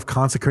not enough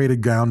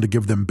consecrated ground to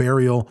give them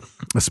burial,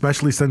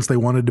 especially since they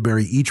wanted to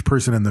bury each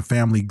person in the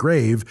family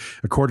grave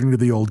according to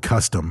the old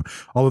custom.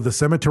 Although the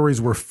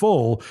cemeteries were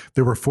full,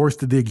 they were forced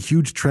to dig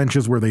huge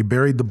trenches where they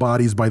buried the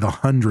bodies by the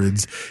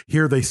hundreds.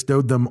 Here they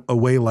stowed them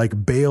away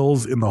like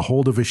bales in the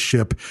hold of a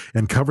ship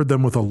and covered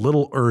them with a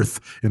little earth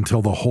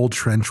until the whole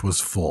trench was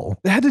full.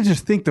 They had to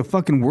just think the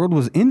fucking world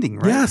was ending,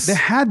 right? Yes. They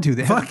had to.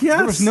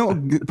 There was no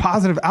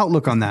positive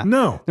outlook on that.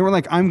 No. They were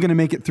like, I'm going to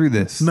make it through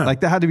this. No.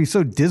 Like, that had to be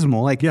so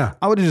dismal. Like, Yeah.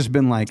 I would have just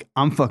been like,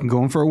 I'm fucking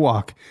going for a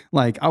walk.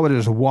 Like, I would have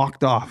just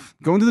walked off,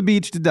 going to the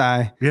beach to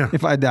die. Yeah.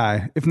 If I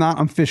die. If not,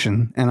 I'm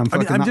fishing and I'm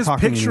fucking I'm not just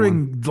talking to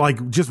anyone. picturing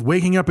like just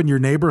waking up in your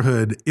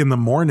neighborhood in the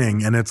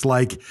morning and it's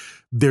like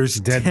there's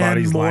Dead 10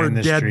 bodies more lying in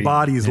the dead street.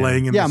 bodies Yeah.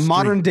 laying in Yeah, the street.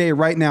 modern day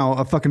right now,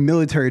 a fucking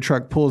military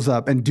truck pulls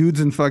up and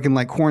dudes in fucking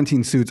like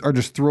quarantine suits are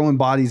just throwing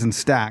bodies in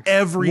stacks.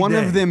 Every One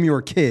day. of them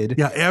your kid.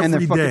 Yeah, and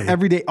they're every fucking day.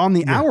 every day on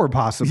the hour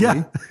possibly.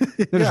 Yeah.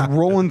 They're Yeah. just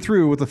rolling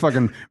through with the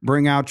fucking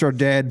bring out your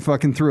dead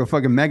fucking through a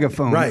fucking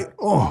megaphone. Right.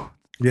 Oh.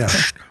 Yeah.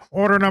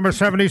 Order number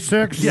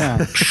 76.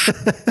 Yeah.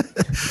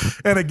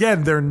 And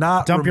again, they're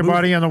not Dump your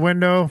body on the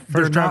window.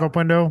 they're First drive not up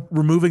window.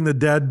 removing the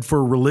dead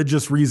for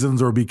religious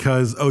reasons or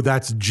because, oh,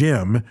 that's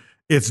Jim.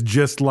 It's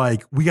just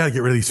like, we got to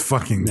get rid of these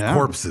fucking Yeah.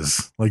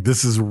 corpses. Like,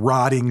 this is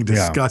rotting,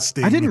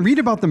 disgusting. I didn't read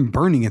about them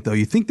burning it though.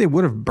 You think they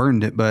would have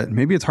burned it, but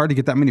maybe it's hard to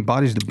get that many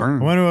bodies to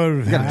burn. I wonder what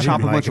would You gotta happen,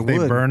 chop a like, bunch if of they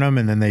wood. burn them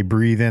and then they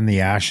breathe in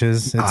the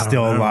ashes. It's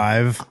still know.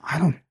 alive. I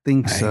don't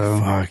think so.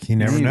 Fuck, you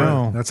never Maybe.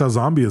 know. That's how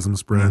zombieism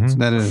spreads.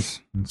 That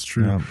is. It's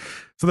true. Yeah.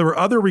 So there were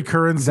other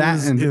recurrences.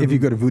 That and in- if you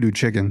go to Voodoo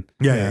Chicken.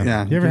 yeah.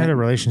 Yeah. You ever had a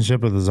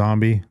relationship with a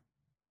zombie?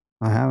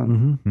 I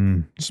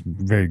haven't. It's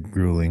very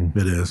grueling.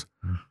 It is.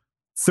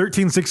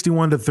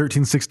 1361 to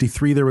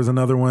 1363, there was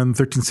another one.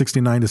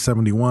 1369 to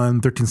 71,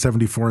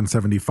 1374 and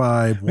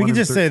 75. We one could in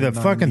just say the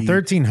fucking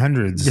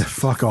 1390. 1300s. Yeah,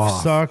 fuck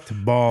off.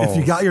 Sucked balls. If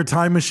you got your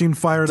time machine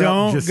fired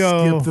Don't up, just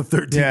go. skip the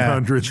 1300s. Yeah.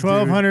 dude.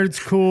 1200s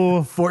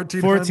cool.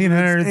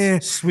 1400s eh.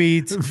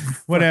 sweet.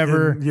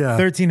 Whatever. Fucking, yeah.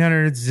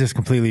 1300s just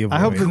completely avoid. I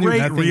hope the new-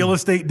 Great Nothing- real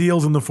estate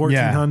deals in the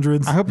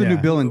 1400s. I hope the Yeah. new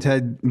Bill and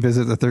Ted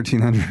visit the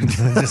 1300s.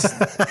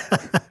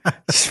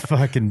 just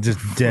fucking just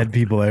dead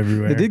people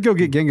everywhere. They did go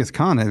get Genghis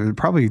Khan. It was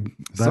probably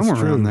somewhere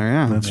true. around there.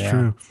 Yeah. That's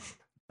true.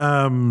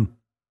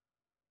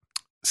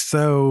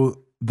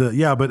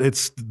 But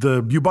it's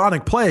the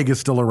bubonic plague is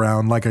still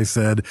around. Like I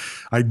said,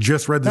 I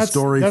just read the That's-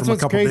 story that's from a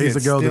what's couple crazy. days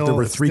It's ago that there still-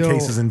 were it's 3 still-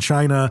 cases in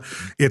China.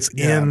 It's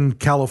in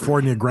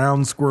California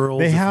ground squirrels.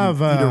 They If you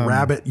have, eat a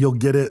rabbit, you'll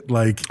get it.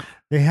 Like,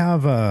 They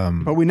have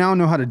But we now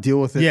know how to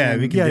deal with it. yeah,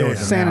 and we can deal with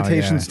it now,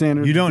 sanitation yeah.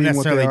 standards. You don't being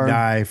what they necessarily are.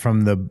 die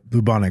from the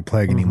bubonic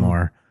plague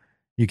anymore.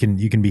 You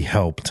can be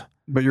helped.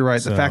 But you're right.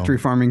 The So- factory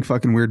farming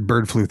fucking weird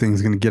bird flu thing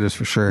is going to get us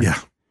for sure. yeah.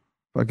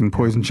 Fucking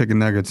poison chicken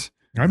nuggets.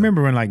 I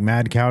remember when like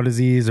mad cow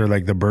disease or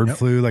like the bird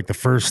flu, like the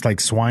first like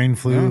swine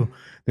flu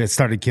that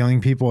started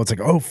killing people. It's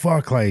like, oh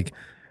fuck, like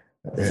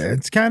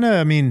it's kind of,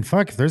 I mean,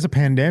 fuck, if there's a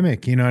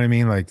pandemic, you know what I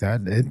mean? Like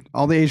that,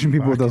 All the Asian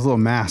people with those little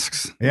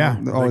masks. yeah.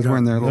 They're always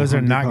wearing their little Those are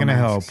Home not Depot going to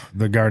help. masks.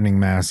 The gardening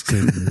masks.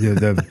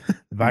 The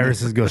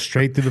viruses go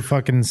straight through the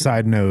fucking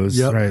side nose,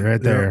 Yep.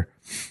 right there.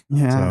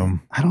 Yeah. So-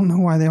 I don't know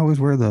why they always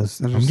wear those.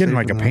 They're I'm just getting safe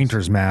like for a those.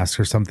 painter's mask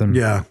or something.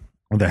 Yeah.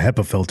 With a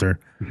HEPA filter.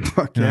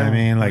 Fuck You know yeah. what I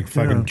mean? Like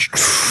fucking,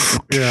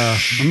 Yeah.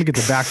 I'm going to get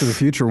the Back to the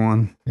Future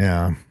one.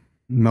 yeah.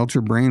 Melt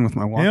your brain with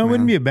my Walkman. You know, it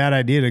wouldn't be a bad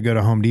idea to go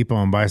to Home Depot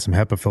and buy some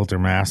HEPA filter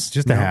masks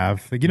just to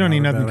have. Like, you don't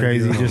need not a nothing bad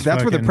crazy. idea. Just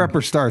That's where the fucking-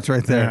 prepper starts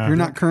right there. Yeah. If you're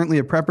not currently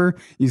a prepper,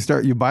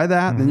 you buy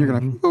that, then you're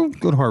going to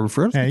go to Harbor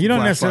Freight. Yeah, you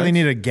don't necessarily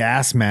need a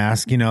gas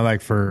mask, you know,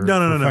 like for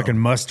No. fucking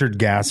mustard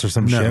gas or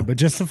some shit, but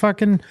just a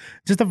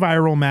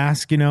viral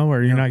mask, you know,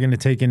 where you're not going to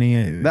take any.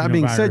 That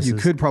being said, you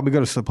viruses. could probably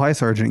go to Supply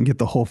Sergeant and get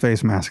the whole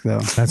face mask, though.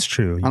 That's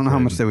true. I don't know how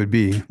much they would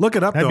be. Look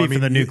it up, That'd though. be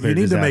for the nuclear you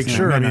need to make disaster.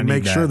 sure. You I might mean, not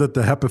make need sure that.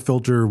 that the HEPA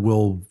filter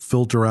will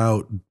filter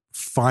out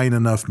fine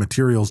enough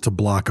materials to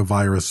block a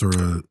virus or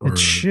It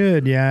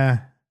should, yeah.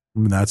 I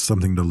mean, that's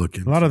something to look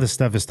into. A lot of the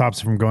stuff it stops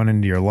it from going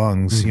into your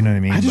lungs. You know what I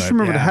mean? I just But,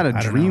 remembered yeah, I had a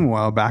don't dream a know.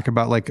 while back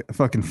about like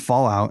fucking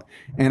Fallout,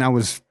 and I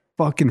was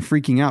fucking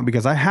freaking out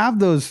because I have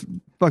those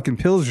fucking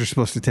pills you're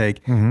supposed to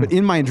take, but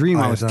in my dream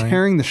I was Iodine?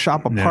 tearing the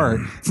shop apart.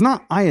 It's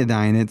not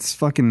iodine; it's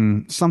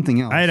fucking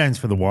something else. Iodine's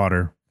for the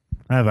water.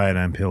 I have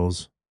iodine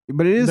pills.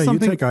 But it is No, you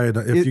something. take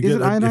iodine. Is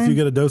it iodine? If you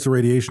get a dose of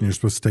radiation, you're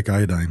supposed to take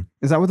iodine.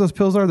 Is that what those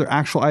pills are? They're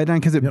actual iodine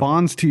because it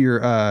bonds to your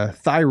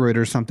thyroid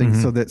or something,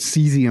 so that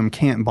cesium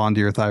can't bond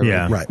to your thyroid.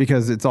 Yeah. Right.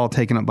 Because it's all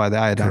taken up by the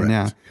iodine. Correct.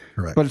 Yeah.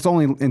 Correct. But it's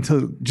only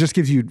until just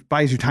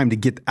buys you time to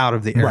get out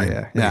of the area.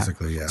 Right. Yeah.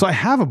 Basically, yeah. So I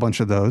have a bunch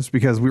of those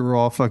because we were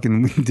all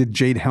we did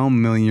Jade Helm a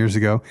million years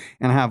ago,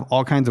 and I have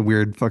all kinds of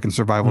weird fucking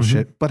survival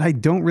shit. But I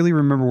don't really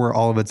remember where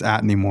all of it's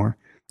at anymore.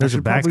 There's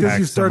a probably- backpack. Because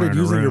you started somewhere in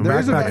using a your room. There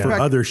is a backpack for backpack.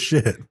 other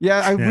shit.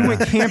 Yeah, we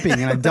went camping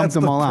and I dumped That's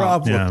them the all out.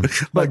 problem. Yeah.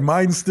 Like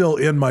mine's still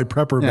in my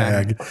prepper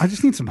Yeah. bag. I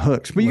just need some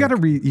hooks. But you got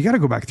to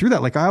go back through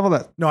that. Like I have all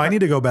that. No, I need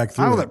to go back I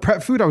through have all it. that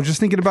prep food. I was just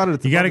thinking about it.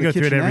 At the You got to bottom go of the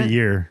through it every kitchenette.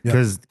 year Yeah.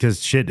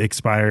 because shit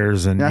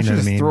expires and Yeah, I you should know what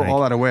I just mean. throw Like,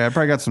 all that away. I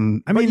probably got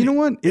some. I mean, but you know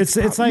what? it's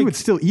you like- would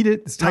still eat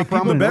it. It's top people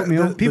ramen and bet-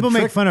 oatmeal. the- people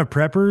trick- make fun of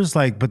preppers,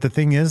 like, but the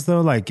thing is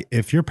though, like,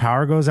 if your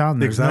power goes out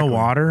and there's Exactly. no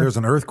water, There's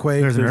an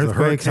earthquake. there's an a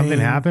earthquake, something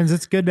hurricane. happens.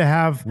 It's good to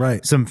have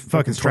Right. some fucking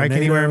Fucking strike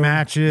anywhere tornado.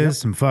 matches, Yep.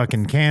 some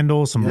fucking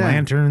candles, some Yeah.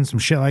 lanterns, some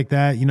shit like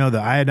that. You know, the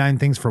iodine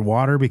things for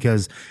water,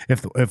 because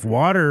if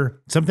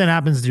water, something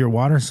happens to your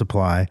water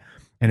supply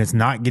and it's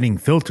not getting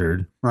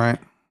filtered, Right.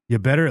 you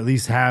better at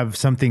least have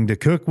something to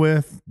cook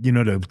with, you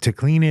know, to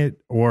clean it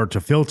or to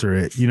filter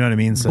it. You know what I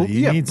mean? So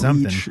you Yeah, need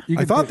something. bleach. You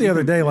I could thought do- the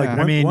other day, like yeah.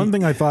 one, I mean, one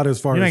thing I thought as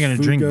far You're not as going to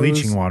food drink goes,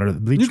 bleaching water.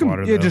 Bleach You can,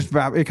 water, it though. just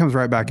it comes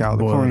right back out.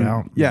 The Boil it chlorine.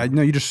 out. Yeah,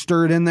 no, you just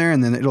stir it in there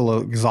and then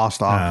it'll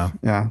exhaust off.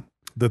 Yeah.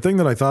 the thing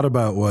that I thought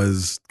about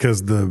was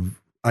because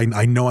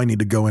I know I need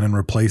to go in and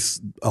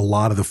replace a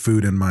lot of the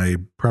food in my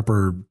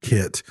prepper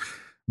kit,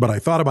 but I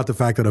thought about the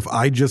fact that if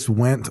I just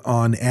went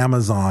on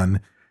Amazon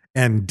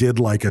and did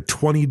like a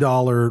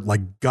 $20,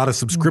 like got a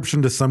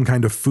subscription to some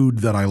kind of food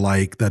that I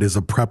like that is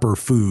a prepper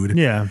food.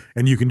 Yeah.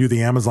 And you can do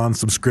the Amazon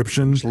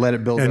subscription. Just let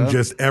it build and up.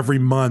 just every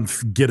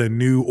month get a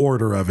new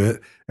order of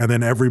it. And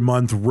then every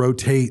month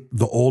rotate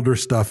the older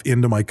stuff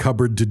into my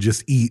cupboard to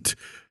just eat.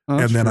 Oh,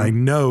 and that's then true. I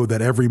know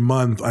that every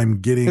month I'm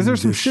getting. Is there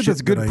some this shit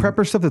that's good that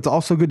prepper stuff that's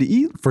also good to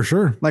eat? For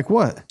sure. Like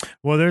what?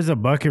 Well, there's a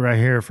bucket right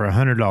here for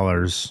 $100.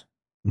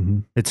 Mm-hmm.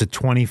 It's a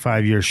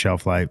 25-year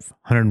shelf life,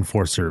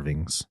 104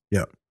 servings.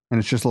 Yeah. And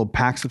it's just little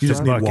packs of You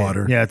just stuff? need Bucket.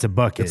 water. Yeah, it's a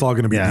bucket. It's all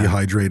going to be Yeah.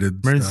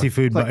 dehydrated. Emergency stuff.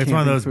 food. It's like It's one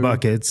of camping those food.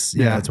 buckets.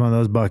 Yeah. Yeah, it's one of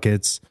those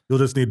buckets. You'll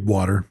just need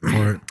water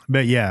for it.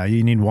 But yeah,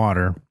 you need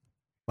water.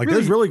 Like Really-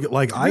 there's really good,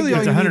 like really I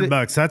It's all you need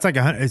 $100. So that's like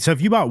 $100. So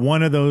if you bought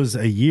one of those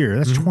a year,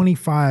 that's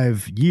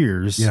 25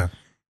 years. Yeah.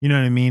 You know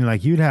what I mean?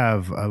 Like you'd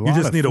have a lot you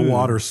just of need a food.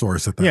 water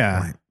source at that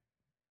Yeah. point.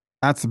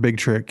 That's the big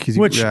trick. 'Cause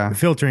Which yeah.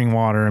 filtering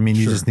water, I mean,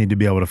 you Sure. just need to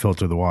be able to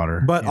filter the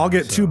water. But you I'll know,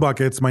 get so. 2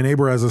 buckets. My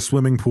neighbor has a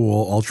swimming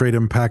pool. I'll trade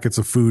him packets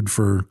of food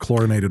for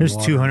chlorinated There's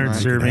water. 200 Make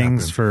it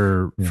servings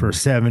happen. for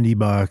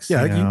 $70.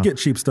 Yeah, you you can know? get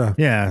cheap stuff.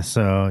 Yeah,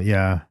 so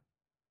yeah.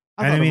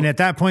 I And I thought mean, it- at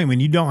that point, when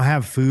you don't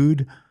have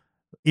food,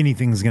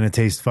 anything's going to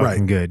taste fucking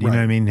Right, good. You know right.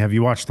 what I mean? Have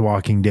you watched The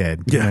Walking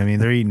Dead? You know Yeah. what I mean?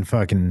 They're eating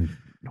fucking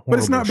But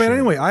it's not bad horrible shit.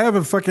 anyway. I have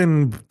a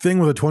fucking thing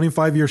with a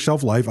 25-year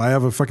shelf life. I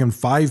have a fucking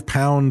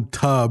 5-pound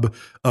tub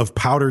of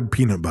powdered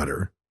peanut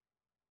butter.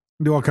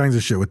 Do all kinds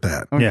of shit with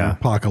that. Yeah.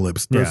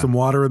 Apocalypse. Throw Yeah. some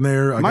water in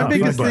there. I My got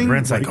biggest peanut thing- butter.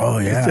 Brent's like, oh,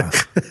 yeah.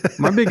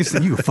 My biggest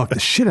thing, you could fuck the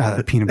shit out of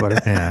that peanut butter.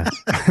 Yeah.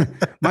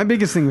 My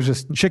biggest thing was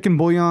just chicken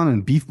bouillon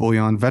and beef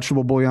bouillon,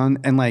 vegetable bouillon,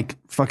 and like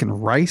fucking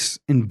rice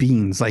and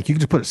beans. Like you could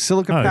just put a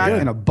silica Oh, pack good.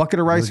 and a bucket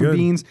of rice and good.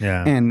 beans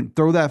Yeah. and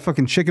throw that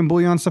fucking chicken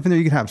bouillon stuff in there.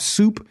 You could have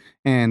soup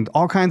and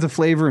all kinds of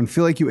flavor and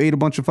feel like you ate a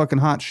bunch of fucking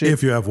hot shit.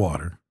 If you have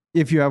water.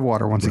 If you have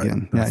water, once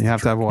again. Yeah, you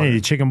have to have water. Hey,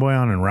 chicken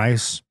bouillon and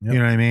rice. You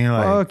know what I mean?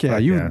 Like, Oh, okay,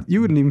 fuck you yeah.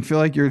 you wouldn't even feel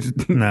like you're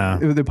No.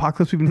 the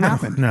apocalypse even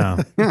happened. No.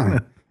 Yeah,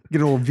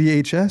 get a little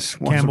VHS.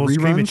 Watch Campbell's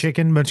some cream of reruns.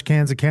 chicken, bunch of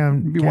cans of Be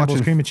Campbell's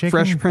watching cream of chicken.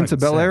 Fresh Prince of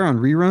Fucking Bel Air on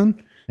rerun.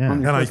 Yeah.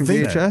 On your And I fucking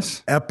think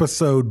VHS.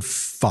 episode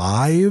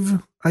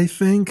 5, I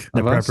think,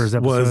 The Of us? preppers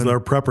episode. was our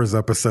preppers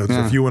episode. So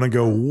Yeah. if you want to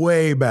go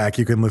way back,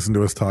 you can listen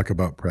to us talk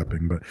about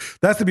prepping. But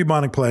that's the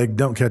bubonic plague.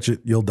 Don't catch it.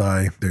 You'll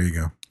die. There you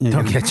go.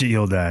 Don't catch it,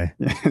 you'll die.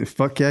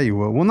 Fuck yeah, you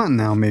will. Well, not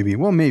now, maybe.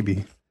 Well,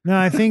 maybe. No,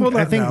 I think Well,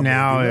 not now,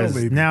 now maybe. is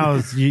Well, maybe. now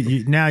is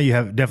you now you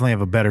have definitely have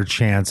a better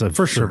chance of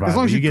For sure. survival. As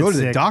long as you get go to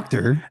the sick.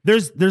 doctor.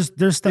 There's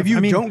stuff. If you I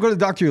mean, don't go to the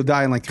doctor, you'll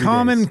die in like 3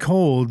 common days.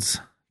 colds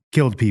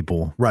killed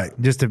people, Right.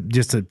 Just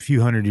a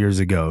few hundred years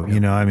ago. You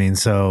know, I mean,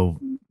 so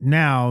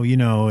now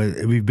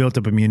we've built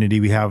up immunity.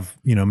 We have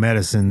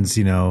medicines.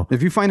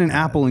 If you find an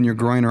apple in your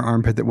groin or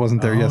armpit that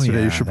wasn't there Oh, yesterday,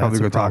 yeah, you should probably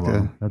go that's a talk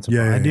problem. to. That's a Yeah,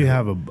 problem. yeah, I do yeah.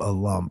 have a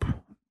lump.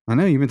 I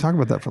know you've been talking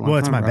about that for a long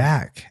Well, time. it's my bro.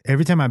 back.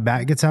 Every time my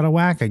back gets out of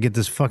whack, I get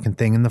this fucking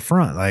thing in the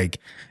front,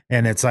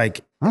 and it's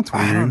like That's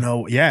I don't weird.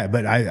 know. Yeah,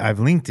 but I've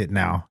linked it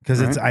now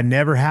because Right. I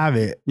never have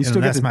it. You still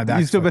unless get my back.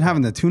 you still been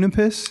having the tuna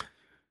piss?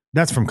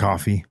 That's from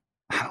coffee.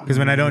 Because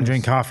when I don't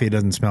drink coffee, it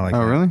doesn't smell like Oh,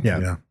 that. really? Yeah.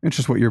 Yeah. It's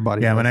just what your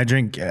body. Yeah, does. when I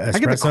drink espresso, I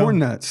get the corn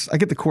nuts. I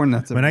get the corn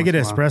nuts. when every I get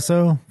once in a while.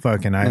 espresso,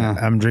 fucking, Yeah.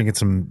 I'm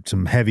drinking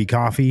some heavy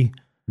coffee.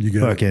 You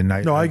get Fucking,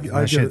 it. No, I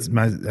get shit's, it.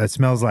 it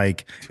smells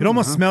like it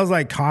almost smells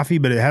like coffee,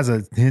 but it has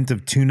a hint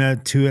of tuna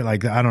to it.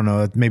 Like I don't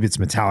know, maybe it's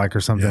metallic or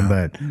something,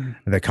 Yeah. but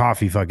the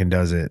coffee fucking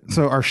does it.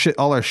 So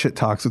all our shit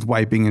talks with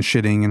wiping and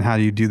shitting and how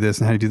do you do this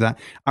and how do you do that.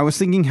 I was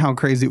thinking how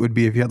crazy it would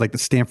be if you had like the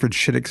Stanford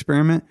shit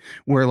experiment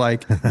where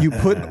like you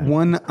put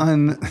one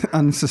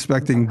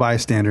unsuspecting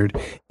bystander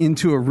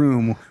into a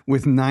room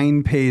with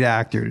 9 paid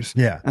actors.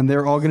 Yeah. And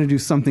they're all going to do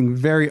something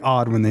very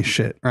odd when they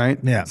shit, right?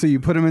 Yeah. So you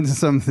put them into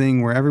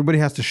something where everybody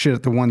has to shit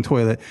at the one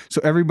toilet.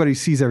 So everybody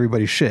sees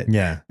everybody shit.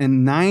 Yeah.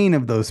 And 9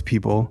 of those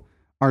people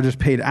are just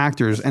paid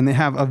actors, and they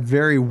have a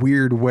very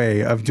weird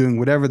way of doing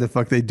whatever the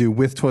fuck they do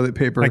with toilet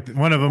paper. Like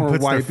one of them or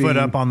puts their foot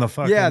up on the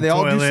fucking Yeah, they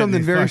all do toilet something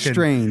and very fucking-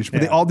 strange,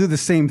 but yeah. they all do the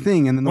same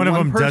thing. And then the One of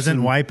them person,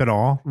 doesn't wipe at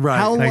all. Right.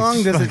 How Like,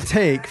 long does it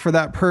take for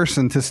that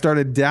person to start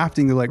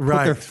adapting to like put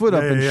Right. their foot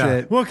up Yeah, and yeah, yeah.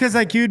 shit? Well, because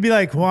like you'd be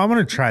like, well, I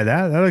want to try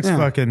that. That looks Yeah.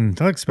 fucking.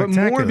 That looks But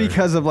spectacular. more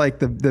because of like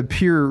the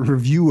peer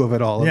review of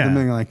it all. Of Yeah. them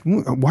being like,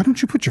 why don't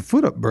you put your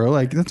foot up, bro?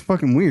 Like that's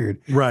fucking weird.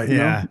 Right.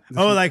 Yeah.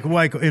 Oh, like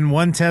in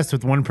one test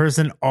with one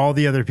person, all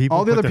the other people.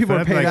 All the put other their people foot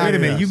are up. paid Like, wait a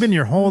actors. minute, you've been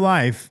your whole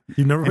life.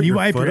 You never and put you your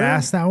wipe foot your up?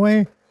 ass that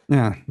way.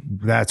 Yeah.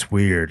 That's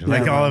weird.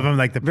 Like all of them,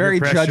 like the peer Very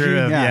pressure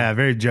judgy, of, yeah.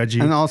 very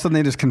judgy. And all of a sudden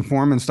they just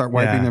conform and start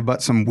wiping Yeah. their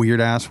butt some weird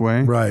ass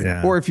way. Right.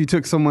 Yeah. Or if you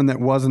took someone that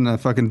wasn't a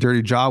fucking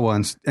dirty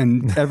Jawa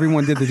and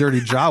everyone did the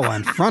dirty Jawa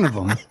in front of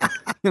them.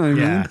 You know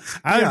what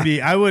I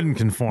mean? I wouldn't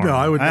conform. No,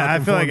 I would not I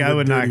feel conform like to I the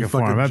would not dirty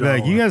conform. fucking I'd be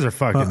like, Jawa. you guys are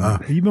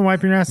fucking. You been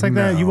wiping your ass like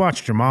that? No. You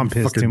watched your mom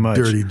piss Fucking too much.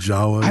 dirty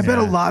Jawas. I bet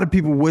a lot of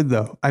people would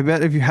though. I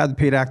bet if you had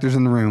paid actors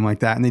in the room like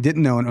that and they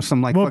didn't know and it was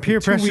some like Well, fucking peer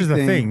pressure 2-week is the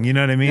thing. You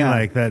know what I mean? Yeah.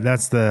 Like that.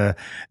 That's the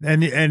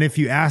and if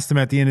you asked them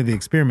at the end of the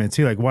experiment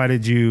too, like, why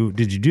did you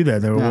do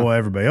that? They were, Yeah. well,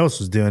 everybody else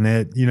was doing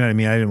it. You know what I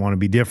mean? I didn't want to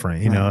be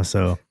different. You know,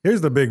 so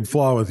Here's the big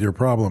flaw with your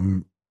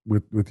problem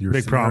with your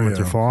big problem with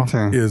your flaw.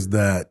 Okay. is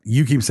that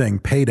you keep saying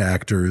paid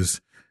actors,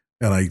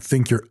 and I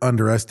think you're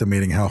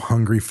underestimating how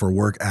hungry for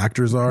work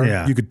actors are.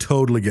 Yeah. You could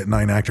totally get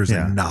 9 actors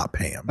Yeah. and not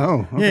pay them.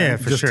 Oh, okay. Yeah,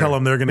 for Just sure. tell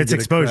them they're going to It's get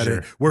exposure. a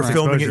credit. We're Right.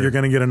 filming Exposure. it. You're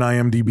going to get an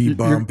IMDb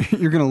bump.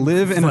 You're going to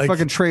live in Like, a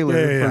fucking trailer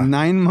yeah, yeah, for yeah.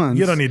 9 months.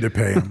 You don't need to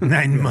pay them.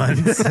 9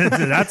 months.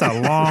 That's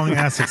a long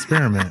ass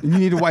experiment. You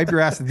need to wipe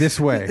your ass this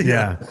way.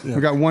 Yeah.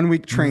 We got 1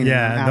 week training. on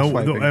Yeah, ass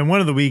wiping. and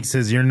one of the weeks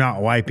is you're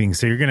not wiping,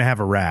 so you're gonna have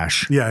a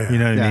rash. Yeah, yeah. You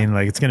know what Yeah. I mean?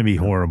 Like it's gonna be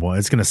horrible.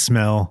 It's gonna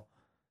smell.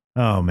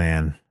 Oh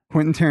man.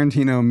 Quentin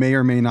Tarantino may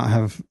or may not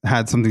have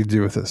had something to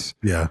do with this.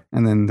 Yeah.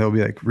 And then they'll be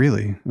like,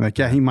 really? Like,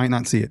 yeah, he might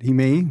not see it. He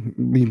may,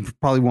 he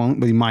probably won't,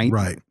 but he might.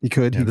 Right. He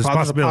could. Yeah, He there's probably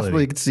possibility.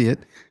 he could see it.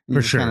 And For you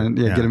just sure.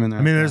 kinda, get him in there.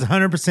 I mean, there's a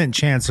 100%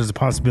 chance there's a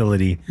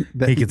possibility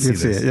That he could see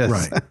this. it. Yes.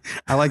 Right.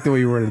 I like the way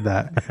you worded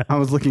that. I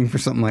was looking for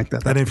something like that.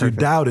 And That's if you perfect.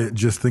 doubt it,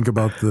 just think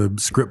about the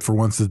script for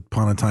Once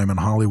Upon a Time in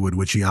Hollywood,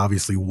 which he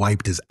obviously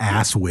wiped his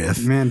ass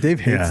with. Man,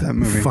 Dave hates Yeah. that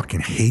movie. Fucking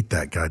hate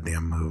that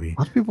goddamn movie.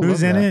 A lot of people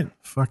Who's love in that. it?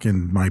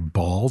 Fucking my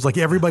balls. Like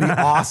everybody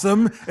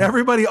awesome.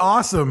 Everybody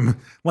awesome.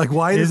 Like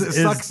why does it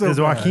suck so is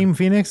bad? Joaquin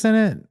Phoenix in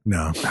it?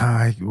 No.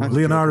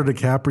 Leonardo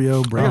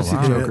DiCaprio, Brad see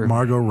Pitt, Joker.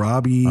 Margot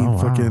Robbie, Oh, wow.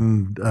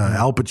 fucking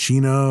Al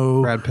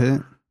Pacino. Brad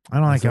Pitt. I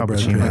don't like Al Brad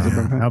Pacino. Pitt,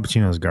 yeah. Al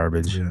Pacino's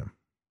garbage. Yeah.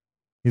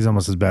 He's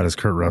almost as bad as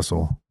Kurt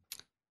Russell.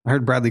 I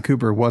heard Bradley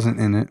Cooper wasn't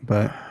in it,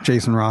 but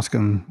Jason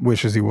Roscom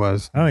wishes he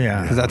was. Oh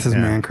yeah, Because that's his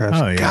Yeah. man crush.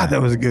 Oh yeah, God,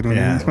 that was a good one.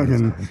 Yeah. He's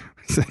fucking,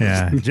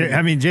 Yeah,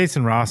 I mean,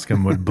 Jason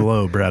Roscom would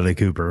blow Bradley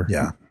Cooper.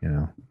 Yeah. You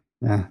know.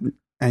 yeah.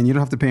 And you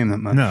don't have to pay him that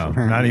much. No,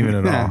 apparently. not even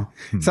at Yeah. all.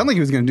 It sounded like he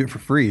was going to do it for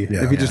free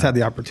Yeah. if he just had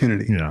the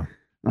opportunity. Yeah.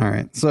 All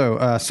right.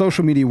 So,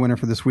 social media winner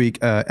for this week,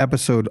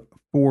 episode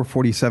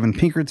 447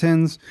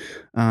 Pinkertons,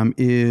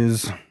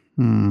 is,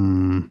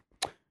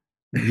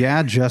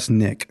 yeah, just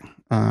Nick.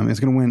 Is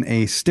going to win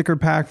a sticker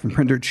pack from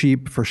Print Dirt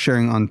Cheap for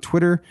sharing on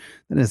Twitter.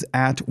 That is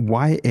at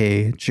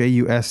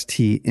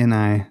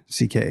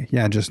YAJUSTNICK.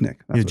 Yeah, just Nick.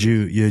 That's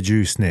You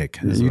juice Nick.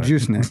 what- you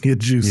juice Nick. You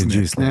juice You Nick.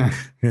 juice Nick.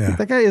 Yeah. Yeah.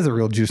 That guy is a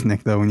real juice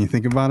Nick, though, when you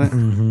think about it. You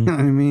know what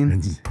I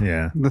mean?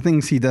 Yeah. The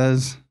things he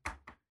does,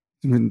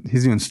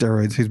 he's doing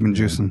steroids. He's been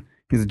juicing.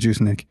 He's a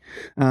juice Nick.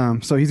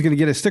 So he's going to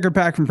get a sticker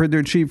pack from Print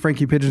Dirt Cheap.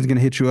 Frankie Pigeon's going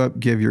to hit you up,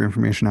 give your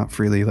information out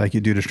freely like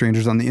you do to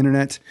strangers on the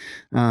internet.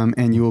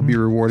 And you will be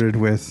rewarded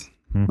with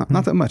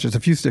not that much. It's a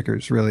few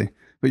stickers, really.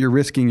 But you're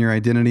risking your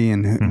identity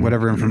and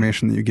whatever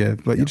information that you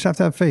give. But you just have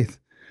to have faith.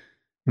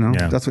 You know,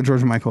 Yeah. that's what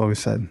George Michael always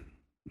said.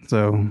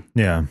 So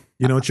Yeah.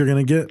 You know what you're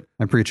going to get?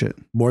 I preach it.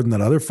 More than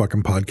that other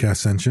fucking podcast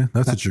sent you.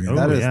 That's what you're going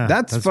to Oh, get. yeah.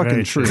 That's That's fucking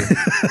very true. true.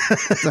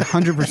 It's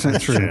 100%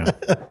 true.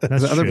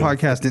 That's The other true.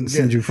 podcast didn't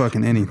send you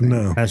fucking anything.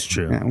 No. That's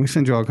true. Yeah, we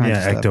send you all kinds Yeah,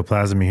 of stuff.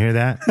 ectoplasm. You hear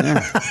that?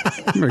 Yeah.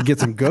 You better get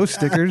some ghost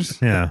stickers,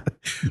 Yeah.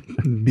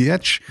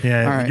 bitch.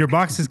 Yeah. All right. Your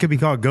boxes could be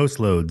called ghost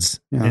loads.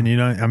 Yeah. And you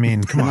know, I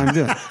mean, come What on. I'm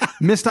doing.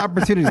 Missed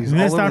opportunities.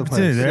 Missed all over the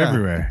opportunities. place. They're Yeah.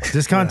 everywhere.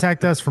 Just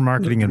contact us for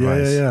marketing Yeah,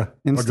 advice. yeah, yeah.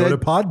 Instead- or go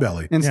to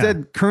Podbelly.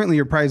 Instead, currently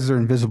your prizes are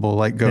invisible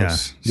like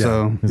ghosts. Yeah.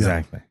 So,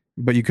 Exactly.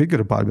 but you could go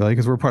to Podbelly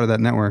because we're part of that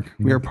network.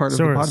 We are part of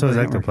the Podbelly So is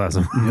network.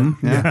 ectoplasm.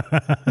 Yeah.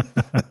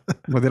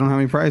 But they don't have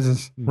any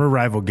prizes. We're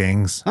rival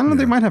gangs. I don't know.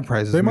 They might have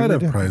prizes. They Maybe might have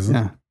do. prizes.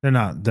 Yeah. They're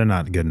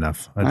not good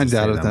enough. I'd I just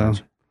doubt say it that though.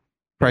 much.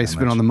 Probably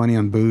spent all the money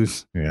on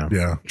booze. Yeah.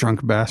 Yeah.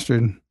 Drunk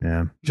bastard.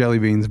 Yeah. Jelly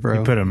beans, bro.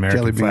 He put an American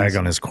Jelly flag beans.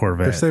 on his They're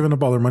Corvette. saving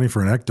up all their money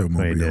for an What he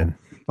ectomobile. did.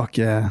 Fuck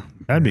yeah.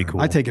 That'd be cool.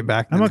 I take it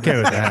back. I'm then. okay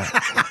with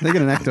that. They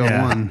get an Ecto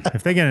Yeah. 1.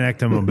 If they get an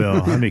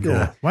ectomobile, that'd be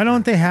cool. Why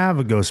don't they have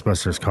a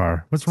Ghostbusters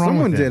car? What's wrong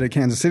Someone with did it? at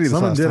Kansas City this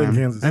Someone last did in time.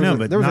 Kansas I know, City.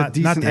 but There was a not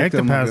the decent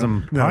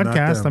Ectoplasm No, not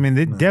podcast. them. I mean,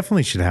 they No.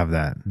 definitely should have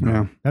that.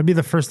 Yeah. That'd be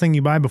the first thing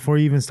you buy before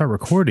you even start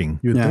recording.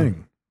 You'd Yeah. think.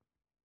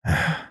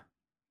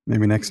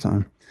 Maybe next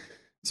time.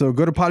 So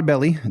go to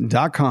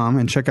podbelly.com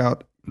and check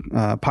out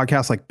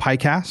podcasts like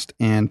PieCast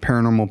and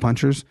Paranormal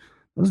Punchers.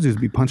 Those dudes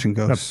be punching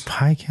The ghosts.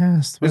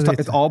 Piecast?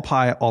 It's all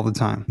pie all the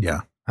time.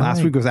 Yeah.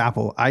 Last week was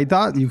Apple. I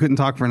thought you couldn't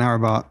talk for an hour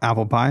about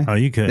apple pie. Oh,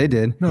 you could. They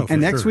did. No, for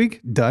and next sure.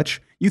 week,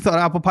 Dutch. You thought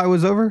apple pie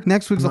was over?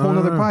 Next week's a whole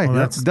nother pie. Well,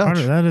 that's Dutch.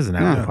 that is an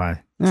apple Yeah.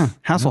 pie. Yeah.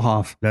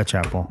 Hasselhoff. Dutch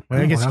apple. Well,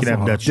 Oh, I guess you could have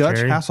Hasselhoff. Dutch Dutch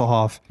cherry.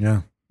 Hasselhoff.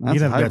 Yeah. That's You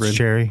could a have hybrid. Dutch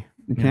cherry.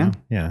 You know? can?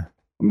 Yeah.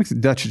 What makes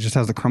it Dutch? It just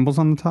has the crumbles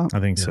on the top? I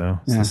think so.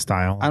 It's Yeah. the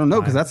style. I don't know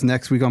because Pie. that's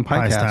next week on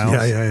Pie Piecast.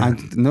 styles. Yeah.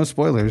 No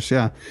spoilers.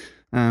 Yeah.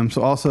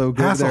 So also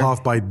go there.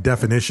 Hasselhoff by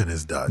definition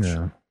is Dutch.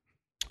 Yeah.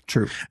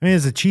 True. I mean,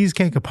 is a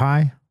cheesecake a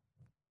pie?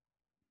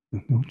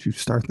 Don't you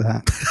start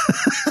that.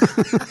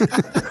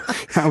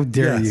 How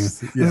dare Yes,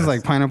 you? This yes. is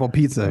like pineapple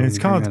pizza. It's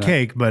You bring called that up.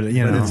 cake, but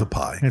you But know, it's a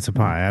pie. It's a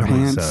pie. I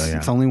believe Pants. so. Yeah.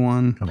 It's only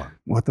one. Come on.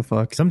 What the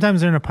fuck?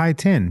 Sometimes they're in a pie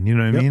tin. You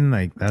know what I Yep. mean?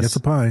 Like that's It's a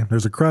pie.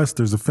 There's a crust.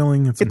 There's a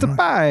filling. It's It's a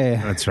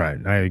pie. That's right.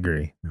 I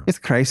agree. It's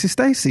Crazy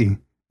Stacy.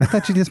 I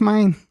thought you just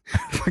mine.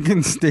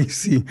 Fucking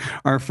Stacy,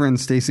 our friend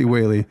Stacy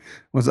Whaley,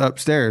 was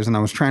upstairs, and I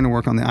was trying to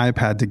work on the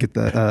iPad to get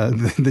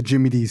the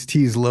Jimmy D's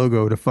Tees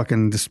logo to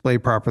fucking display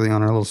properly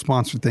on our little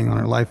sponsor thing on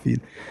our live feed.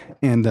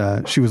 And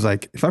she was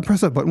like, "If I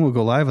press that button, will it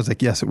go live?" I was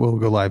like, "Yes, it will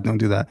go live. Don't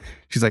do that."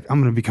 She's like, "I'm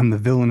going to become the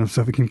villain of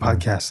Sofa King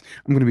Podcast.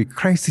 I'm going to be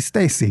Crazy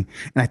Stacy."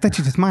 And I thought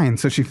you just mine.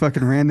 So she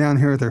fucking ran down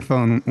here with her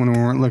phone when we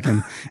weren't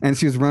looking, and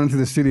she was running through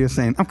the studio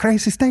saying, "I'm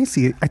Crazy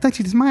Stacy. I thought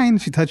you just mine."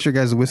 She touched your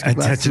guys' whiskey I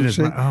glass. touched it and as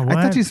shit. my- oh, I thought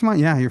what? you just mine.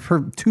 Yeah, her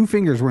 2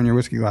 fingers were in your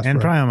whiskey glass. And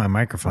bro. probably on my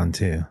microphone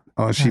too.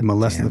 Oh, she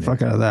molested damn the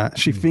fuck out of that.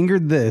 She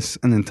fingered this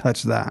and then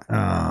touched that.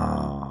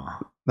 Oh.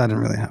 That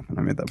didn't really happen.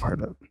 I made that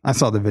part up. I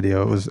saw the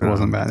video. It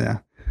wasn't bad. Yeah,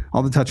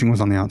 all the touching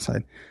was on the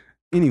outside.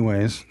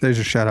 Anyways, there's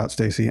your shout out,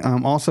 Stacy.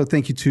 Also,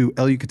 thank you to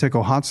El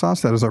Yucateco Hot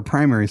Sauce. That is our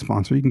primary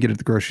sponsor. You can get it at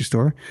the grocery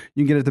store.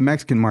 You can get it at the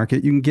Mexican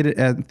market. You can get it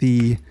at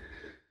the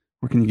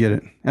where can you get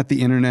it? At the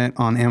internet,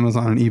 on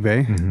Amazon and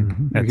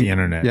eBay. At the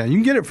internet. Yeah, you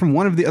can get it from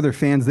one of the other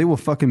fans. They will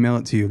fucking mail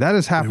it to you. That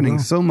is happening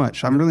so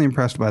much. I'm really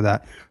impressed by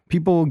that.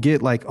 People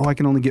get like, oh, I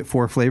can only get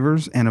 4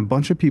 flavors. And a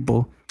bunch of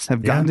people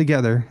have gotten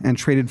together and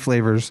traded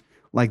flavors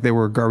like they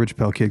were Garbage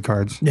Pail Kid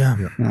cards. Yeah.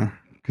 Yeah.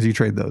 Because you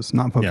trade those,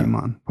 not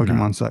Pokemon.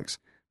 Pokemon sucks.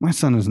 My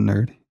son is a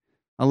nerd.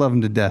 I love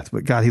him to death,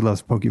 but God, he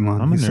loves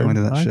Pokemon. I'm a He's so nerd.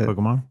 into that I like shit.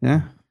 Pokemon. Yeah. Yeah,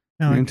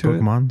 I You like into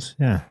it? Pokemons.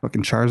 Yeah.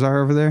 Fucking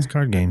Charizard over there. It's a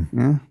card game.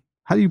 Yeah.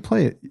 How do you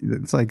play it?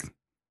 It's like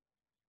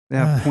they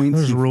have points.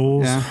 There's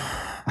rules. Yeah.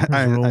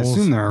 I There's rules.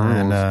 assume there are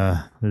rules.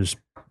 And there's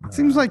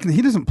Seems like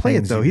he doesn't play it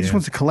things though. you He just do.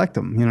 wants to collect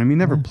them. You know what I mean? He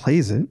never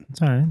plays it.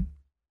 it's all right.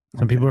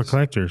 Some people are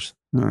collectors.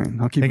 All right.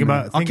 I'll keep Think him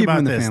about I'll think keep him about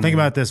in the this. family. Think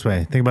about it this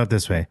way. Think about it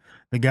this way.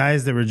 The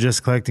guys that were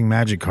just collecting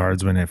magic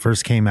cards when it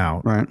first came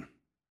out Right.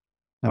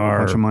 Have a are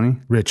bunch of money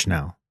rich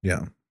now.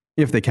 Yeah.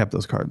 if they kept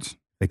those cards.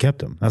 They kept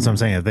them. That's what I'm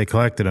saying. If they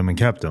collected them and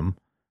kept them,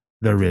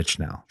 they're rich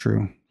now.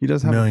 True. He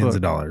does have a Millions book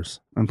of dollars.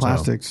 and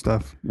plastic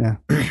stuff. Yeah.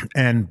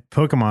 And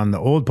Pokemon, the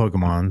old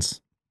Pokemons,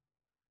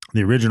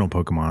 the original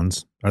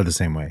Pokemons are the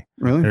same way.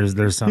 Really?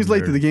 There's some He's late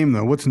that to are- the game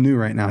though. What's new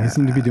right now? He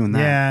seemed to be doing that.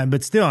 Yeah,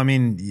 but still, I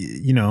mean,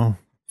 you know,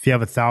 if you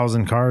have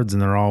 1,000 cards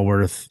and they're all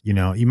worth, you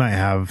know, you might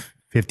have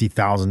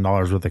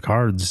 $50,000 worth of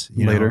cards,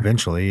 you Later. know,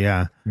 eventually.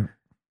 Yeah.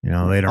 You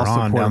know, later I'll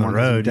on support down the him on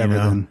his road, you endeavor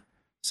know. then.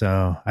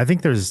 So I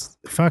think there's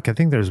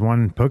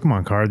one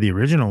Pokemon card, the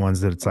original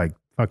ones that it's like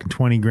fucking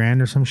 20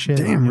 grand or some shit.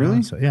 Damn, you know?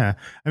 really? So yeah.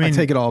 I I mean,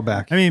 take it all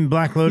back. I mean,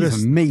 Black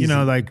Lotus, amazing. you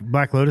know, like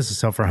Black Lotus is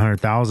sell for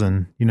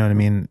 100,000, you know what I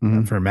mean?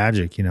 Mm-hmm. For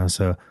Magic, you know,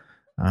 so,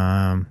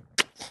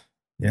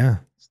 yeah,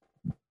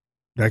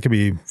 that could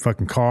be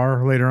fucking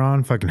car later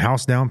on, fucking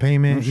house down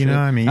payment, you know,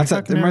 I mean, that's you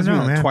that fucking reminds me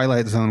never of know, that man.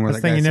 Twilight Zone where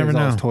That's that the guy thing you saves never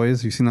all his know.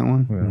 toys. You seen that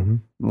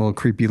one? Little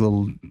creepy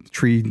little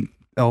tree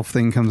elf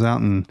thing comes out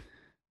and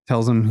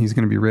tells him he's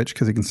going to be rich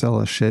because he can sell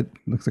his shit.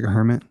 Looks like a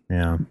hermit.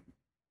 Yeah.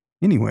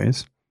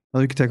 Anyways,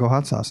 you could take a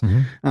hot sauce.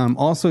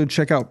 Also,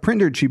 check out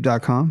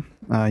printdirtcheap.com.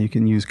 You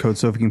can use code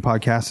SofaKing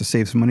Podcast to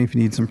save some money if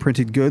you need some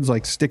printed goods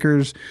like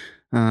stickers,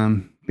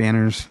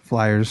 banners,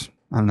 flyers.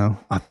 I don't know,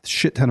 a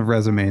shit ton of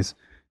resumes.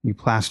 You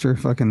plaster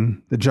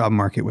fucking the job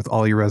market with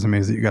all your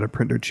resumes that you got at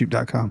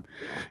printdirtcheap.com.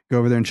 Go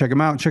over there and check them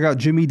out. Check out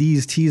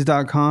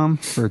jimmydstees.com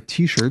for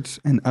t-shirts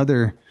and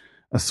other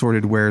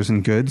assorted wares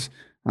and goods.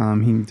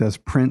 He does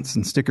prints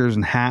and stickers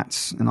and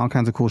hats and all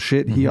kinds of cool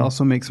shit. He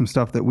also makes some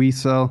stuff that we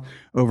sell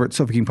over at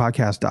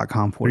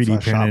SofaKingPodcast.com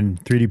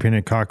 3D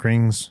printed cock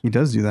rings. He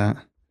does do that.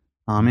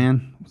 Oh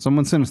man,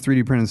 someone sent us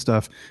 3D printed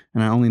stuff,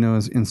 and I only know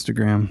his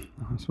Instagram.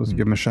 I'm supposed to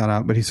give him a shout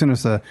out, but he sent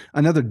us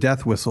another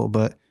death whistle.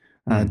 But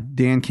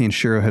Dan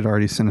Kaneshiro had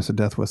already sent us a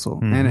death whistle,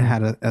 and it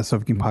had a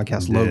Sofa King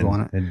Podcast logo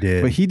on it. It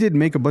did. But he did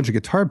make a bunch of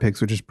guitar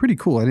picks, which is pretty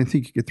cool. I didn't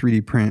think you could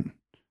 3D print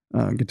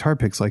guitar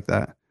picks like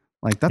that.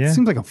 Like that Yeah.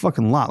 seems like a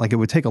fucking lot. Like it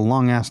would take a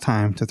long ass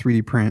time to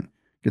 3D print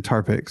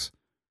guitar picks.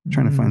 I'm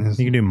trying to find his.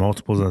 You can do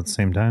multiples at the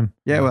same time.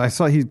 Yeah, well, I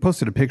saw he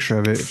posted a picture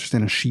of it just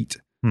in a sheet.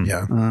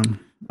 Yeah.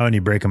 Oh, and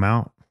you break them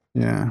out,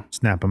 Yeah,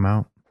 snap them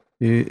out.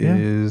 it Yeah.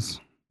 is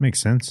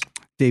Makes sense.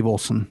 Dave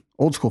Olson,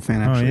 old school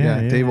fan actually. yeah,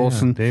 yeah, yeah, Dave yeah.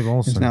 Olson. Dave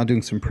Olson. is now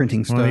doing some printing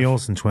One stuff. of the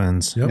Olsen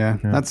twins. Yep.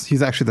 Yeah,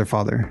 he's actually their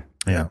father.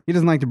 Yeah. He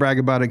doesn't like to brag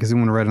about it because he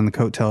want to ride on the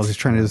coattails. He's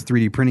trying to do this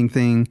 3D printing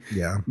thing.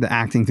 Yeah. The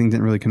acting thing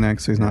didn't really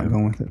connect, so he's not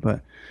going with it.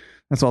 But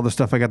That's all the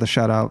stuff I got to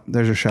shout out.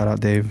 There's your shout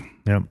out, Dave.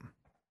 Yep.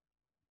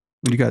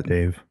 What you got?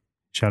 Dave.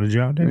 Shouted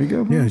you out, Dave? There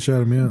you go. Yeah,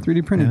 shout me out.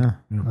 3D printed.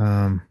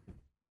 Yeah.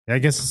 I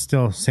guess it's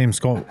still same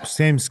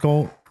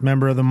skull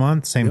member of the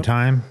month, same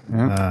time.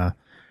 Yep.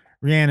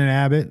 Rhiannon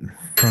Abbott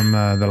from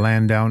the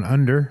land down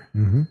under.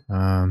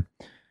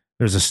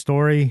 There's a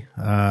story.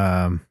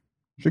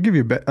 She'll give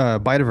you a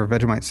bite of her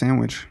Vegemite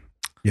sandwich.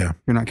 Yeah. If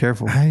you're not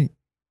careful.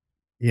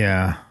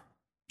 Yeah.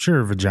 Sure,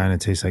 her vagina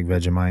tastes like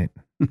Vegemite.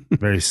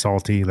 Very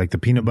salty, like the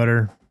peanut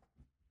butter.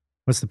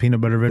 What's the peanut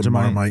butter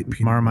Vegemite?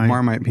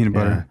 Marmite peanut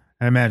butter. Yeah.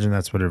 I imagine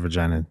that's what her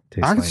vagina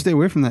tastes I like. can stay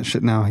away from that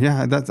shit now.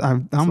 Yeah, that's I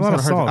almost had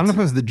a hard time. I don't know if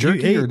it was the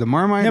jerky or the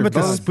Marmite. Yeah, or but the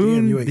both.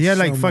 spoon, you ate you had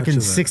like so much fucking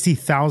of that.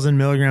 60,000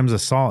 milligrams of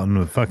salt in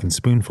a fucking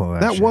spoonful of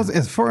that That shit. was,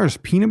 as far as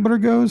peanut butter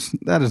goes,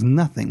 that is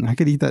nothing. I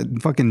could eat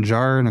that fucking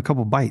jar in a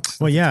couple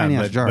bites. Well, That's a yeah,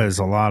 tiny-ass but jar. there's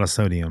a lot of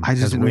sodium. I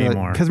just That's didn't way realize,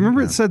 more. because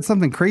remember it said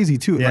something crazy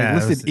too. It Yeah, like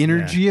it listed was-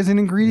 energy as an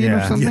ingredient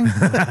or something.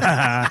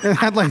 it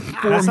had like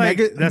four That's like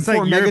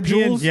European.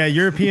 megajoules. Yeah,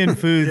 European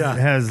food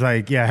has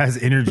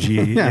energy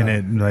Yeah. in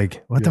it.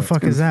 Like, what the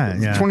fuck is that?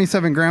 Yeah.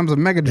 27 grams of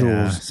megajoules.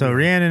 Yeah. So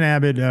Rhiannon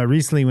Abbott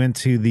recently went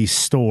to the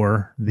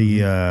store,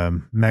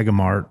 the Mega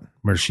Mart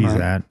where she's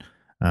at,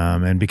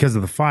 and because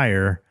of the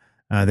fire,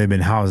 they've been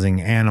housing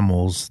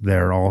animals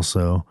there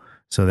also.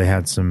 So they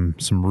had some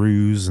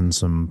roos and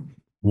some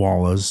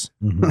wallas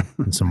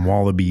and some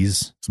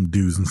wallabies, Some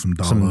do's and some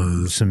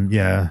dollars. some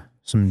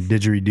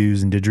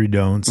didgeridoos and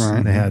didgeridon'ts.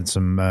 Right. They had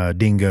some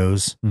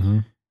dingoes,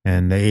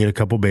 and they ate a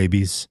couple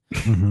babies.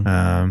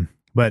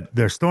 But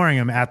they're storing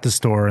them at the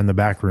store in the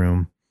back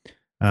room.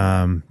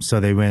 So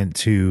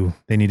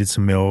they needed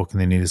some milk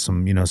and they needed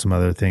some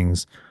other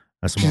things.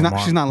 She's not more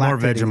lactating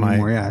Vegemite.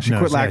 anymore, yeah. She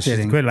quit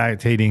lactating. She quit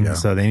lactating, Yeah.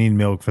 so they need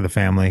milk for the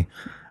family.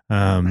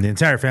 The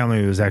entire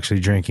family was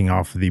actually drinking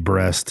off of the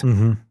breast.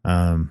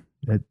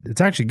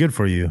 It's actually good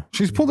for you.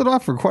 She's pulled it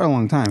off for quite a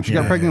long time. She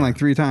got pregnant like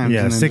 3 times.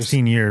 Yeah, and then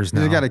 16 years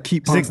now. You got to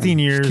keep pumping. 16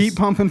 years. Just keep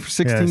pumping for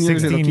 16 years.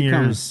 16 it'll keep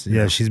years.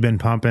 Yeah, she's been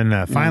pumping.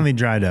 Finally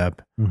dried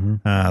up,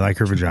 like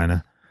her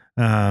vagina.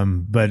 So she Her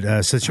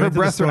went to the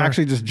breasts are store.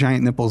 actually just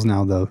giant nipples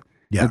now, though.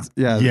 Yeah.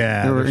 They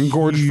were they're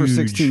engorged for huge,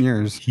 16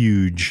 years.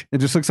 Huge. It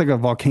just looks like a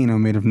volcano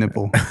made of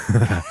nipple.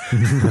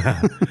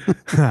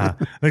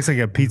 Looks like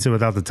a pizza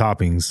without the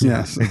toppings.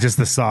 Yes. Like just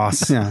the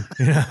sauce. Yeah.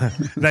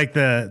 Like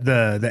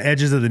the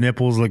edges of the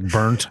nipples look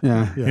burnt.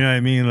 Yeah. You know what I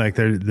mean? Like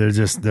they're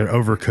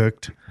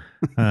overcooked.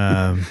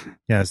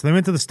 So they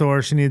went to the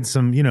store. She needed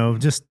some,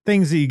 just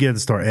things that you get at the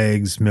store: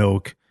 eggs,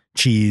 milk,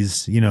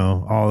 cheese,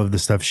 all of the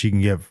stuff she can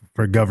get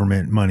for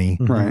government money.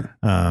 Right.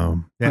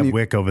 They have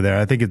WIC over there.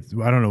 I think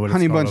I don't know what it's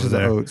Honey called bunches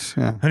over of there. oats.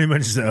 Yeah. Honey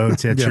bunches of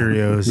oats,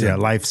 Cheerios,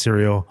 Life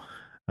cereal.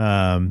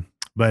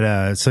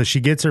 But so she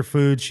gets her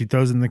food, she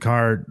throws it in the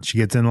cart, she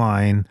gets in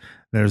line.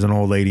 There's an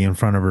old lady in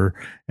front of her,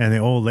 and the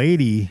old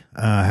lady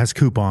has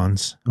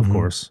coupons. Of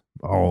course,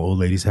 all old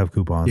ladies have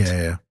coupons.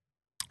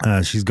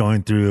 Yeah. She's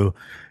going through,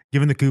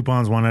 giving the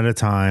coupons one at a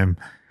time,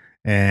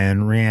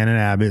 and Rhiannon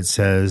Abbott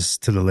says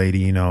to the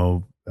lady,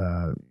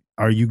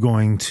 are you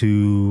going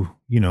to,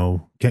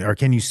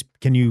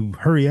 can you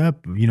hurry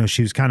up?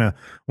 She was kind of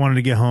wanted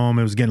to get home.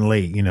 It was getting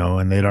late,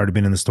 and they'd already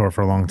been in the store for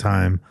a long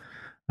time.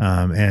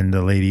 And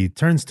the lady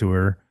turns to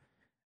her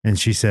and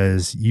she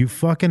says, "You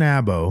fucking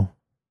abo,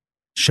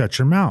 shut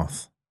your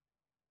mouth."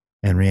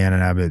 And Rhiannon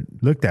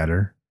Abbott looked at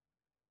her,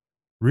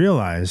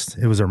 realized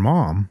it was her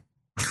mom.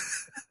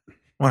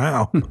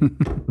 Wow.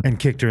 And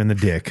kicked her in the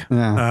dick.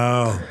 Yeah.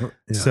 Oh.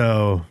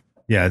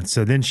 Yeah.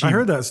 So then she, I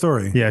heard that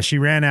story. Yeah, she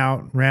ran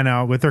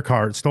out with her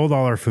cart, stole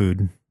all her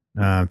food,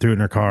 threw it in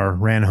her car,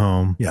 ran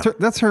home. Yeah. So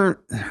that's her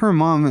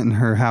mom and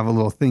her have a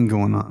little thing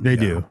going on. They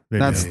do.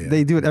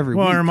 They do it every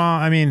week. Her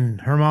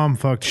mom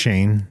fucked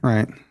Shane.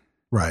 Right.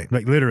 Right.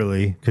 Like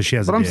literally, because she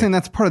has But a I'm dick. saying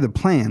that's part of the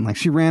plan. Like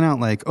she ran out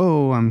like,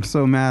 oh, I'm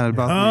so mad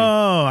about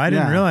Oh, I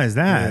didn't realize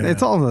that.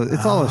 It's all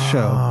a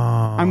show.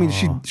 I mean,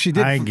 she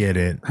did. I get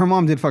it. Her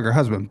mom did fuck her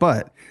husband,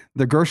 but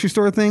the grocery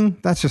store thing,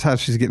 that's just how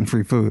she's getting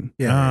free food.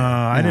 Yeah.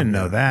 I didn't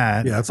know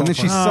that. Yeah. It's And all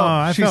then she,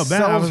 fun. she felt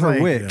bad. I sells was her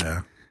like, WIC.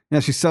 Yeah. Yeah,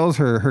 she sells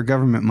her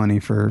government money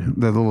for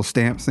the little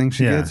stamps thing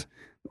she gets.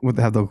 What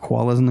they have the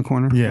koalas in the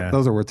corner. Yeah.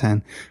 Those are worth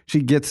 10.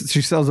 She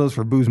sells those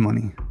for booze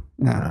money.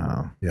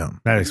 Yeah. Yeah.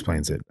 That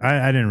explains it.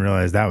 I didn't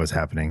realize that was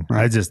happening.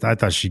 Right. I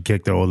thought she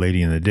kicked the old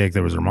lady in the dick.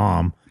 That was her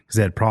mom because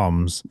they had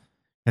problems,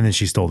 and then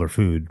she stole her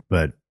food.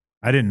 But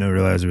I didn't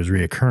realize it was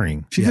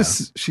reoccurring. She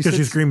Because she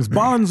screams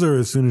Bonzer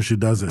as soon as she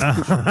does it.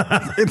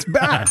 it's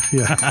back.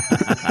 Yeah.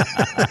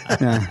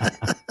 Yeah.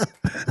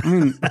 I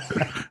mean,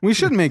 we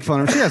should make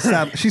fun of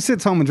her. She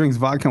sits home and drinks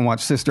vodka and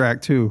watch Sister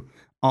Act 2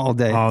 all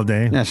day. All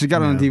day. Yeah, she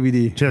got it on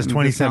DVD. She has With the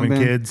 27 sound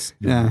band. kids.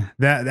 Yeah.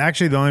 That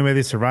actually the only way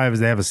they survive is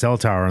they have a cell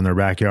tower in their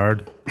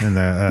backyard, and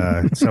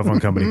the cell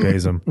phone company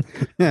pays them.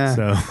 Yeah.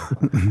 So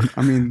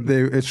I mean,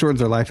 it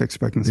shortens their life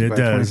expectancy it by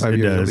does. 25 It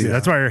years. at does. least.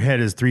 That's why her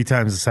head is 3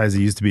 times the size it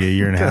used to be a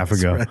year and a half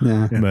ago. right.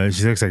 Yeah. But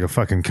she looks like a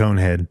fucking cone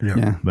head.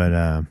 Yeah.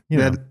 But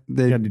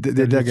They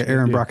dug an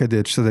Aaron Brocka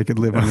ditch so they could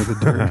live under the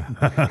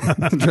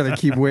dirt to try to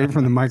keep away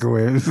from the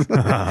microwaves.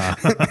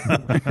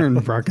 Aaron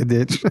Brocka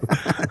ditch.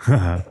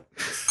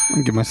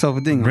 I'll give myself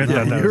a ding. Brent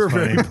thought that You're was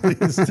very funny.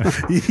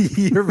 pleased.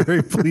 You're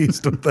very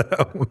pleased with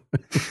that one.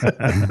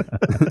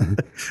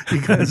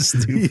 you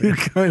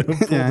kind of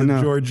pulled Yeah, I a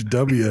know. George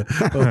W.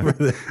 over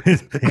there.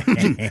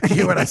 You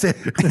hear what I said?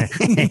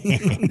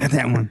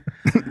 That one.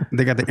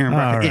 They got the Aaron All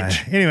Brock right.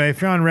 itch. Anyway,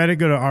 if you're on Reddit,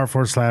 go to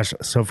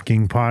r/Sofa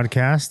King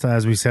podcast.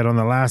 As we said on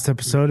the last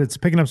episode, it's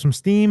picking up some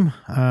steam,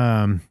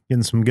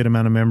 getting some good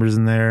amount of members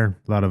in there.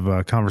 A lot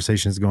of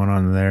conversations going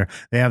on in there.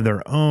 They have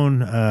their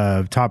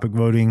own topic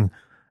voting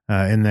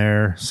in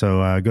there,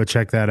 so go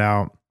check that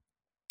out.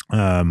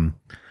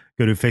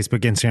 Go to Facebook,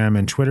 Instagram,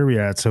 and Twitter. We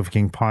are at Sofa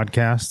King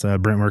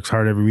Podcast. Brent works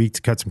hard every week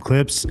to cut some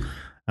clips.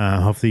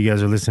 Hopefully you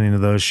guys are listening to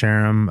those.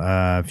 Share them.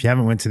 If you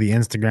haven't went to the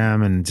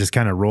Instagram and just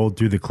kind of rolled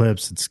through the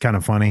clips, it's kind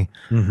of funny.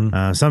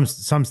 Some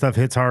stuff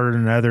hits harder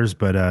than others,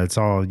 but it's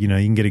all, you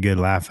can get a good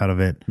laugh out of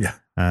it.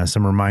 Yeah.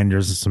 Some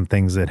reminders of some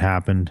things that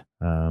happened.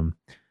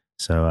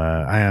 So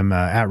I am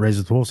at Raised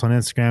with Wolves on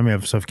Instagram. We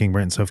have Sofa King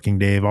Brent and Sofa King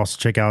Dave. Also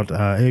check out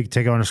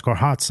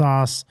 _hot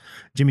sauce,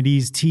 Jimmy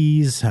D's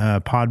Teas,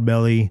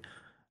 Podbelly.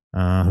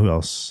 Who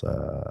else?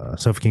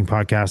 Sofa King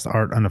Podcast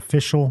Art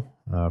Unofficial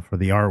for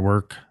the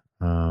artwork.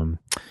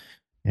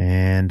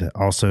 And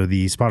also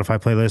the Spotify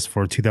playlist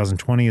for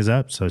 2020 is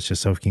up. So it's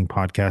just Sofa King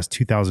Podcast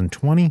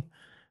 2020.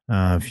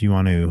 If you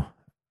want to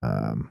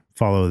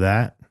follow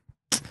that.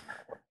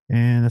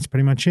 And that's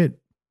pretty much it.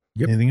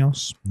 Yep. Anything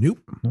else? Nope.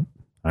 All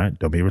right.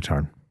 Don't be a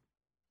retard.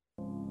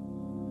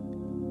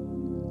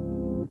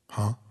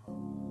 Huh?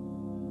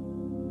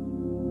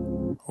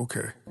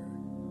 Okay.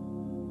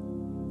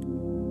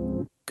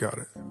 Got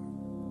it.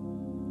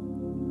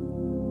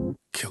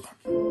 Kill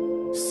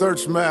him.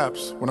 Search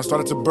maps. When I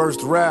started to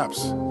burst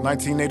raps.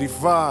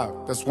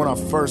 1985. That's when I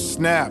first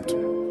snapped.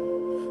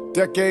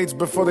 Decades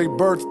before they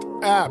birthed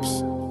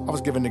apps. I was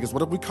giving niggas, what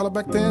did we call it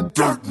back then?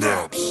 Dirt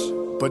naps.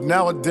 But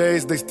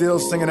nowadays, they still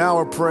singing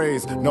our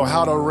praise. Know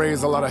how to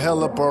raise a lot of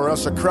hell up or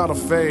else a crowd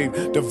of fade.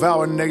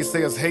 Devour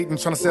naysayers hating,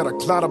 trying to set a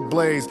cloud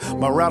ablaze.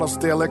 My rattle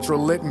stay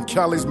electrolyte and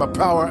Cali's my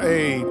power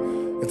aid.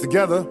 And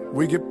together,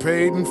 we get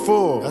paid in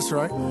full. That's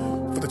right.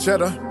 For the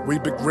cheddar, we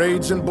big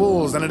raging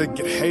bulls. And it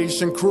get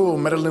Haitian cruel,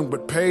 meddling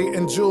with pay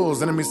and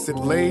jewels. Enemies sit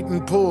late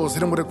in pools,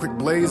 hit him with a quick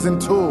blazing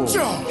tool.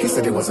 He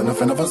said he wasn't a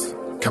fan of us,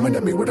 coming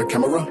at me with a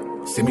camera.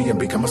 See me and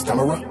become a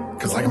stammerer,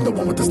 cause I am the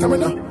one with the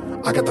stamina.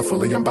 I got the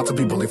fully, I'm about to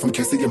be bullied from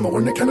Casey and Moore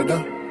in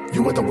Canada.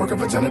 You with the work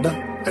of a janitor,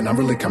 and I'm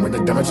really coming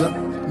to damage her.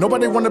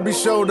 Nobody wanna be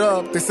showed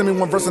up. They send me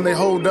one verse and they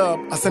hold up.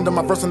 I send them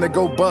my verse and they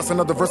go bust.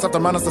 Another verse after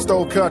mine is the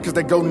stole cut. Cause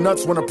they go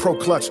nuts when a pro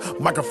clutch.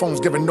 Microphones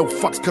giving no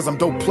fucks cause I'm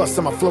dope plus.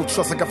 And my flow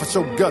trust I got for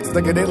show guts.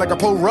 They get it like a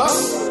pole rush.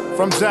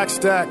 From Jack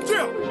Stack,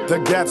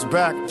 the Gat's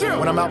back.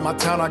 When I'm out my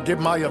town I get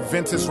my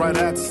Aventus right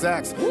at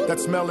Saks. That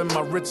smell in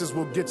my riches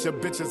will get your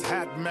bitches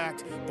hat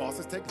macked.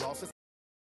 Bosses take losses.